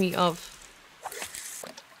remind me of...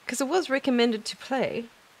 Because it was recommended to play.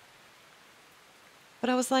 But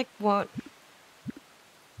I was like, what?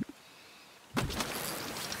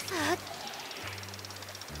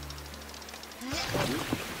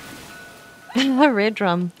 A red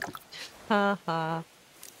drum. Ha ha.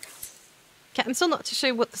 Okay, I'm still not too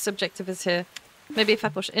sure what the subjective is here. Maybe if I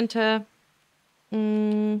push enter. How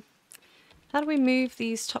do we move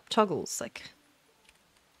these top toggles? Like,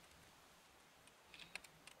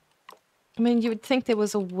 I mean, you would think there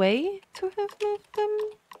was a way to have moved them,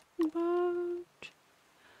 but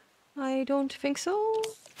I don't think so.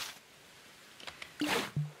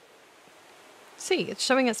 See, it's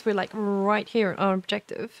showing us we're like right here at our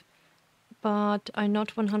objective, but I'm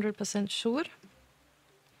not 100% sure.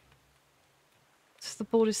 It's the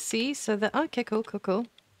border C, so that... Okay, cool, cool, cool.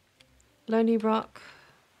 Lonely Rock.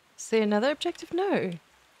 Is there another objective? No.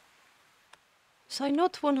 So I'm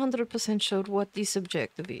not 100% sure what this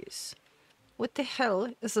objective is. What the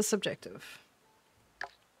hell is this objective?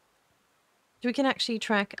 We can actually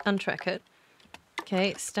untrack it.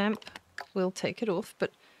 Okay, stamp. We'll take it off,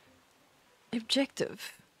 but...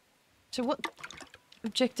 Objective. So what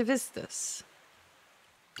objective is this?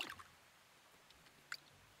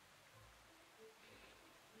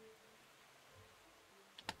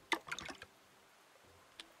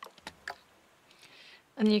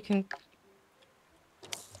 And you can...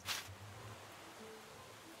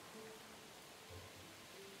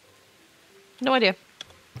 No idea.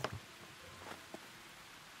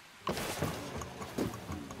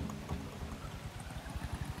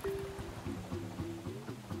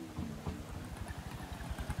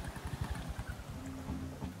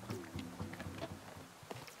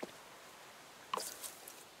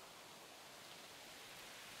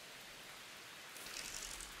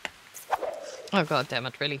 Oh god damn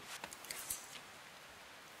it, really?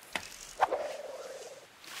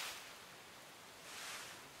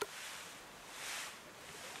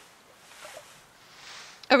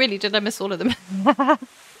 Oh really, did I miss all of them?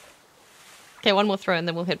 Okay, one more throw and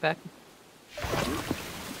then we'll head back.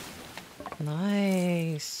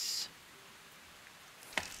 Nice.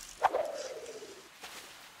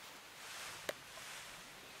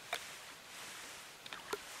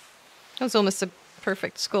 That was almost a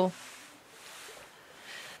perfect score.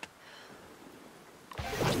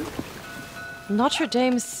 Notre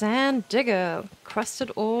Dame Sand Digger, Crusted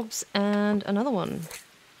Orbs, and another one.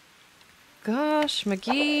 Gosh,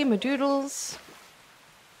 McGee, Madoodles.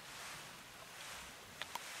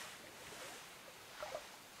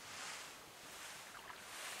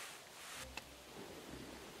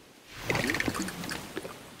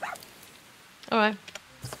 Alright,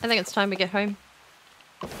 I think it's time we get home.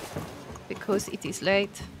 Because it is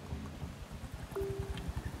late.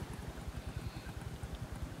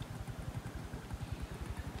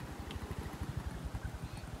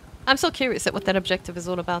 I'm so curious at what that objective is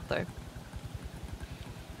all about, though.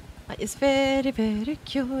 It's very, very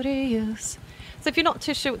curious. So if you're not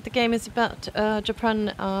too sure what the game is about,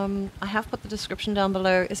 Japan, I have put the description down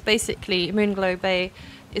below. It's basically Moonglow Bay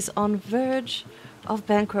is on verge of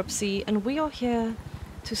bankruptcy, and we are here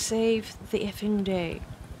to save the effing day.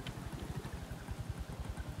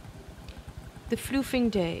 The floofing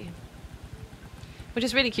day. which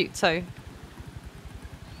is really cute, so...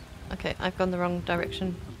 Okay, I've gone the wrong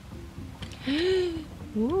direction.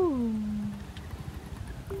 Ooh.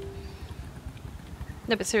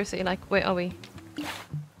 No, but seriously, like, where are we?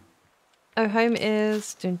 Oh, home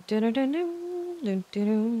is... Dun, dun, dun, dun, dun, dun, dun,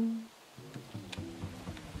 dun.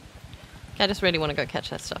 I just really want to go catch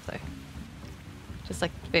that stuff, though. Just,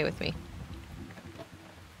 like, bear with me.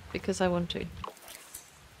 Because I want to.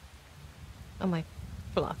 Oh my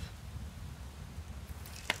bluff.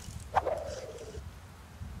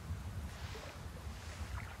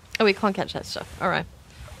 Oh, we can't catch that stuff. Alright.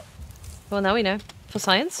 Well, now we know. For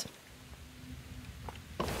science.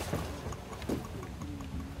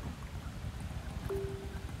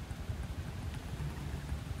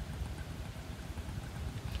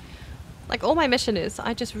 Like, all my mission is,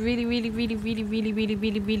 I just really want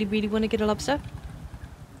to get a lobster.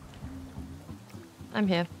 I'm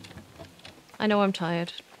here. I know I'm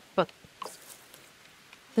tired, but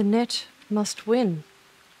the net must win.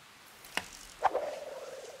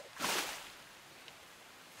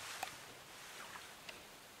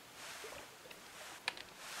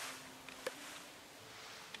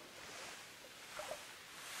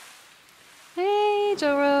 Hey,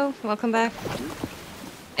 Joro. Welcome back.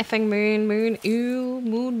 Effing moon, ew,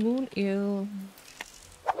 moon, ew.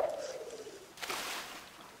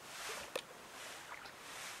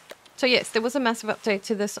 So yes, there was a massive update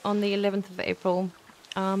to this on the 11th of April.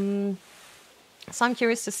 So I'm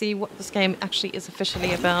curious to see what this game actually is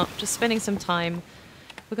officially about. Just spending some time.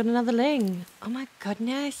 We've got another Ling. Oh my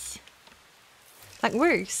goodness. Like,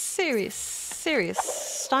 we're serious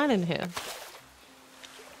styling here.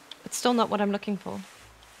 It's still not what I'm looking for.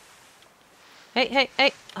 Hey.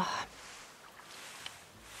 Oh.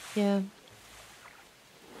 Yeah.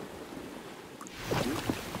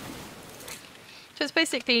 So it's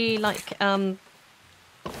basically like any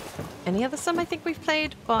other sim I think we've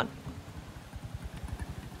played, but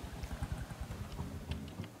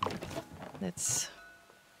let's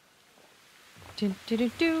see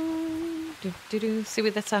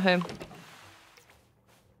where that's our home.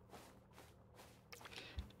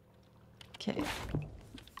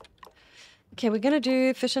 Okay, we're gonna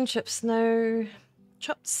do fish and chips now.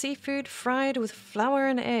 Chopped seafood fried with flour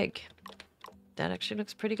and egg. That actually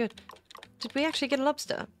looks pretty good. Did we actually get a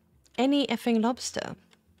lobster? Any effing lobster?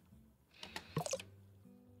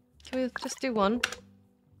 Can we just do one?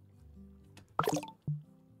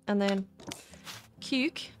 And then...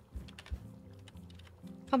 Cuke.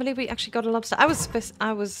 Can't believe we actually got a lobster. I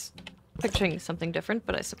was picturing something different,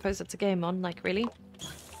 but I suppose it's a game on, like, really?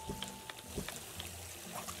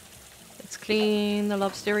 Let's clean the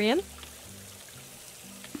lobster in.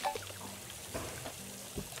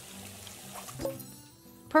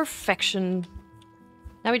 Perfection.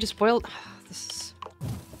 Now we just boiled. This is...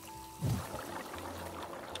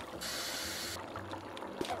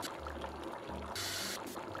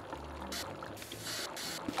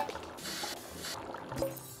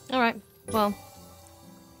 Alright, well.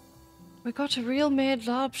 We got a real made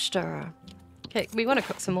lobster. Okay, we want to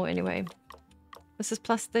cook some more anyway. This is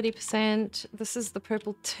plus 30%. This is the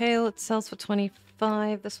purple tail. It sells for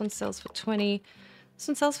 25. This one sells for 20. This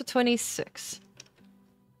one sells for 26.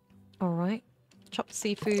 Alright. Chopped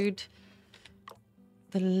seafood.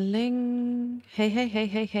 The ling.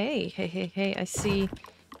 Hey. I see.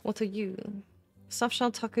 What are you? Soft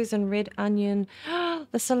shell tacos and red onion.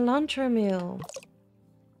 The cilantro meal.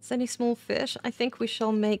 Is any small fish? I think we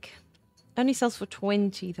shall make... Only sells for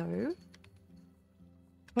 20 though.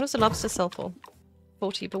 What does the lobster sell for?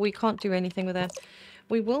 40, but we can't do anything with that.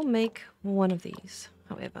 We will make one of these,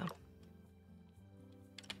 however.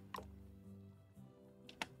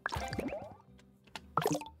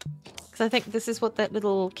 Because I think this is what that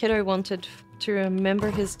little kiddo wanted to remember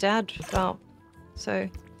his dad about. So...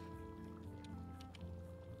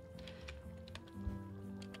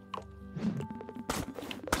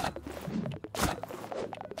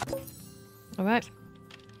 Alright.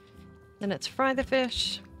 Then let's fry the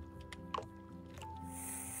fish.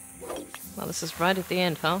 Well, this is right at the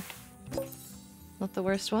end, huh? Not the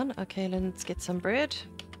worst one. Okay, let's get some bread.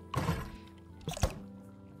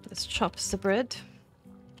 Let's chop the bread.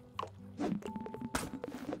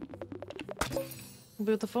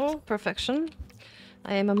 Beautiful. Perfection.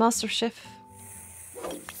 I am a master chef.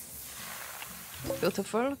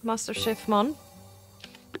 Beautiful. Master chef man.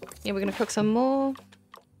 Yeah, we're gonna cook some more.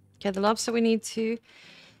 Okay, the lobster we need to...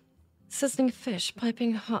 Sizzling fish,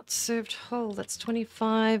 piping hot, served whole. That's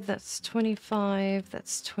 25, that's 25,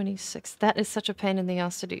 that's 26. That is such a pain in the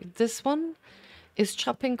ass to do. This one is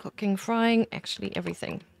chopping, cooking, frying, actually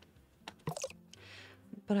everything.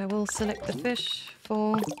 But I will select the fish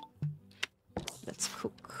for Let's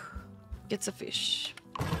cook. Get some fish.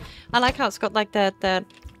 I like how it's got like that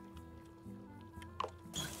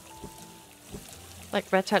like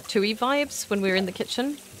ratatouille vibes when we were in the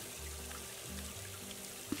kitchen.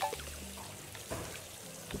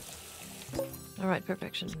 Alright,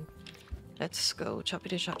 perfection. Let's go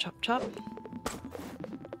choppity chop chop chop.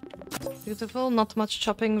 Beautiful, not much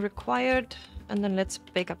chopping required. And then let's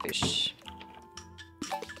bake our fish.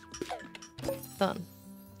 Done.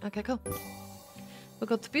 Okay, cool. We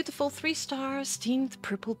got the beautiful 3-star steamed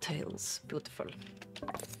purple tails. Beautiful.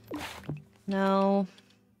 Now...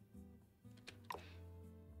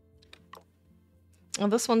 oh,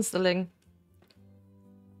 this one's the ling.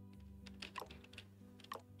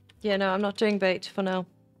 Yeah, no, I'm not doing bait for now.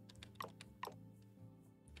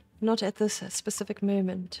 Not at this specific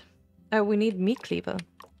moment. Oh, we need meat cleaver.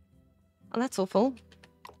 Oh, that's awful.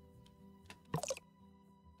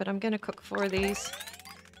 But I'm gonna cook 4 of these.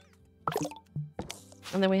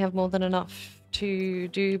 And then we have more than enough to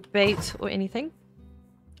do bait or anything.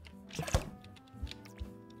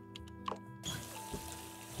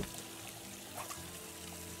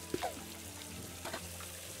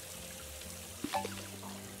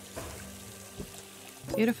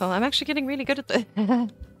 Beautiful. I'm actually getting really good at this.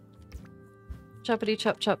 Choppity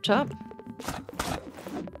chop chop chop.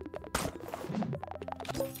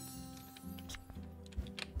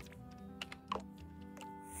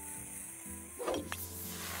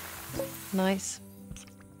 Nice.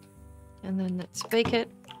 And then let's bake it.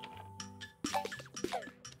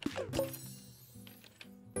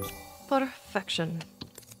 Perfection.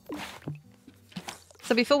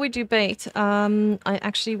 So before we do bait, I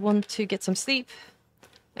actually want to get some sleep.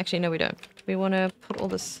 Actually, no, we don't. We want to put all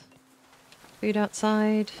this food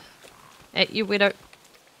outside. Hey, you widow.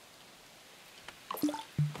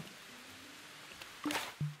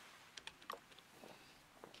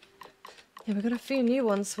 Yeah, we've got a few new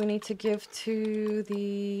ones we need to give to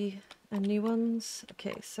the new ones.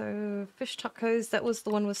 Okay, so fish tacos, that was the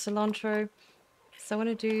one with cilantro. So I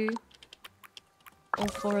want to do all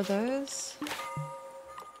 4 of those.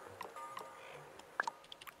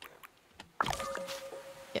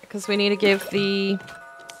 Yeah, because we need to give the...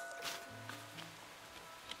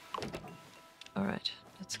 Alright,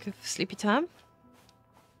 let's give sleepy time.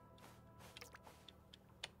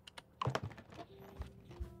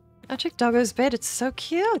 I checked Doggo's bed, it's so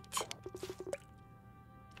cute!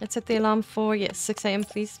 Let's set the alarm for, yes, 6 AM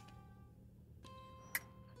please.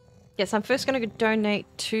 Yes, I'm first going to donate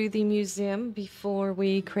to the museum before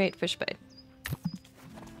we create fish bait.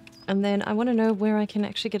 And then I want to know where I can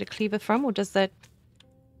actually get a cleaver from, or does that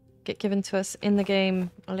get given to us in the game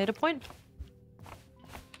a later point?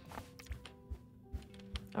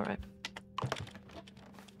 Alright.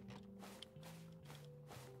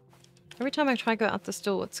 Every time I try to go out this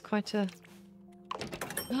door, it's quite a...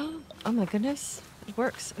 Oh my goodness. It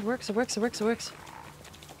works. It works. It works. It works. It works.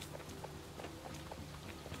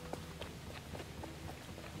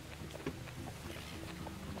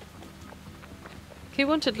 He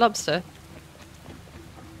wanted lobster.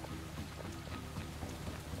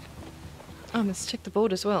 Oh, let's check the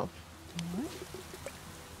board as well.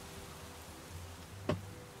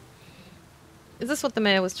 Is this what the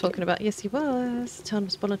mayor was talking about? Yes, he was.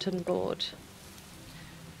 Town's bulletin board.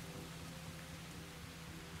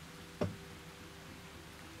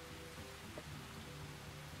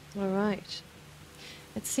 Alright.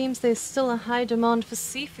 It seems there's still a high demand for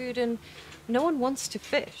seafood and no one wants to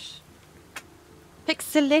fish.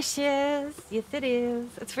 Pixelicious! Yes it is.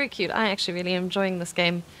 It's very cute. I actually really am enjoying this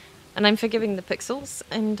game. And I'm forgiving the pixels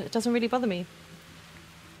and it doesn't really bother me.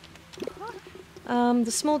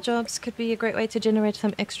 The small jobs could be a great way to generate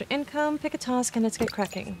some extra income. Pick a task and let's get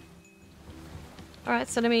cracking. Alright,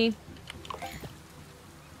 so let me...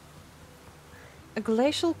 A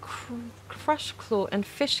glacial crush claw and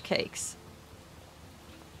fish cakes.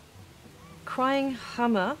 Crying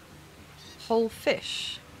hammer, whole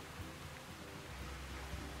fish.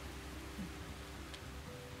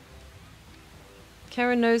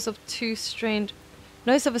 Kara knows of a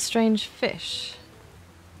strange fish.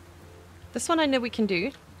 This one I know we can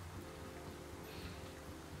do.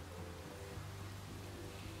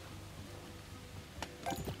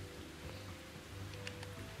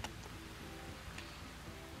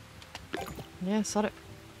 Yeah, sod it.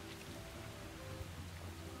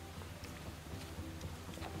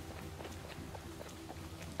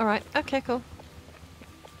 Alright, okay, cool.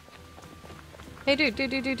 Hey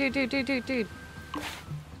dude.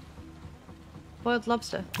 Boiled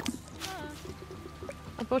lobster.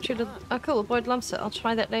 I brought you to... Oh cool, boiled lobster. I'll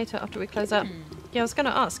try that later after we close up. Yeah, I was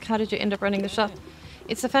gonna ask, how did you end up running the shop?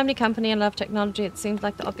 It's a family company and love technology. It seemed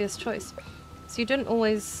like the obvious choice. So you didn't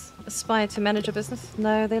always aspire to manage a business?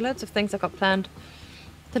 No, there are loads of things I've got planned.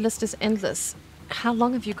 The list is endless. How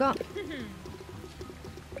long have you got?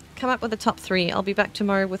 Come up with the top 3. I'll be back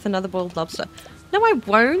tomorrow with another boiled lobster. No, I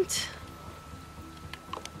won't.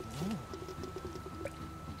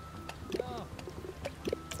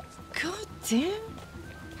 God damn.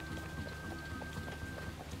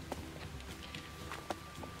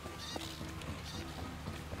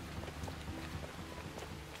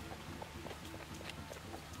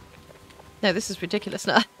 No, this is ridiculous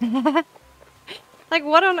now. Like,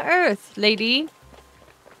 what on earth, lady?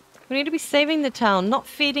 We need to be saving the town, not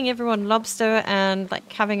feeding everyone lobster and,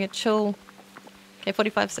 like, having a chill. Okay,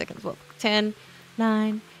 45 seconds. Well, 10,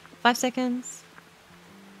 9, 5 seconds.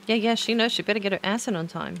 Yeah, she knows she better get her ass in on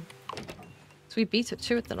time. So we beat her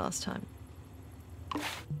to it the last time.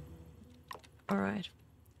 Alright.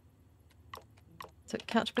 So,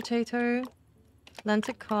 couch potato,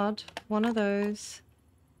 Atlantic cod, one of those.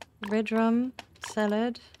 Red rum,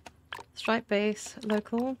 salad, striped base,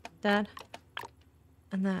 local, that,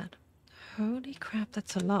 and that. Holy crap,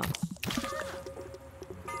 that's a lot.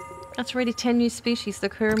 That's already 10 new species. The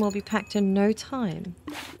aquarium will be packed in no time.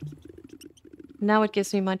 Now it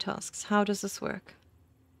gives me my tasks. How does this work?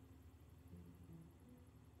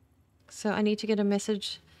 So I need to get a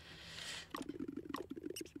message.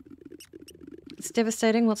 It's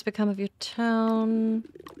devastating. What's become of your town?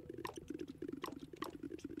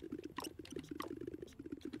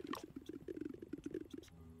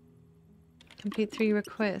 Complete 3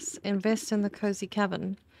 requests. Invest in the cozy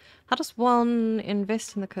cabin. How does one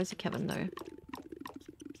invest in the cozy cabin, though?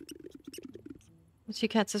 What's your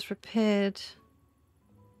cats is repaired?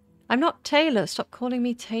 I'm not Taylor. Stop calling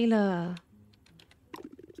me Taylor.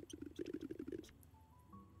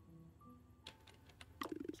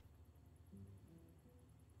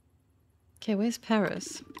 Okay, where's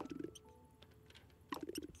Paris?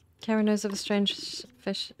 Karen knows of a strange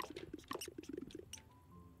fish.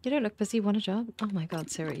 You don't look busy. Want a job? Oh my god,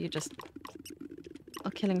 Sarah, you just are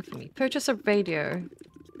killing for me. Purchase a radio.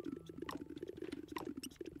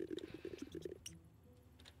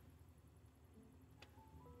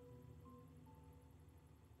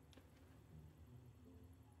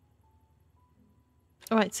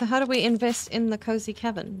 Alright, so how do we invest in the cozy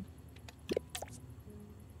cabin?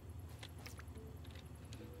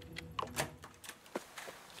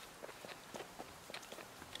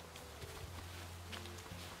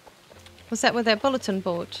 Was that with that bulletin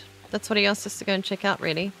board? That's what he asked us to go and check out,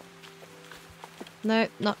 really. No,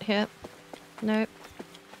 not here. Nope.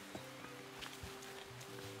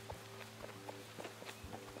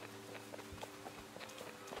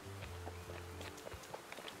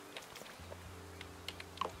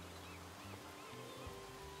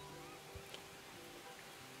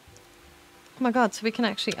 Oh my god, so we can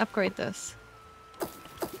actually upgrade this.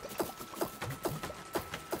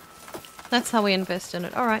 That's how we invest in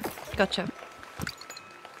it. Alright, gotcha.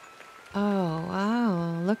 Oh,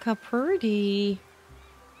 wow. Look how pretty.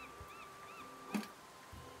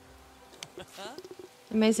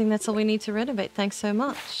 Amazing, that's all we need to renovate. Thanks so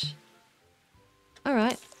much.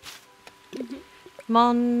 Alright.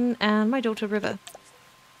 Mon and my daughter River.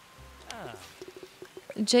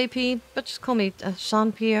 JP, but just call me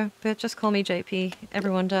Jean-Pierre, but just call me JP.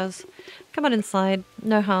 Everyone does. Come on inside.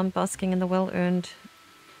 No harm basking in the well-earned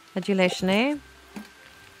adulation, eh?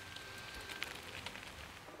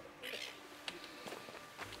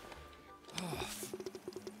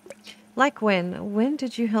 Like when? When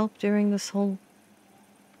did you help during this whole...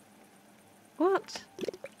 What?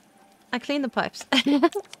 I cleaned the pipes.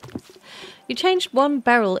 You changed one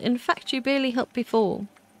barrel. In fact, you barely helped before.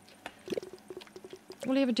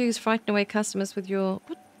 All you ever do is frighten away customers with your...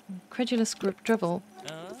 What? Credulous drivel.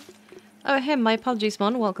 Oh, him. My apologies,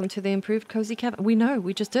 Mon. Welcome to the improved cozy cabin. We know.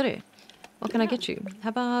 We just did it. What can I get you? How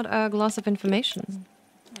about a glass of information?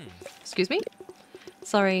 Excuse me?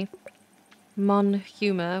 Sorry. Mon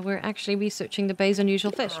humor. We're actually researching the bay's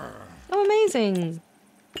unusual fish. Oh, amazing.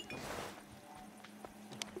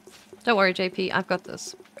 Don't worry, JP. I've got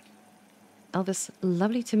this. Elvis,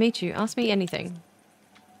 lovely to meet you. Ask me anything.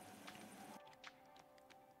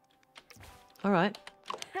 Alright.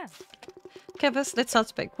 Kevis, let's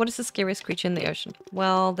start big. What is the scariest creature in the ocean?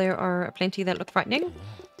 Well, there are plenty that look frightening.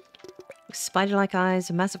 Spider-like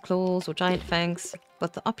eyes, massive claws, or giant fangs.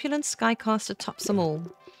 But the opulent skycaster tops them all.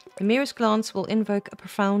 The merest glance will invoke a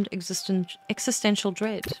profound existential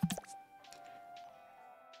dread.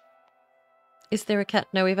 Is there a cat?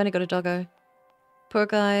 No, we've only got a doggo. Poor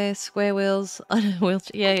guy, square wheels, on a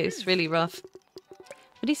wheelchair. Yeah, it's really rough.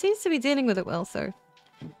 But he seems to be dealing with it well, so...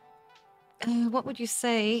 What would you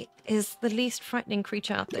say is the least frightening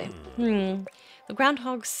creature out there? The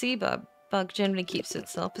groundhog sea bug generally keeps to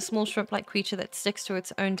itself, a small shrimp-like creature that sticks to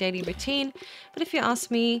its own daily routine. But if you ask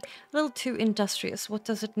me, a little too industrious. What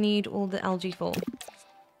does it need all the algae for?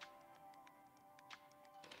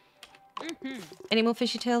 Any more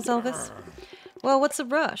fishy tales, Elvis? Well, what's the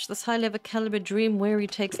rush? This high-level caliber dream weary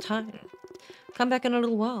takes time. Come back in a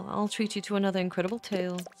little while. I'll treat you to another incredible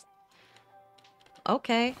tale.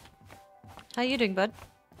 Okay. How you doing, bud?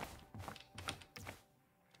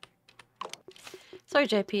 Sorry,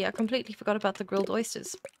 JP. I completely forgot about the grilled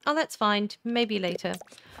oysters. Oh, that's fine. Maybe later.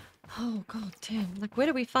 Oh, god damn. Like, where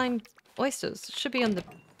do we find oysters? It should be on the...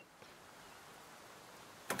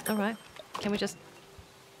 Alright. Can we just...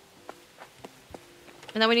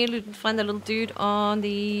 And then we need to find that little dude on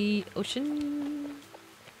the ocean.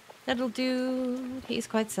 That little dude. He's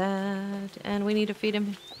quite sad. And we need to feed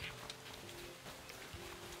him.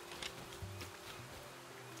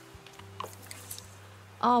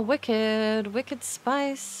 Oh, wicked. Wicked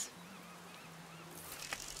spice.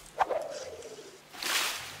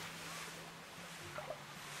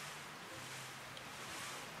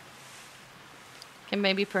 Okay,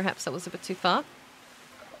 maybe perhaps that was a bit too far.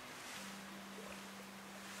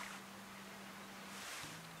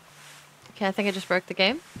 Okay, I think I just broke the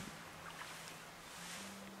game.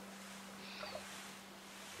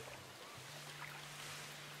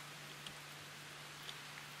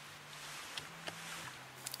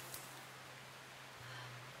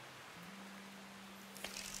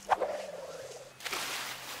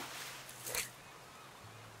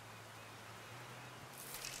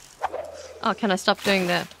 Oh, can I stop doing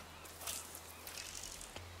that?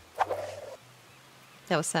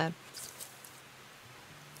 That was sad.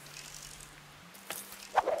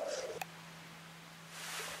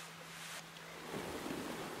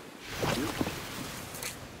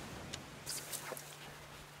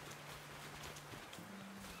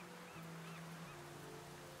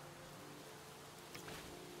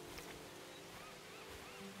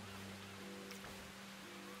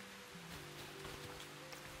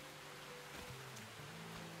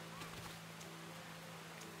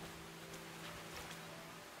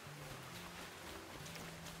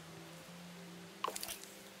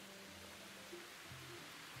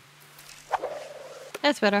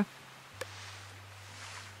 That's better.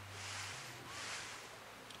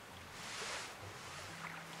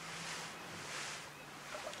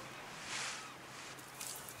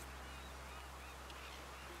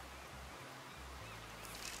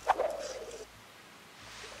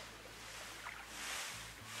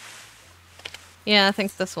 Yeah, I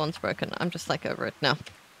think this one's broken. I'm just like over it now.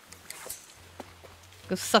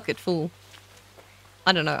 Go suck it, fool.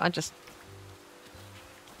 I don't know, I just...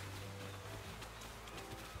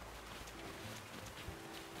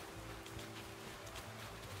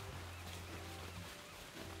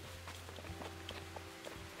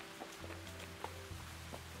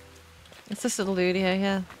 It's this little dude here,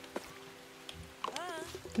 yeah.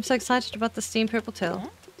 I'm so excited about the steamed purple tail.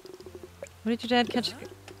 What did your dad catch?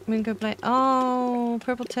 Moonglow Bay. Oh,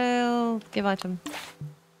 purple tail. Give item.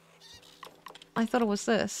 I thought it was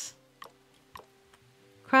this.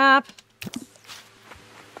 Crap.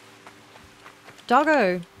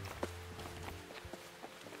 Doggo.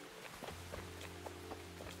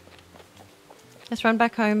 Let's run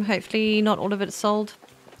back home. Hopefully not all of it is sold.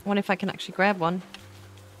 I wonder if I can actually grab one.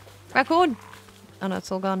 Raccoon! Oh no, it's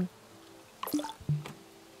all gone.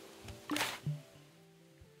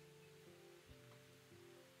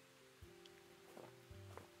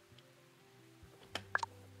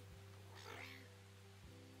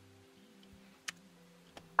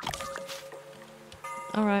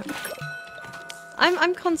 Alright.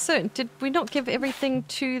 I'm concerned. Did we not give everything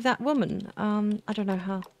to that woman? I don't know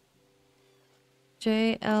how.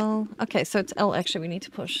 J, L... Okay, so it's L actually we need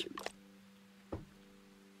to push.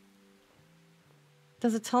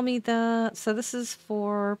 Does it tell me that... So this is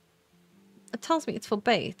for... It tells me it's for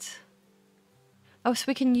bait. Oh, so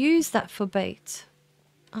we can use that for bait.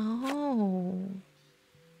 Oh.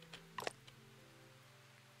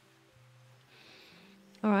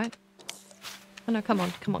 Alright. Oh no, come on,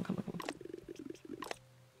 come on, come on, come on.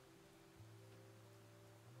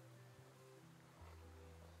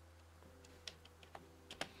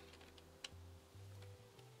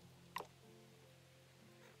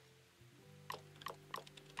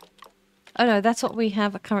 Oh no, that's what we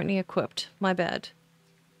have currently equipped. My bad.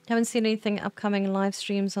 Haven't seen anything upcoming live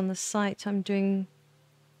streams on the site. I'm doing...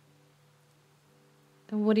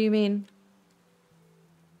 What do you mean?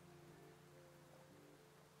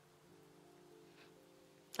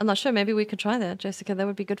 I'm not sure. Maybe we could try that, Jessica. That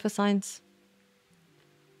would be good for science.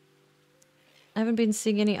 I haven't been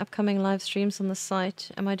seeing any upcoming live streams on the site.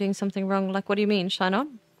 Am I doing something wrong? Like, what do you mean, Shine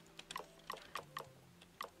On?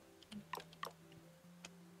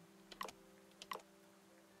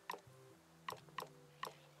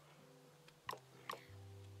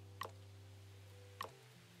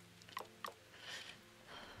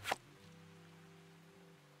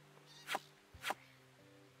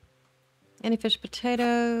 Any fish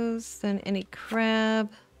potatoes, then any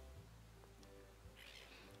crab.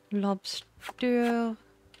 Lobster.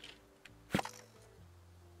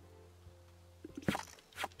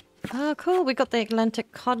 Oh, cool. We got the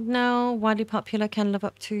Atlantic cod now. Widely popular, can live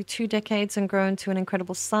up to 2 decades and grow into an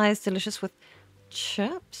incredible size. Delicious with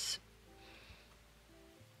chips.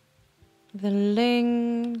 The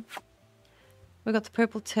ling. We got the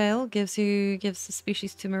purple tail. Gives the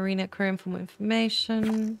species to Marine Aquarium for more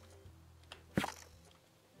information.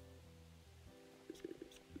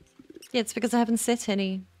 Yeah, it's because I haven't set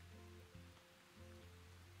any.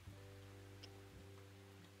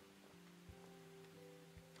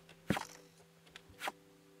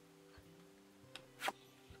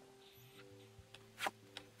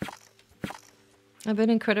 I've been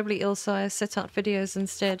incredibly ill, so I set out videos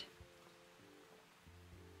instead.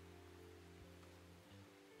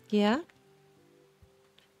 Yeah?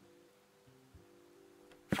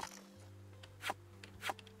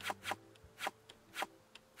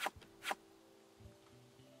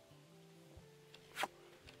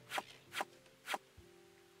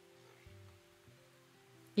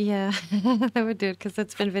 Yeah, I would do it because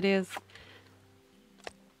it's been videos.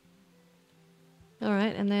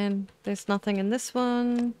 Alright, and then there's nothing in this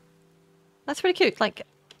one. That's pretty cute. Like,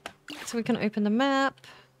 so we can open the map.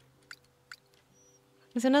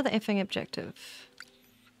 There's another effing objective.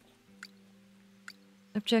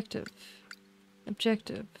 Objective.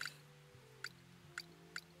 Objective.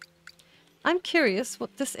 I'm curious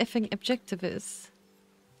what this effing objective is.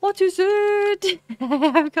 What is it?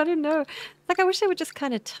 I've got to know. Like, I wish they would just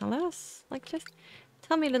kind of tell us. Like, just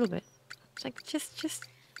tell me a little bit. Like, just...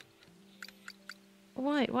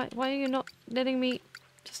 Why are you not letting me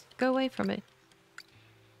just go away from it?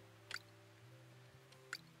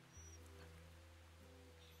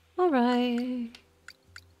 Alright.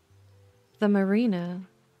 The marina.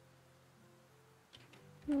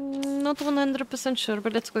 Not 100% sure,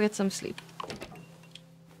 but let's go get some sleep.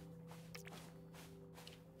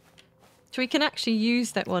 So we can actually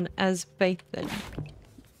use that one as bait then.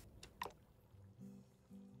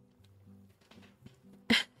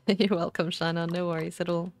 You're welcome, Shana. No worries at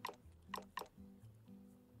all.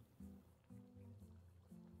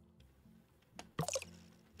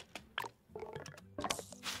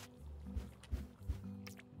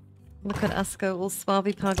 Look at us go all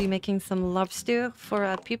swabby party making some lobster for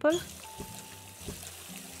our people.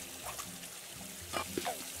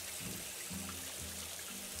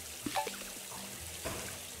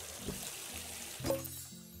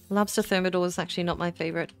 Lobster thermidor is actually not my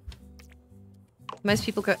favorite. Most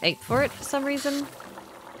people go ape for it for some reason.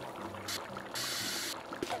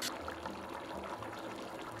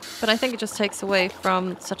 But I think it just takes away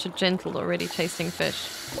from such a gentle, already tasting fish.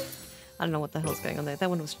 I don't know what the hell's going on there. That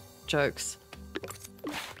one was jokes.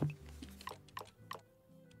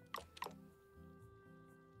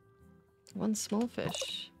 One small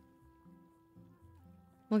fish.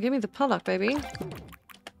 Well, give me the pollock, baby.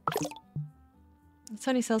 It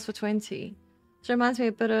only sells for 20. It reminds me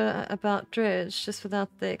a bit about Dredge, just without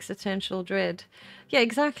the existential dread. Yeah,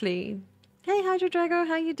 exactly. Hey, Hydro Drago,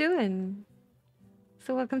 how you doing?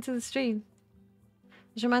 So welcome to the stream.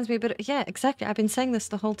 It reminds me a bit of... Yeah, exactly. I've been saying this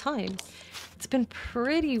the whole time. It's been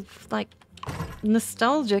pretty, like,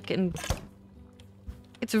 nostalgic and...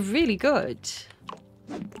 It's really good.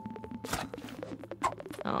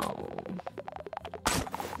 Oh.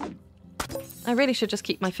 I really should just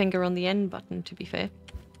keep my finger on the end button, to be fair.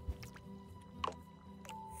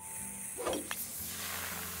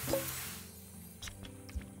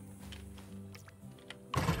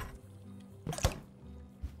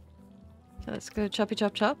 So let's go choppy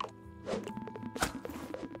chop chop.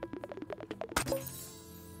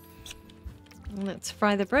 Let's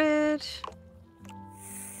fry the bread.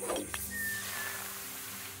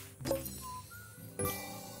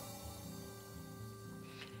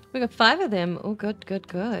 We got 5 of them. Oh, good, good,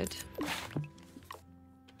 good.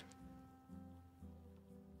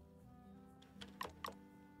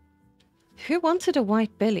 Who wanted a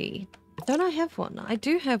white belly? Don't I have one? I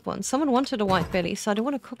do have one. Someone wanted a white belly, so I don't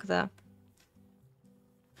want to cook that.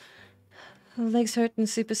 Legs hurt and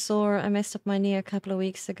super sore. I messed up my knee a couple of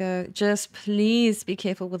weeks ago. Just please be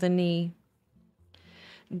careful with the knee.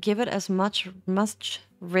 give it as much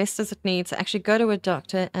rest as it needs. Actually go to a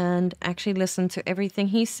doctor and actually listen to everything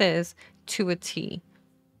he says to a T.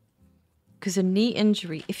 Because a knee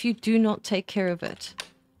injury, if you do not take care of it,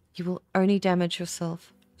 you will only damage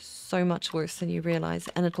yourself so much worse than you realize,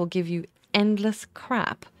 and it will give you endless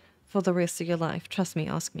crap for the rest of your life. Trust me,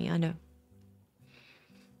 ask me, I know.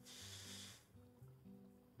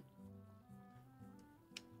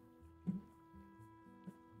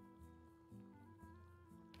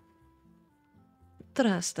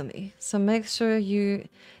 Trust me. So make sure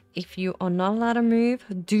if you are not allowed to move,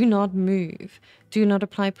 do not move. Do not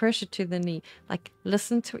apply pressure to the knee. Like,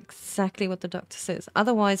 listen to exactly what the doctor says.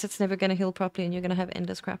 Otherwise, it's never going to heal properly and you're going to have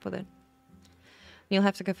endless crap with it. You'll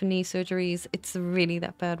have to go for knee surgeries. It's really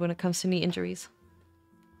that bad when it comes to knee injuries.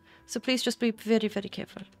 So please just be very, very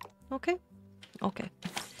careful. Okay? Okay.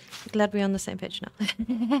 Glad we're on the same page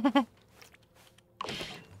now.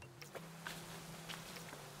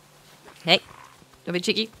 Hey, don't be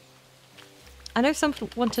cheeky. I know some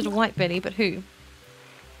wanted a white belly, but who?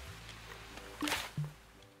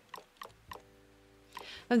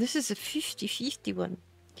 Oh, this is a 50-50 one.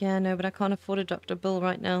 Yeah, no, but I can't afford a Dr. Bill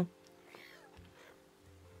right now.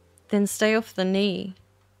 Then stay off the knee.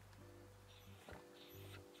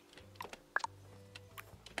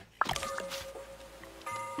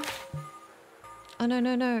 Oh, no,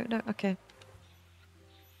 no, no, no, okay.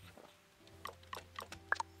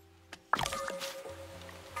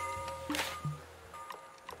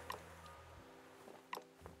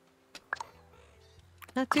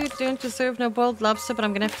 That dude don't deserve no boiled lobster, but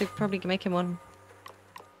I'm gonna have to probably make him one.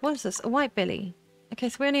 What is this? A white belly. Okay,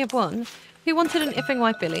 so we only have one. Who wanted an effing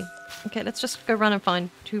white belly? Okay, let's just go run and find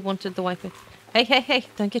who wanted the white belly. Hey, hey, hey!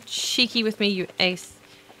 Don't get cheeky with me, you ace.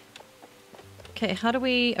 Okay, how do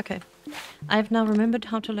we... Okay. I've now remembered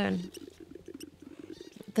how to learn.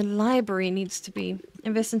 The library needs to be...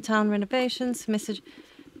 Invest in town renovations. Message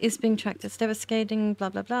is being tracked. It's devastating, blah,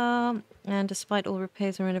 blah, blah. And despite all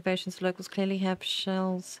repairs and renovations, locals clearly have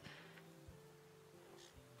shells.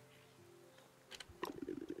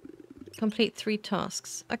 Complete 3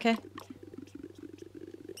 tasks. Okay.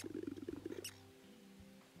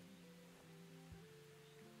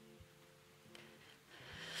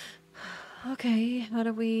 Okay, how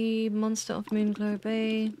do we... Monster of Moonglow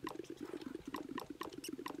Bay.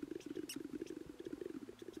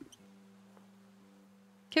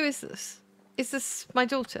 Who is this? Is this my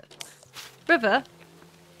daughter? River?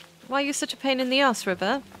 Why are you such a pain in the ass,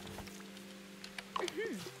 River?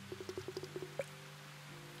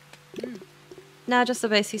 Now just the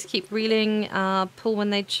basics. Keep reeling, pull when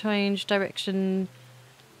they change direction,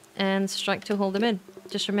 and strike to hold them in.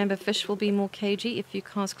 Just remember, fish will be more cagey if you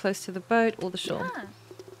cast close to the boat or the shore.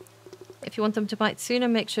 If you want them to bite sooner,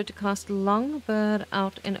 make sure to cast long, but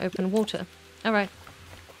out in open water. Alright.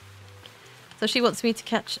 So she wants me to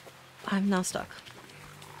catch... I'm now stuck.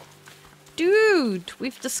 Dude!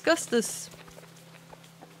 We've discussed this.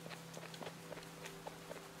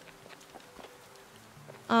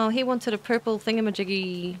 Oh, he wanted a purple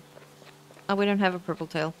thingamajiggy. Oh, we don't have a purple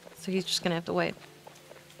tail, so he's just gonna have to wait.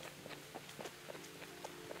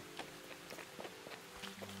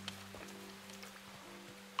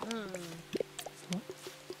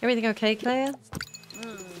 Everything okay, Claire?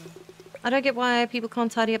 I don't get why people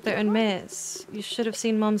can't tidy up their own mess. You should have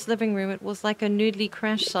seen Mom's living room. It was like a noodly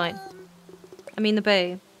crash site. I mean the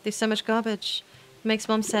bay. There's so much garbage. It makes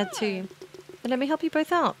Mom sad too. But let me help you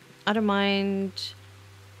both out. I don't mind...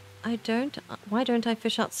 Why don't I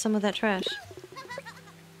fish out some of that trash?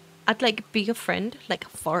 I'd like be your friend, like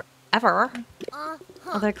forever.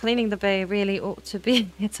 Although cleaning the bay really ought to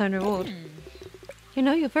be its own reward. You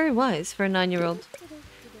know, you're very wise for a 9-year-old.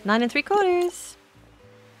 9 3/4.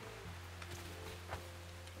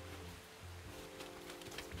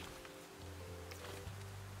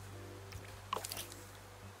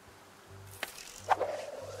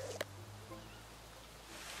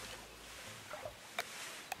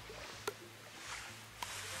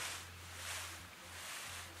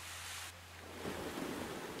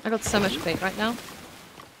 I got so much bait right now.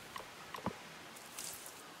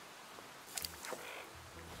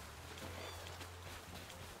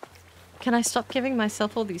 Can I stop giving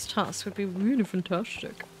myself all these tasks? Would be really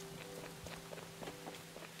fantastic.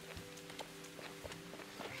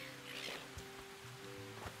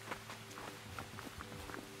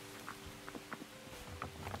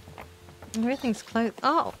 Everything's closed.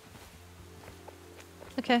 Oh!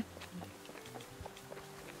 Okay.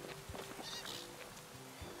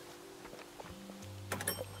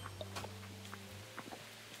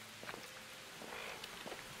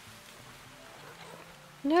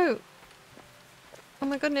 No! Oh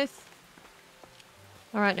my goodness.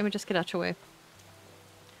 Alright, let me just get out your way.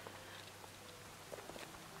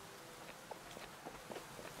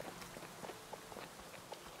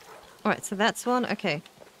 Alright, so that's one. Okay.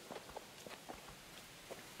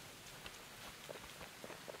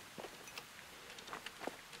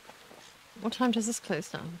 What time does this close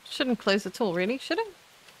down? Shouldn't close at all, really, should it?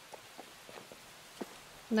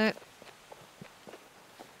 No.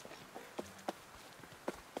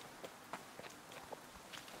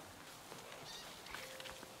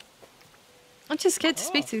 I'm too scared to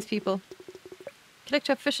speak to these people.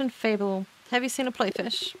 Collector of fish and fable. Have you seen a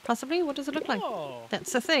playfish? Possibly. What does it look like? Oh.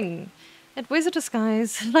 That's the thing. It wears a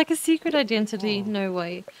disguise, like a secret identity. No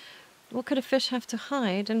way. What could a fish have to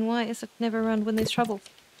hide, and why is it never around when there's trouble?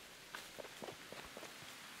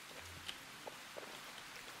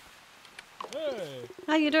 Hey.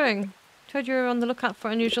 How you doing? Told you were on the lookout for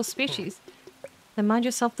unusual species. Then mind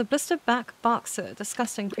yourself, the blister-back boxer,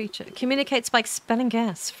 disgusting creature, communicates by expelling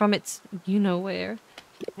gas from its you-know-where.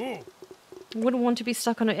 Wouldn't want to be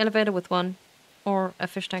stuck on an elevator with one. Or a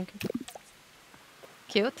fish tank.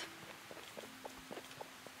 Cute.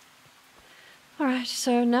 Alright,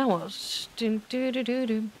 so now what? Dum, doo, doo, doo,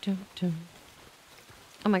 doo, dum, dum.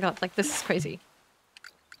 Oh my god, like this is crazy.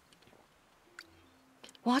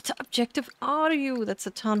 What objective are you? That's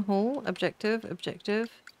a town hall. Objective, objective.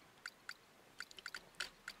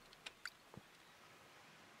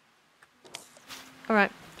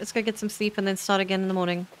 Alright, let's go get some sleep and then start again in the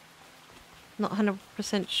morning. Not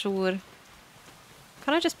 100% sure.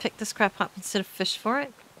 Can I just pick this crap up instead of fish for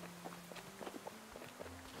it?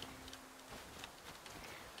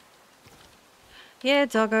 Yeah,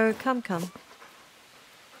 doggo, come, come.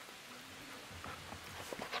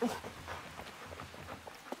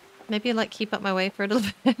 Maybe like keep up my way for a little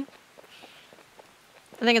bit.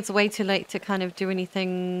 I think it's way too late to kind of do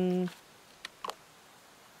anything.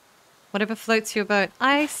 Whatever floats your boat.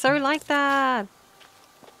 I so like that.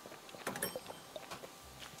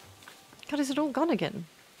 God, is it all gone again?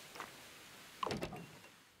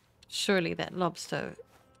 Surely that lobster.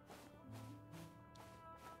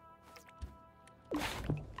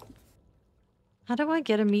 How do I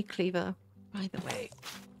get a meat cleaver? By the way.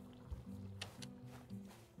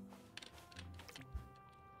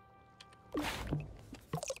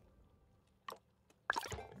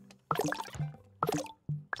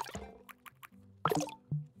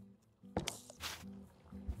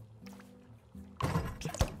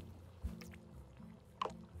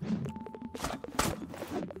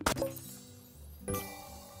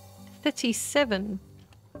 $37.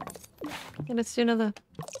 Okay, let's do another.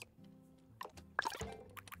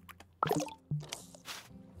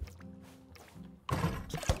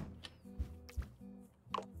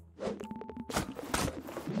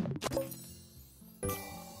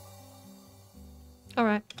 All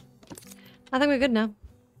right. I think we're good now.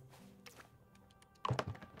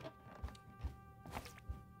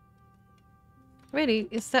 Really?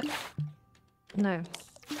 Is that... No.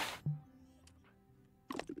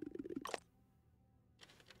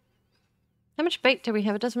 How much bait do we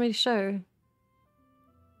have? It doesn't really show.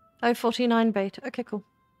 Oh, 49 bait. Okay, cool.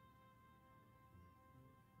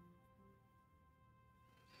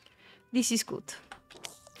 This is good.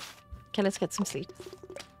 Okay, let's get some sleep.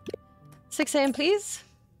 6 a.m. please.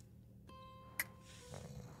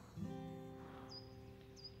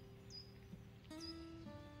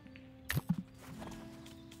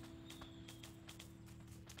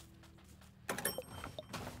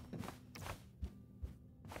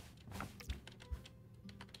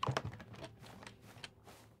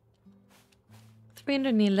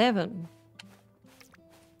 $311.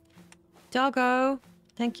 Doggo.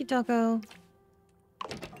 Thank you, doggo.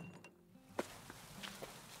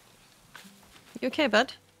 You okay,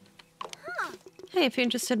 bud? Hey, if you're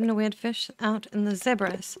interested in a weird fish out in the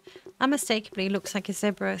zebras. Unmistakably looks like a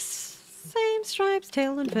zebra. Same stripes,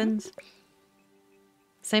 tail, and fins.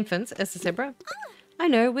 Same fins as the zebra? I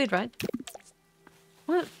know, weird, right?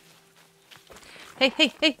 What? Hey,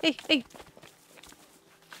 hey, hey, hey, hey!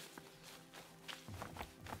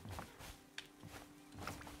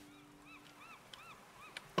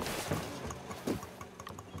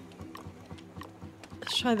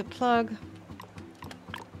 Let's try the plug.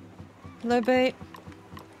 Low bait.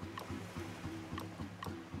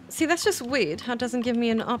 See, that's just weird how it doesn't give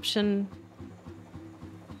me an option.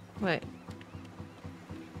 Wait.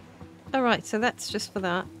 Alright, so that's just for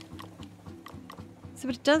that. So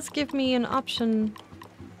but it does give me an option.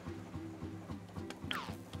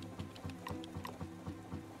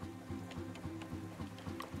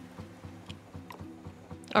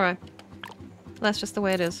 Alright. That's just the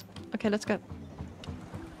way it is. Okay, let's go.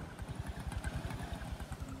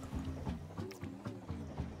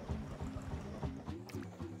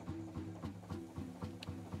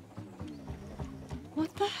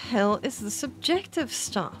 the hell is this objective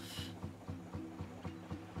stuff?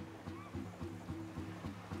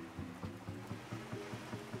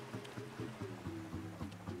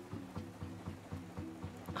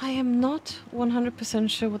 I am not 100%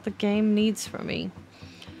 sure what the game needs from me,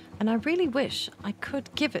 and I really wish I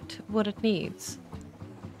could give it what it needs.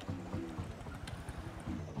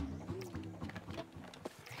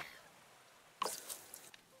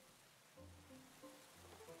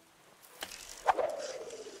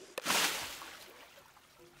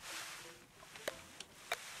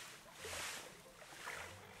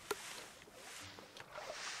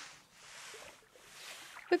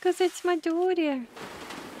 Because it's my daughter.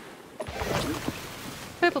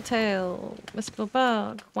 Purple tail, mystical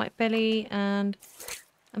bug, white belly, and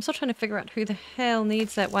I'm still trying to figure out who the hell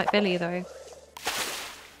needs that white belly though.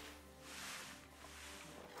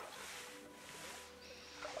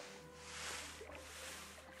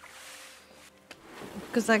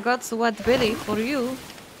 Because I got the white belly for you,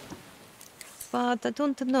 but I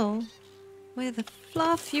don't know where the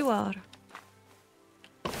fluff you are.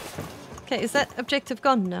 Okay, is that objective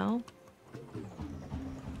gone now?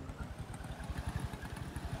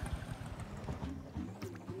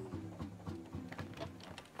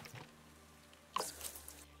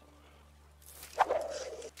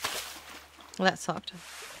 Well, that sucked.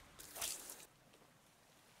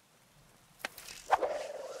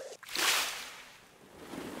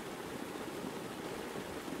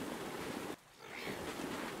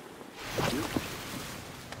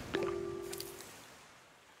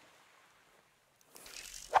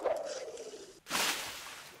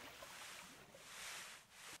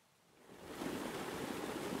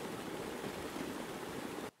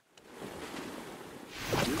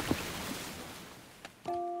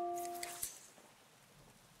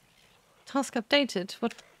 Task updated.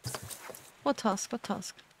 What task? What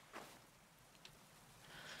task?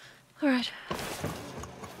 Alright.